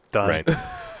 Done. Right.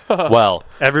 Well,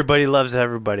 Everybody loves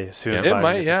everybody as soon as Yeah. It Biden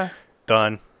might. is in. Yeah.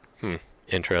 Done.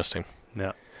 interesting.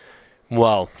 Yeah.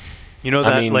 Well, You know I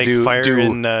that mean, like do- fire do-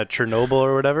 in Chernobyl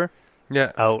or whatever?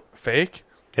 Yeah. Out. Fake.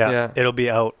 Yeah. Yeah. It'll be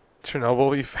out. Chernobyl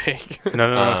will be fake.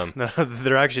 No.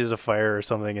 There actually is a fire or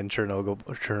something in Chernobyl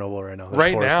right now. There's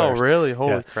right forest now, fires. really?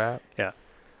 Holy Yeah. crap!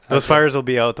 Those fires will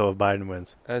be out though if Biden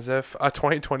wins. As if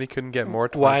 2020 couldn't get more.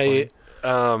 why?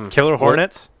 2020. Killer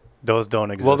Hornets, those don't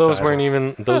exist. Well, those either. weren't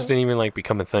even. Those didn't even like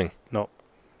become a thing.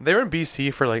 They were in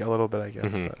BC for like a little bit, I guess.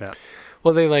 Mhm. but- Yeah.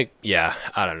 Well, they like. Yeah,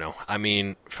 I don't know. I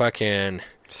mean, fucking.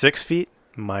 6 feet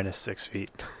minus 6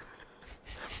 feet.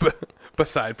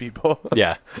 Beside people.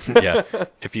 Yeah, yeah.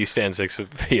 If you stand 6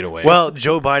 feet away. Well,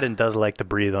 Joe Biden does like to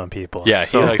breathe on people. yeah,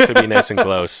 so. he likes to be nice and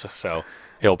close, so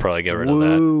he'll probably get rid of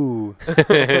that. Woo.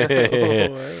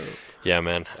 Yeah,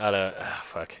 man.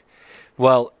 Fuck.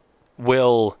 Well,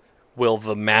 will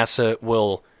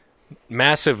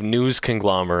massive news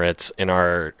conglomerates in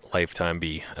our lifetime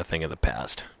be a thing of the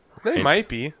past? They Right. might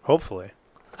be. Hopefully.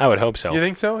 I would hope so. You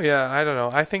think so? Yeah, I don't know.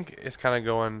 I think it's kind of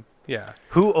going. Yeah.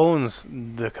 Who owns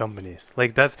the companies?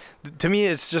 Like that's to me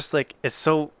it's just like it's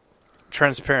so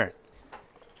transparent.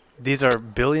 These are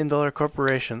billion-dollar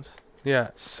corporations. Yeah.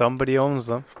 Somebody owns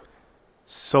them.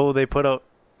 So they put out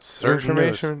certain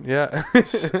Information. Yeah.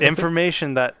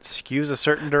 information that skews a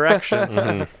certain direction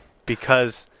Mhm.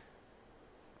 because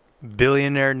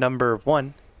billionaire number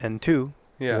 1 and 2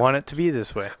 Yeah. want it to be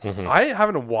this way. Mhm. I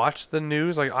haven't watched the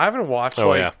news. Like I haven't watched Oh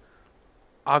like yeah.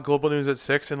 Global News at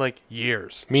 6 in like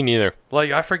years. Me neither.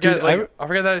 Like I forget. Dude, like I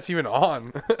forget that it's even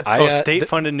on.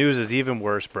 State-funded news is even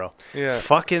worse, bro. yeah.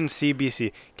 Fucking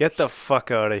CBC. Get the fuck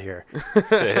out of here.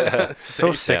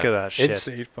 So sick Yeah. of that shit. It's-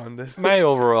 State funded. My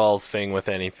overall thing with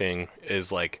anything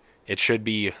is like it should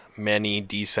be many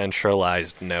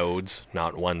decentralized nodes,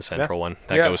 not one central one.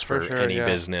 That Yeah, goes for for sure, any yeah.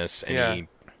 business, any Yeah.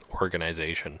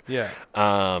 organization. Yeah.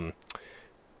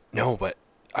 No, but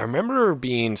I remember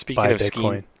being speaking Buy of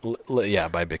Bitcoin. yeah,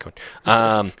 buy Bitcoin.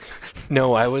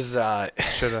 No, I was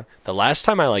Shoulda. the last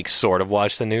time I like sort of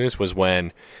watched the news was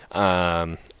when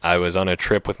I was on a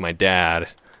trip with my dad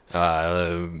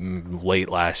late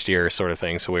last year, sort of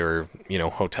thing. So we were,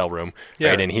 hotel room, Yeah.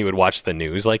 right? And he would watch the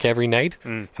news like every night,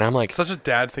 and I'm like, Such a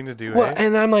dad thing to do. well, eh?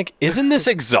 and I'm like, isn't this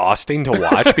exhausting to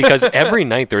watch? Because every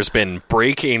night there's been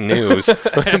breaking news,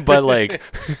 but like,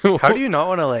 How do you not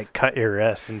want to like cut your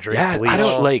wrists and drink yeah, bleach? I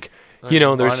don't like,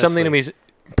 there's something to honestly. me.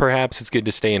 Perhaps it's good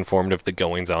to stay informed of the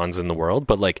goings-ons in the world,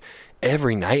 but like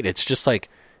every night, it's just like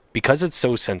because it's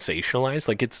so sensationalized.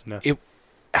 Like No.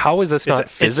 how is this not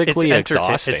physically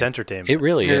exhausting? It's entertainment. It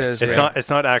really It is. is, It's right.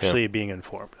 not actually being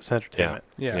informed. It's entertainment.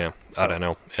 Yeah. I don't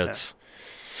know. It's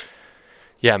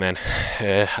yeah, man.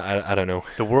 I don't know.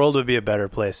 The world would be a better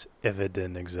place if it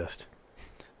didn't exist.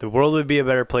 The world would be a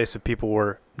better place if people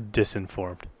were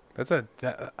disinformed. That's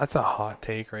a hot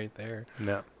take right there.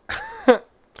 No.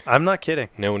 I'm not kidding.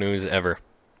 No news ever,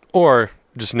 or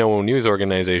just no news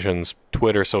organizations,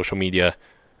 Twitter, social media.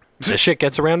 The shit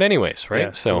gets around anyways, right?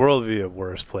 Yeah, So the world would be a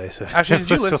worse place if Actually, did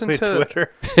you it was listen only to-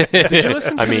 Twitter? Did you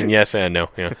listen to I mean, yes and no.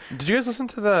 Yeah. Did you guys listen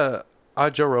to the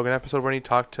Joe Rogan episode when he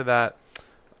talked to that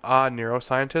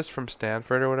neuroscientist from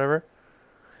Stanford or whatever?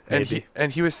 Maybe.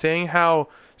 And he was saying how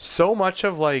so much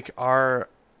of like our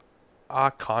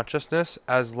consciousness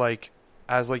as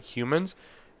humans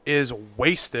is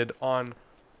wasted on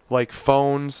like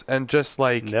phones and just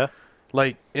like Yeah.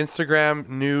 Instagram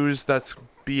news that's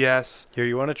BS. Here,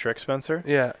 you want a trick, Spencer?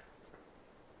 Yeah.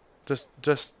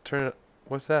 Just turn it.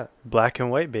 What's that? Black and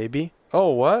white, baby. Oh,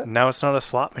 what? Now it's not a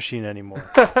slot machine anymore.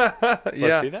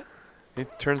 Yeah. See that?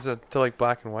 It turns it to like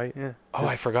black and white. Yeah. Oh,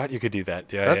 I forgot you could do that.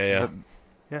 Yeah, That- yeah. that-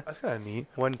 Yeah. That's kind of neat.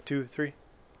 1, 2, 3.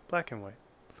 Black and white.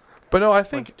 But no, I 1,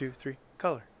 think 2, 3.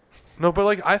 Color. No, but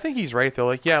like I think he's right though.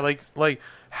 Like yeah, like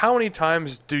how many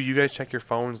times do you guys check your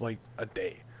phones like a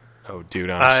day? Oh, dude,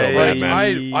 I'm so bad,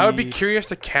 man. I would be curious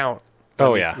to count.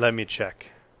 Oh yeah. Let me check.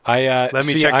 Let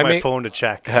me check my phone to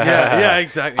check. Yeah,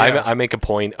 exactly. Yeah. I make a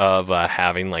point of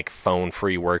having like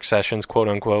phone-free work sessions, quote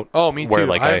unquote. Oh, me too. Where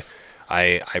like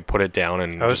I put it down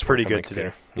and I was just pretty work on my good today.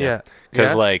 computer. Yeah. Because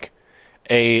Yeah. like,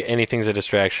 anything's a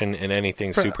distraction and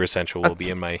anything super essential will be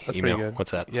in my pretty email. good.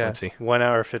 What's that? Yeah. Let's see. 1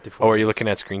 hour 54. Oh, are you looking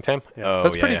at screen time? Yeah. Oh,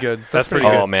 That's yeah, pretty yeah. good. That's pretty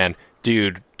Oh good. man,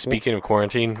 dude. Speaking of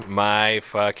quarantine, my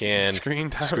fucking Screen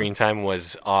time.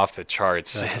 was off the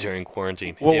charts during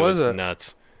quarantine. What it was it?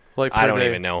 Nuts. Like I per don't day.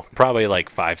 even know. Probably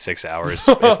like 5-6 hours,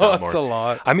 if not That's more. a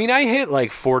lot. I mean, I hit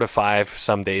like 4 to 5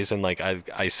 some days, and like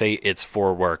I say it's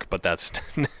for work, but that's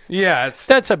Yeah, it's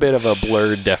that's a bit of a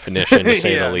blurred definition to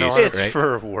say Yeah, the no, least, It's right?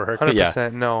 for work.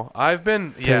 100%. No, I've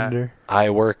been Tinder. I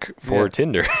work for Yeah.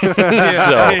 Tinder, Yeah,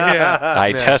 so yeah, I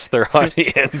yeah. test their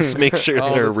audience, make sure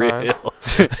All they're the time. real.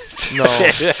 No.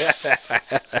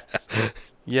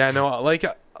 Yeah, no. Like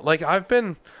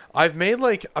I've made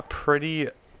like a pretty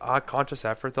conscious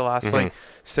effort the last like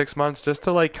 6 months just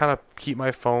to like kind of keep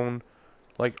my phone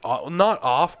like not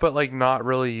off, but like not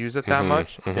really use it that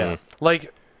much. Yeah.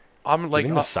 Like I'm like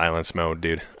Even the silence mode,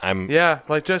 dude. I'm yeah,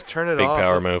 like just turn it big off.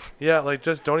 power Like, move. Yeah, like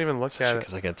just don't even look at it.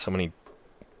 Because I get so many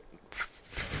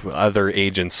other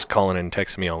agents calling and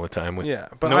texting me all the time. With Yeah,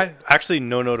 but No, actually,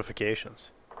 no notifications.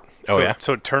 oh so, yeah,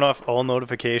 So turn off all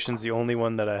notifications. The only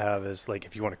one that I have is like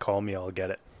if you want to call me, I'll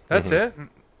get it. that's it.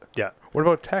 Yeah. What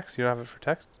about text? You don't have it for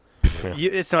text? Yeah.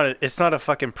 It's not a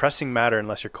fucking pressing matter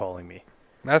unless you're calling me.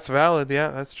 That's valid. Yeah,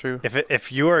 that's true.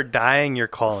 If you are dying, you're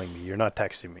calling me. You're not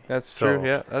texting me. That's So- true.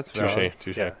 Yeah, that's valid.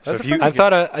 touche. Yeah. That's So if a you pretty I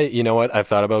thought, you know what? I've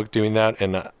thought about doing that,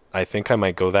 and I think I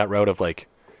might go that route of like,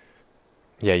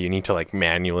 yeah, you need to like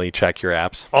manually check your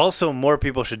apps. also more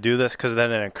people should do this because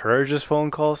then it encourages phone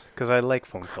calls. Because I like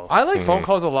phone calls. I like phone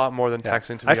calls a lot more than Yeah.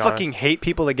 texting. To be I honest. fucking hate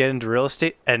people that get into real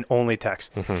estate and only text.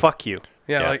 Fuck you.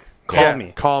 yeah, Yeah. like Call yeah,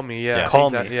 me. Call me. Yeah, Yeah.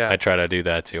 Call me. Yeah, I try to do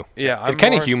that too. yeah. I'm It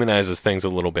kind of more- humanizes things a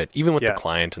little bit, even with Yeah. the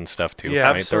client and stuff too. Yeah,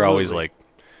 right? They're always absolutely.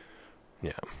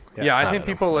 like, yeah. Yeah, I I think don't know.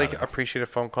 people I like don't know. appreciate a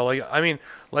phone call. Like, I mean,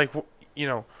 like you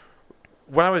know,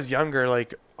 when I was younger,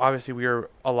 like obviously we were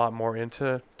a lot more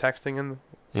into texting and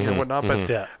whatnot. But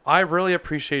Yeah. I really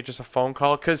appreciate just a phone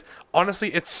call because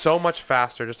honestly, it's so much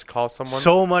faster just to call someone.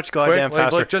 So much goddamn quick.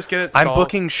 faster. Like, just get it. I'm solved.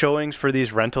 booking showings for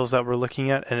these rentals that we're looking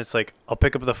at, and it's like I'll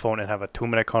pick up the phone and have a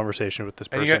 2-minute conversation with this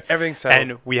and person, you get everything settled.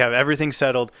 and we have everything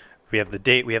settled. We have the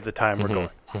date, we have the time, we're going.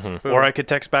 Boom. Or I could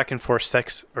text back and forth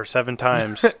 6 or 7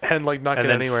 times, and like not and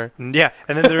get then anywhere. Yeah,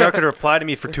 and then they're not going to reply to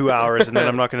me for 2 hours, and then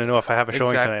I'm not going to know if I have a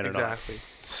showing tonight or not. Exactly.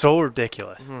 So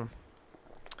ridiculous.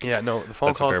 Yeah, no, the phone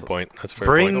That's a calls. fair point. That's a fair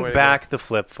Bring point. way to back the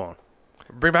flip phone.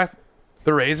 Bring back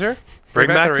the Razor. Bring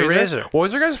back the Razor. What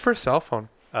was your guys' first cell phone?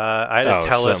 I had a Oh,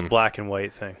 TELUS some- black and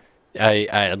white thing. I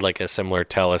had like a similar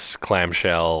TELUS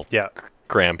clamshell Yeah.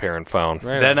 grandparent phone.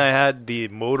 Right. Then I had the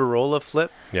Motorola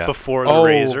flip Yeah. before the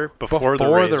Razor. Before the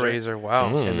Razor. Razor. Wow.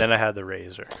 Mm. And then I had the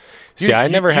Razor. See, I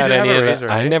never had did have any a of Razor,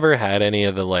 the. I right? never had any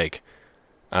of the like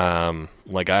I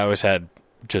always had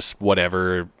just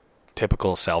whatever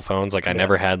typical cell phones. Like I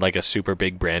never had like a super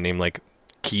big brand name like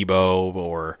Kibo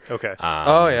or Okay.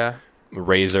 Oh yeah.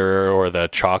 Razor or the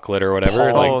chocolate or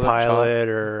whatever. Palm like the Pilot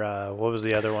or what was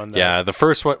the other one? yeah, the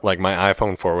first one, like my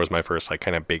iPhone 4 was my first like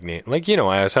kind of big name. Like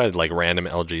I also had like random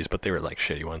LGs, but they were like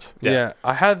shitty ones. Yeah.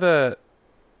 I had the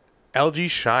LG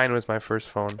Shine was my first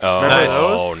phone. Oh, Remember Nice.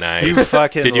 those? nice. You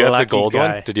fucking Did you have the lucky gold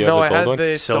guy. one? Did you have No, the I gold had one?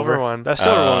 the silver one. That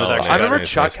silver one was Oh, actually. I remember nice,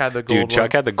 Chuck nice. had the gold Dude, Chuck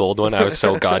one. had the gold one. I was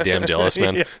so goddamn jealous,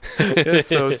 man. Yeah. It's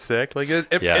so sick. Like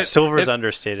Yeah. Silver's it-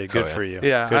 understated. Good Oh, yeah. for you.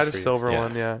 Yeah, Good I had a for you. silver Yeah.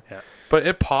 one. Yeah. Yeah. But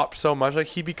it popped so much. Like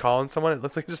he'd be calling someone. It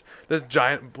looks like just this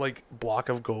giant like block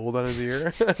of gold on his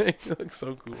ear. It looks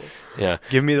so cool. Yeah.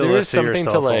 Give me the There is list of your something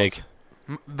to cell like.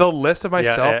 phones. The list of my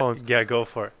yeah, cell phones. Yeah, go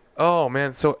for it. Oh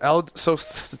man. So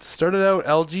it started out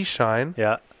LG Shine,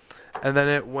 Yeah. and then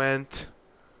it went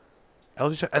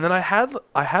LG Shine, and then I had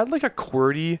like a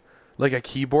QWERTY, like a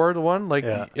keyboard one, like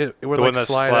Yeah. it would The like one that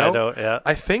slide out. Yeah.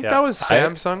 I think Yeah. that was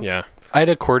Samsung. Yeah. I had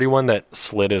a QWERTY one that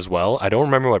slid as well. I don't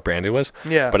remember what brand it was,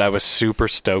 Yeah. but I was super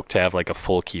stoked to have like a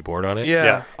full keyboard on it. Yeah,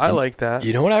 Yeah. I And like that.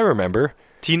 You know what I remember?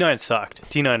 T9 sucked.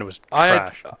 T9 was I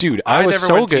had- trash. Dude, I I was never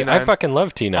so went good. I T9. fucking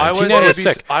love T9. I was T9 is ABC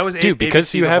sick. I was Dude, because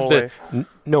ABC you the have whole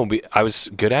the way. I was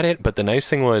good at it, but the nice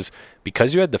thing was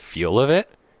because you had the feel of it,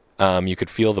 you could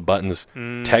feel the buttons.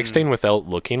 Texting without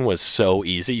looking was so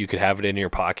easy. You could have it in your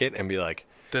pocket and be like,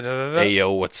 Da-da-da-da. "Hey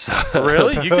yo, what's up?"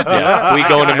 Really? You could do that? We I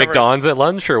going to could never- McDonald's at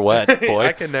lunch or what, boy?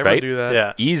 I could never right? do that.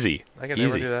 Yeah. Easy. I could Easy.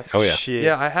 never do that. Oh yeah. Shit.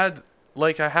 Yeah, I had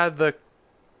the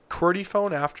QWERTY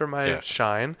phone after my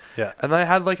Shine. Yeah. And then I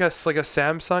had like a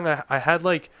Samsung. I had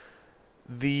like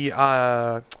the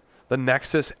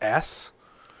Nexus S.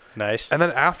 Nice. And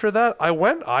then after that, I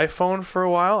went iPhone for a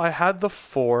while. I had the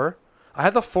 4. I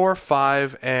had the 4,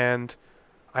 5, and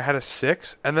I had a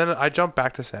 6. And then I jumped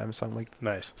back to Samsung like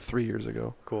Nice. 3 years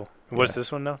ago. Cool. What's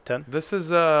this one now? 10? This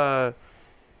is a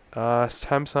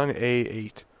Samsung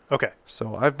A8. Okay.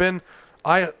 So I've been...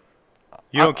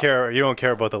 You don't care. You don't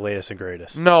care about the latest and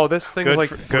greatest. No, this thing's Good like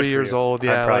for- good 3 for years you. old. I'm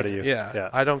Yeah, proud like, of you. Yeah, Yeah.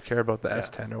 I don't care about the Yeah.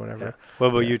 S10 or whatever. Yeah. What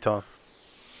about Yeah. you, Tom?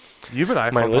 You've been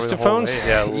iPhone My probably list the of whole phones? way.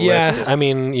 Yeah. Yeah, listed. I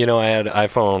mean, I had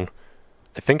iPhone.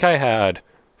 I think I had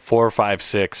 4, 5,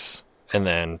 6, and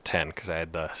then 10 because I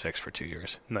had the 6 for 2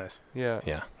 years. Nice. Yeah.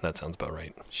 Yeah, that sounds about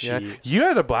right. Yeah. She- You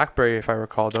had a BlackBerry, if I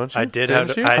recall, don't you? I did Didn't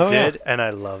have. you? I Oh, yeah. did, and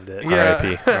I loved it. Yeah.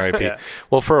 R.I.P. R.I.P. Yeah.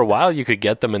 Well, for a while you could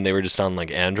get them, and they were just on like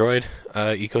Android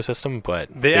ecosystem, but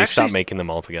They they actually- stopped making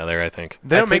them altogether. I think.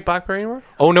 They I don't make think- BlackBerry anymore?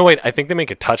 Oh no, wait! I think they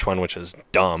make a touch one, which is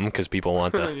dumb because people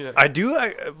want the. Yeah. I do.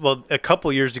 Well, a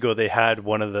couple years ago, they had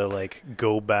one of the like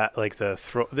go back, like the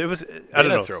throw. It was. I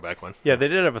don't know. Throwback one. Yeah, they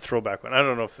did have a throwback one. I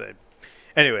don't know if they.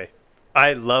 Anyway,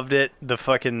 I loved it. The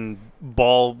fucking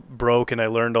ball broke, and I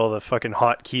learned all the fucking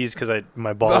hotkeys because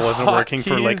my ball The wasn't working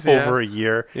for like hotkeys, yeah. over a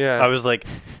year. Yeah. I was like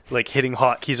hitting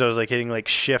hotkeys. I was like hitting like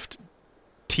Shift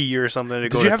T or something to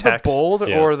go Did you to have text. the bold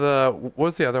Yeah. or the... What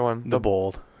was the other one? The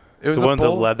bold. It was The the one with the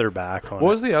bold? leather back on What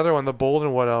it. was the other one? The bold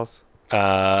and what else?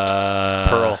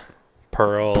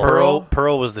 Pearl.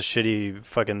 Pearl was the shitty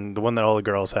fucking the one that all the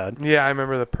girls had. Yeah, I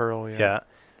remember the Pearl, yeah.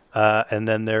 Yeah. And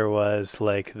then there was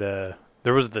like there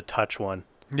was the touch one.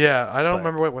 Yeah, I don't But-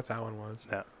 remember what that one was.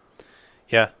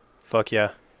 Yeah. Fuck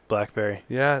yeah. BlackBerry.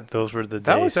 Yeah, Those were the days.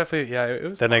 that was definitely... Yeah, it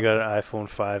was... Then I got an iPhone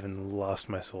 5 and lost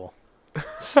my soul.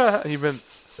 You've been...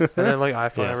 And then like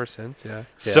iPhone Yeah. ever since, yeah.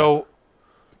 So,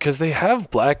 because they have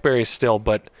BlackBerry still,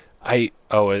 but they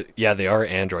are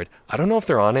Android. I don't know if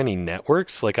they're on any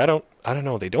networks. Like I don't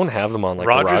know. They don't have them on like the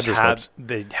Rogers webs,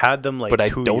 they had them like but I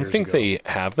 2 don't years think ago. they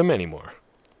have them anymore.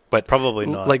 But Probably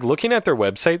not. Like looking at their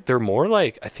website, they're more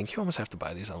like I think you almost have to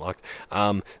buy these unlocked.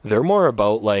 They're more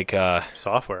about like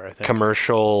software, I think.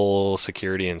 commercial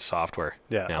security and software.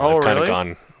 Yeah. Now Oh, they've kind of really?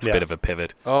 gone a Yeah. bit of a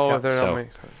pivot. Oh, Yeah. they're So, not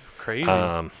crazy.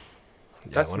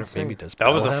 Yeah, That's I wonder if maybe does That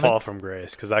was Bell a have fall it? from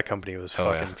grace because that company was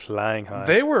Oh, fucking yeah. flying high.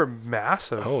 They were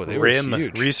massive. Oh, they were RIM,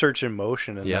 huge. Research in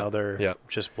Motion, and Yeah, now they're yeah.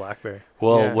 just BlackBerry.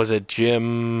 Well, Yeah. was it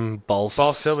Jim Balsillie?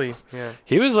 Ball silly, yeah.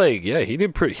 He was like, yeah, he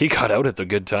did pretty. He got out at the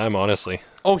good time, honestly.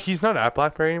 Oh, he's not at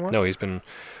BlackBerry anymore? No,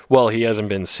 he hasn't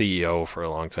been CEO for a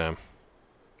long time.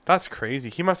 That's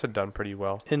crazy. He must have done pretty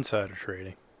well. Insider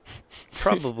trading.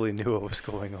 Probably knew what was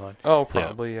going on. Oh,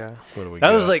 probably, yeah. What do we That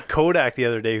got? was like Kodak the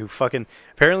other day, who fucking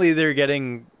apparently they're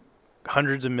getting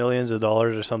hundreds of millions of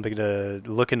dollars or something to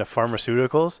look into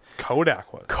pharmaceuticals.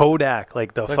 Kodak was. Kodak,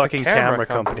 like the Like the fucking camera camera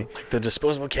company. like the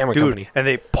disposable camera Dude, company. and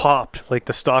they popped. Like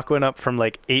the stock went up from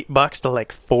like $8 to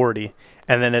like 40,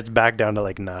 and then it's back down to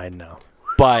like 9 now.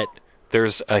 But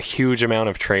there's a huge amount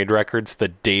of trade records the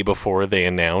day before they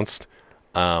announced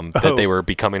that they were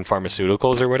becoming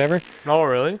pharmaceuticals or whatever. Oh,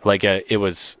 really? Like it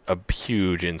was a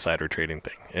huge insider trading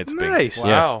thing. It's Nice. big.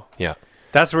 Wow. Yeah.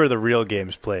 That's where the real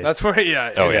game's played. That's where,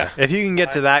 yeah. Oh, it's- yeah. If you can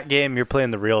get to that game, you're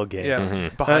playing the real game. Yeah,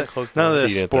 Mhm. behind closed None of doors.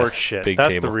 this Seated at the sports shit. big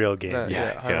That's table. the real game. Yeah,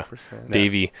 yeah. 100%.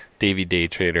 Davey Day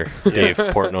Trader. Dave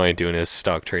Portnoy doing his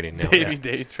stock trading now. Davey Yeah.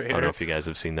 Day I don't know Trader. if you guys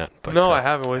have seen that. But, No, I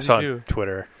haven't. What It's did he on do?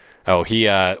 Twitter. Oh, he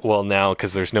well now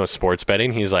because there's no sports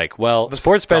betting. He's like, well, The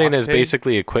sports betting stock has pig?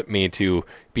 basically equipped me to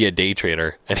be a day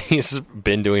trader, and he's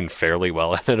been doing fairly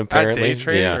well at it. Apparently, day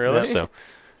trading, yeah. really? So,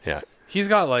 yeah. He's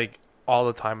got, like, all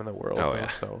the time in the world. Oh, though,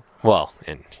 yeah. So, Well,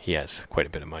 and he has quite a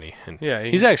bit of money, and yeah.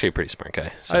 he's actually a pretty smart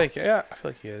guy. So, I think, yeah, I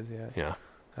feel like he is, yeah. yeah,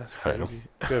 That's I don't know. crazy.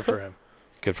 Good for him.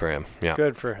 good for him. Yeah.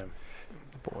 Good for him.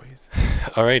 Boys.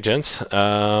 All right, gents.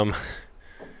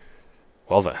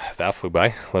 Well, that flew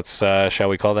by. Let's shall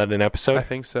we call that an episode? I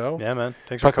think so. Yeah, man.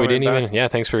 Thanks for Fuck, we coming didn't back. even. Yeah,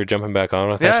 thanks for jumping back on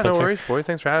with us, Yeah, no Spencer. worries, boys.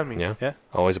 Thanks for having me. Yeah. Yeah.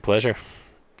 Always a pleasure.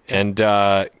 And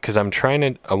because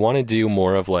I want to do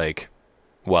more of like,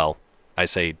 well, I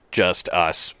say just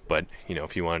us, but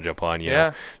if you want to jump on, you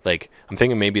know, like I'm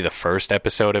thinking maybe the first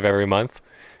episode of every month.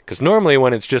 Because normally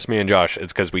when it's just me and Josh,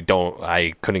 it's because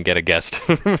I couldn't get a guest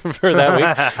for that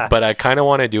week. But I kind of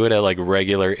want to do it at like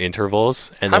regular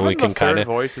intervals, and then we can kind of.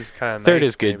 voice is kind of Third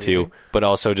is good too, but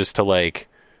also just to like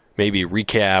maybe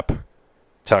recap,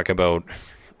 talk about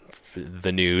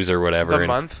the news or whatever, The and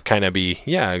month? kind of be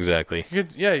exactly. You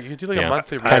could do like Yeah. a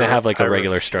monthly. Kind of I have like a I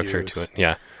regular structure refuse. to it.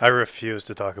 Yeah, I refuse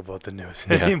to talk about the news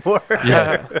Yeah. anymore.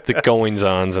 yeah. The goings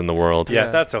ons in the world. Yeah,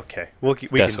 Yeah. that's okay. We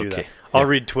That's can do okay. that. I'll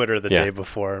read Twitter the day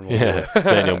before, and we'll do it.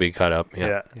 Then you'll be caught up.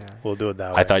 Yeah. We'll do it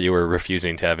that way. I thought you were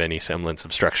refusing to have any semblance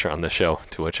of structure on the show,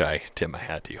 to which I tip my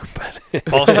hat to you.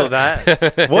 But also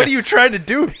that. What are you trying to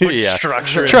do? Put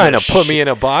structure. Trying to put me in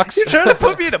a box. You're trying to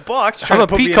put me in a box. I'm a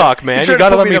peacock, man. You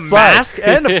gotta let me a fly. Mask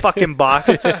and a fucking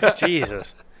box.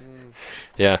 Jesus.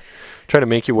 Yeah. Trying to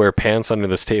make you wear pants under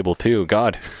this table too.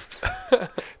 God.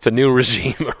 It's a new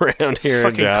regime around here.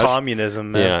 Fucking Josh.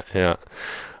 communism, man. Yeah.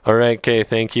 All right, okay.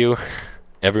 Thank you,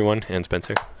 everyone, and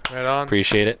Spencer. Right on.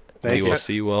 Appreciate it. Thank we you. will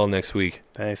see you all next week.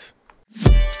 Thanks.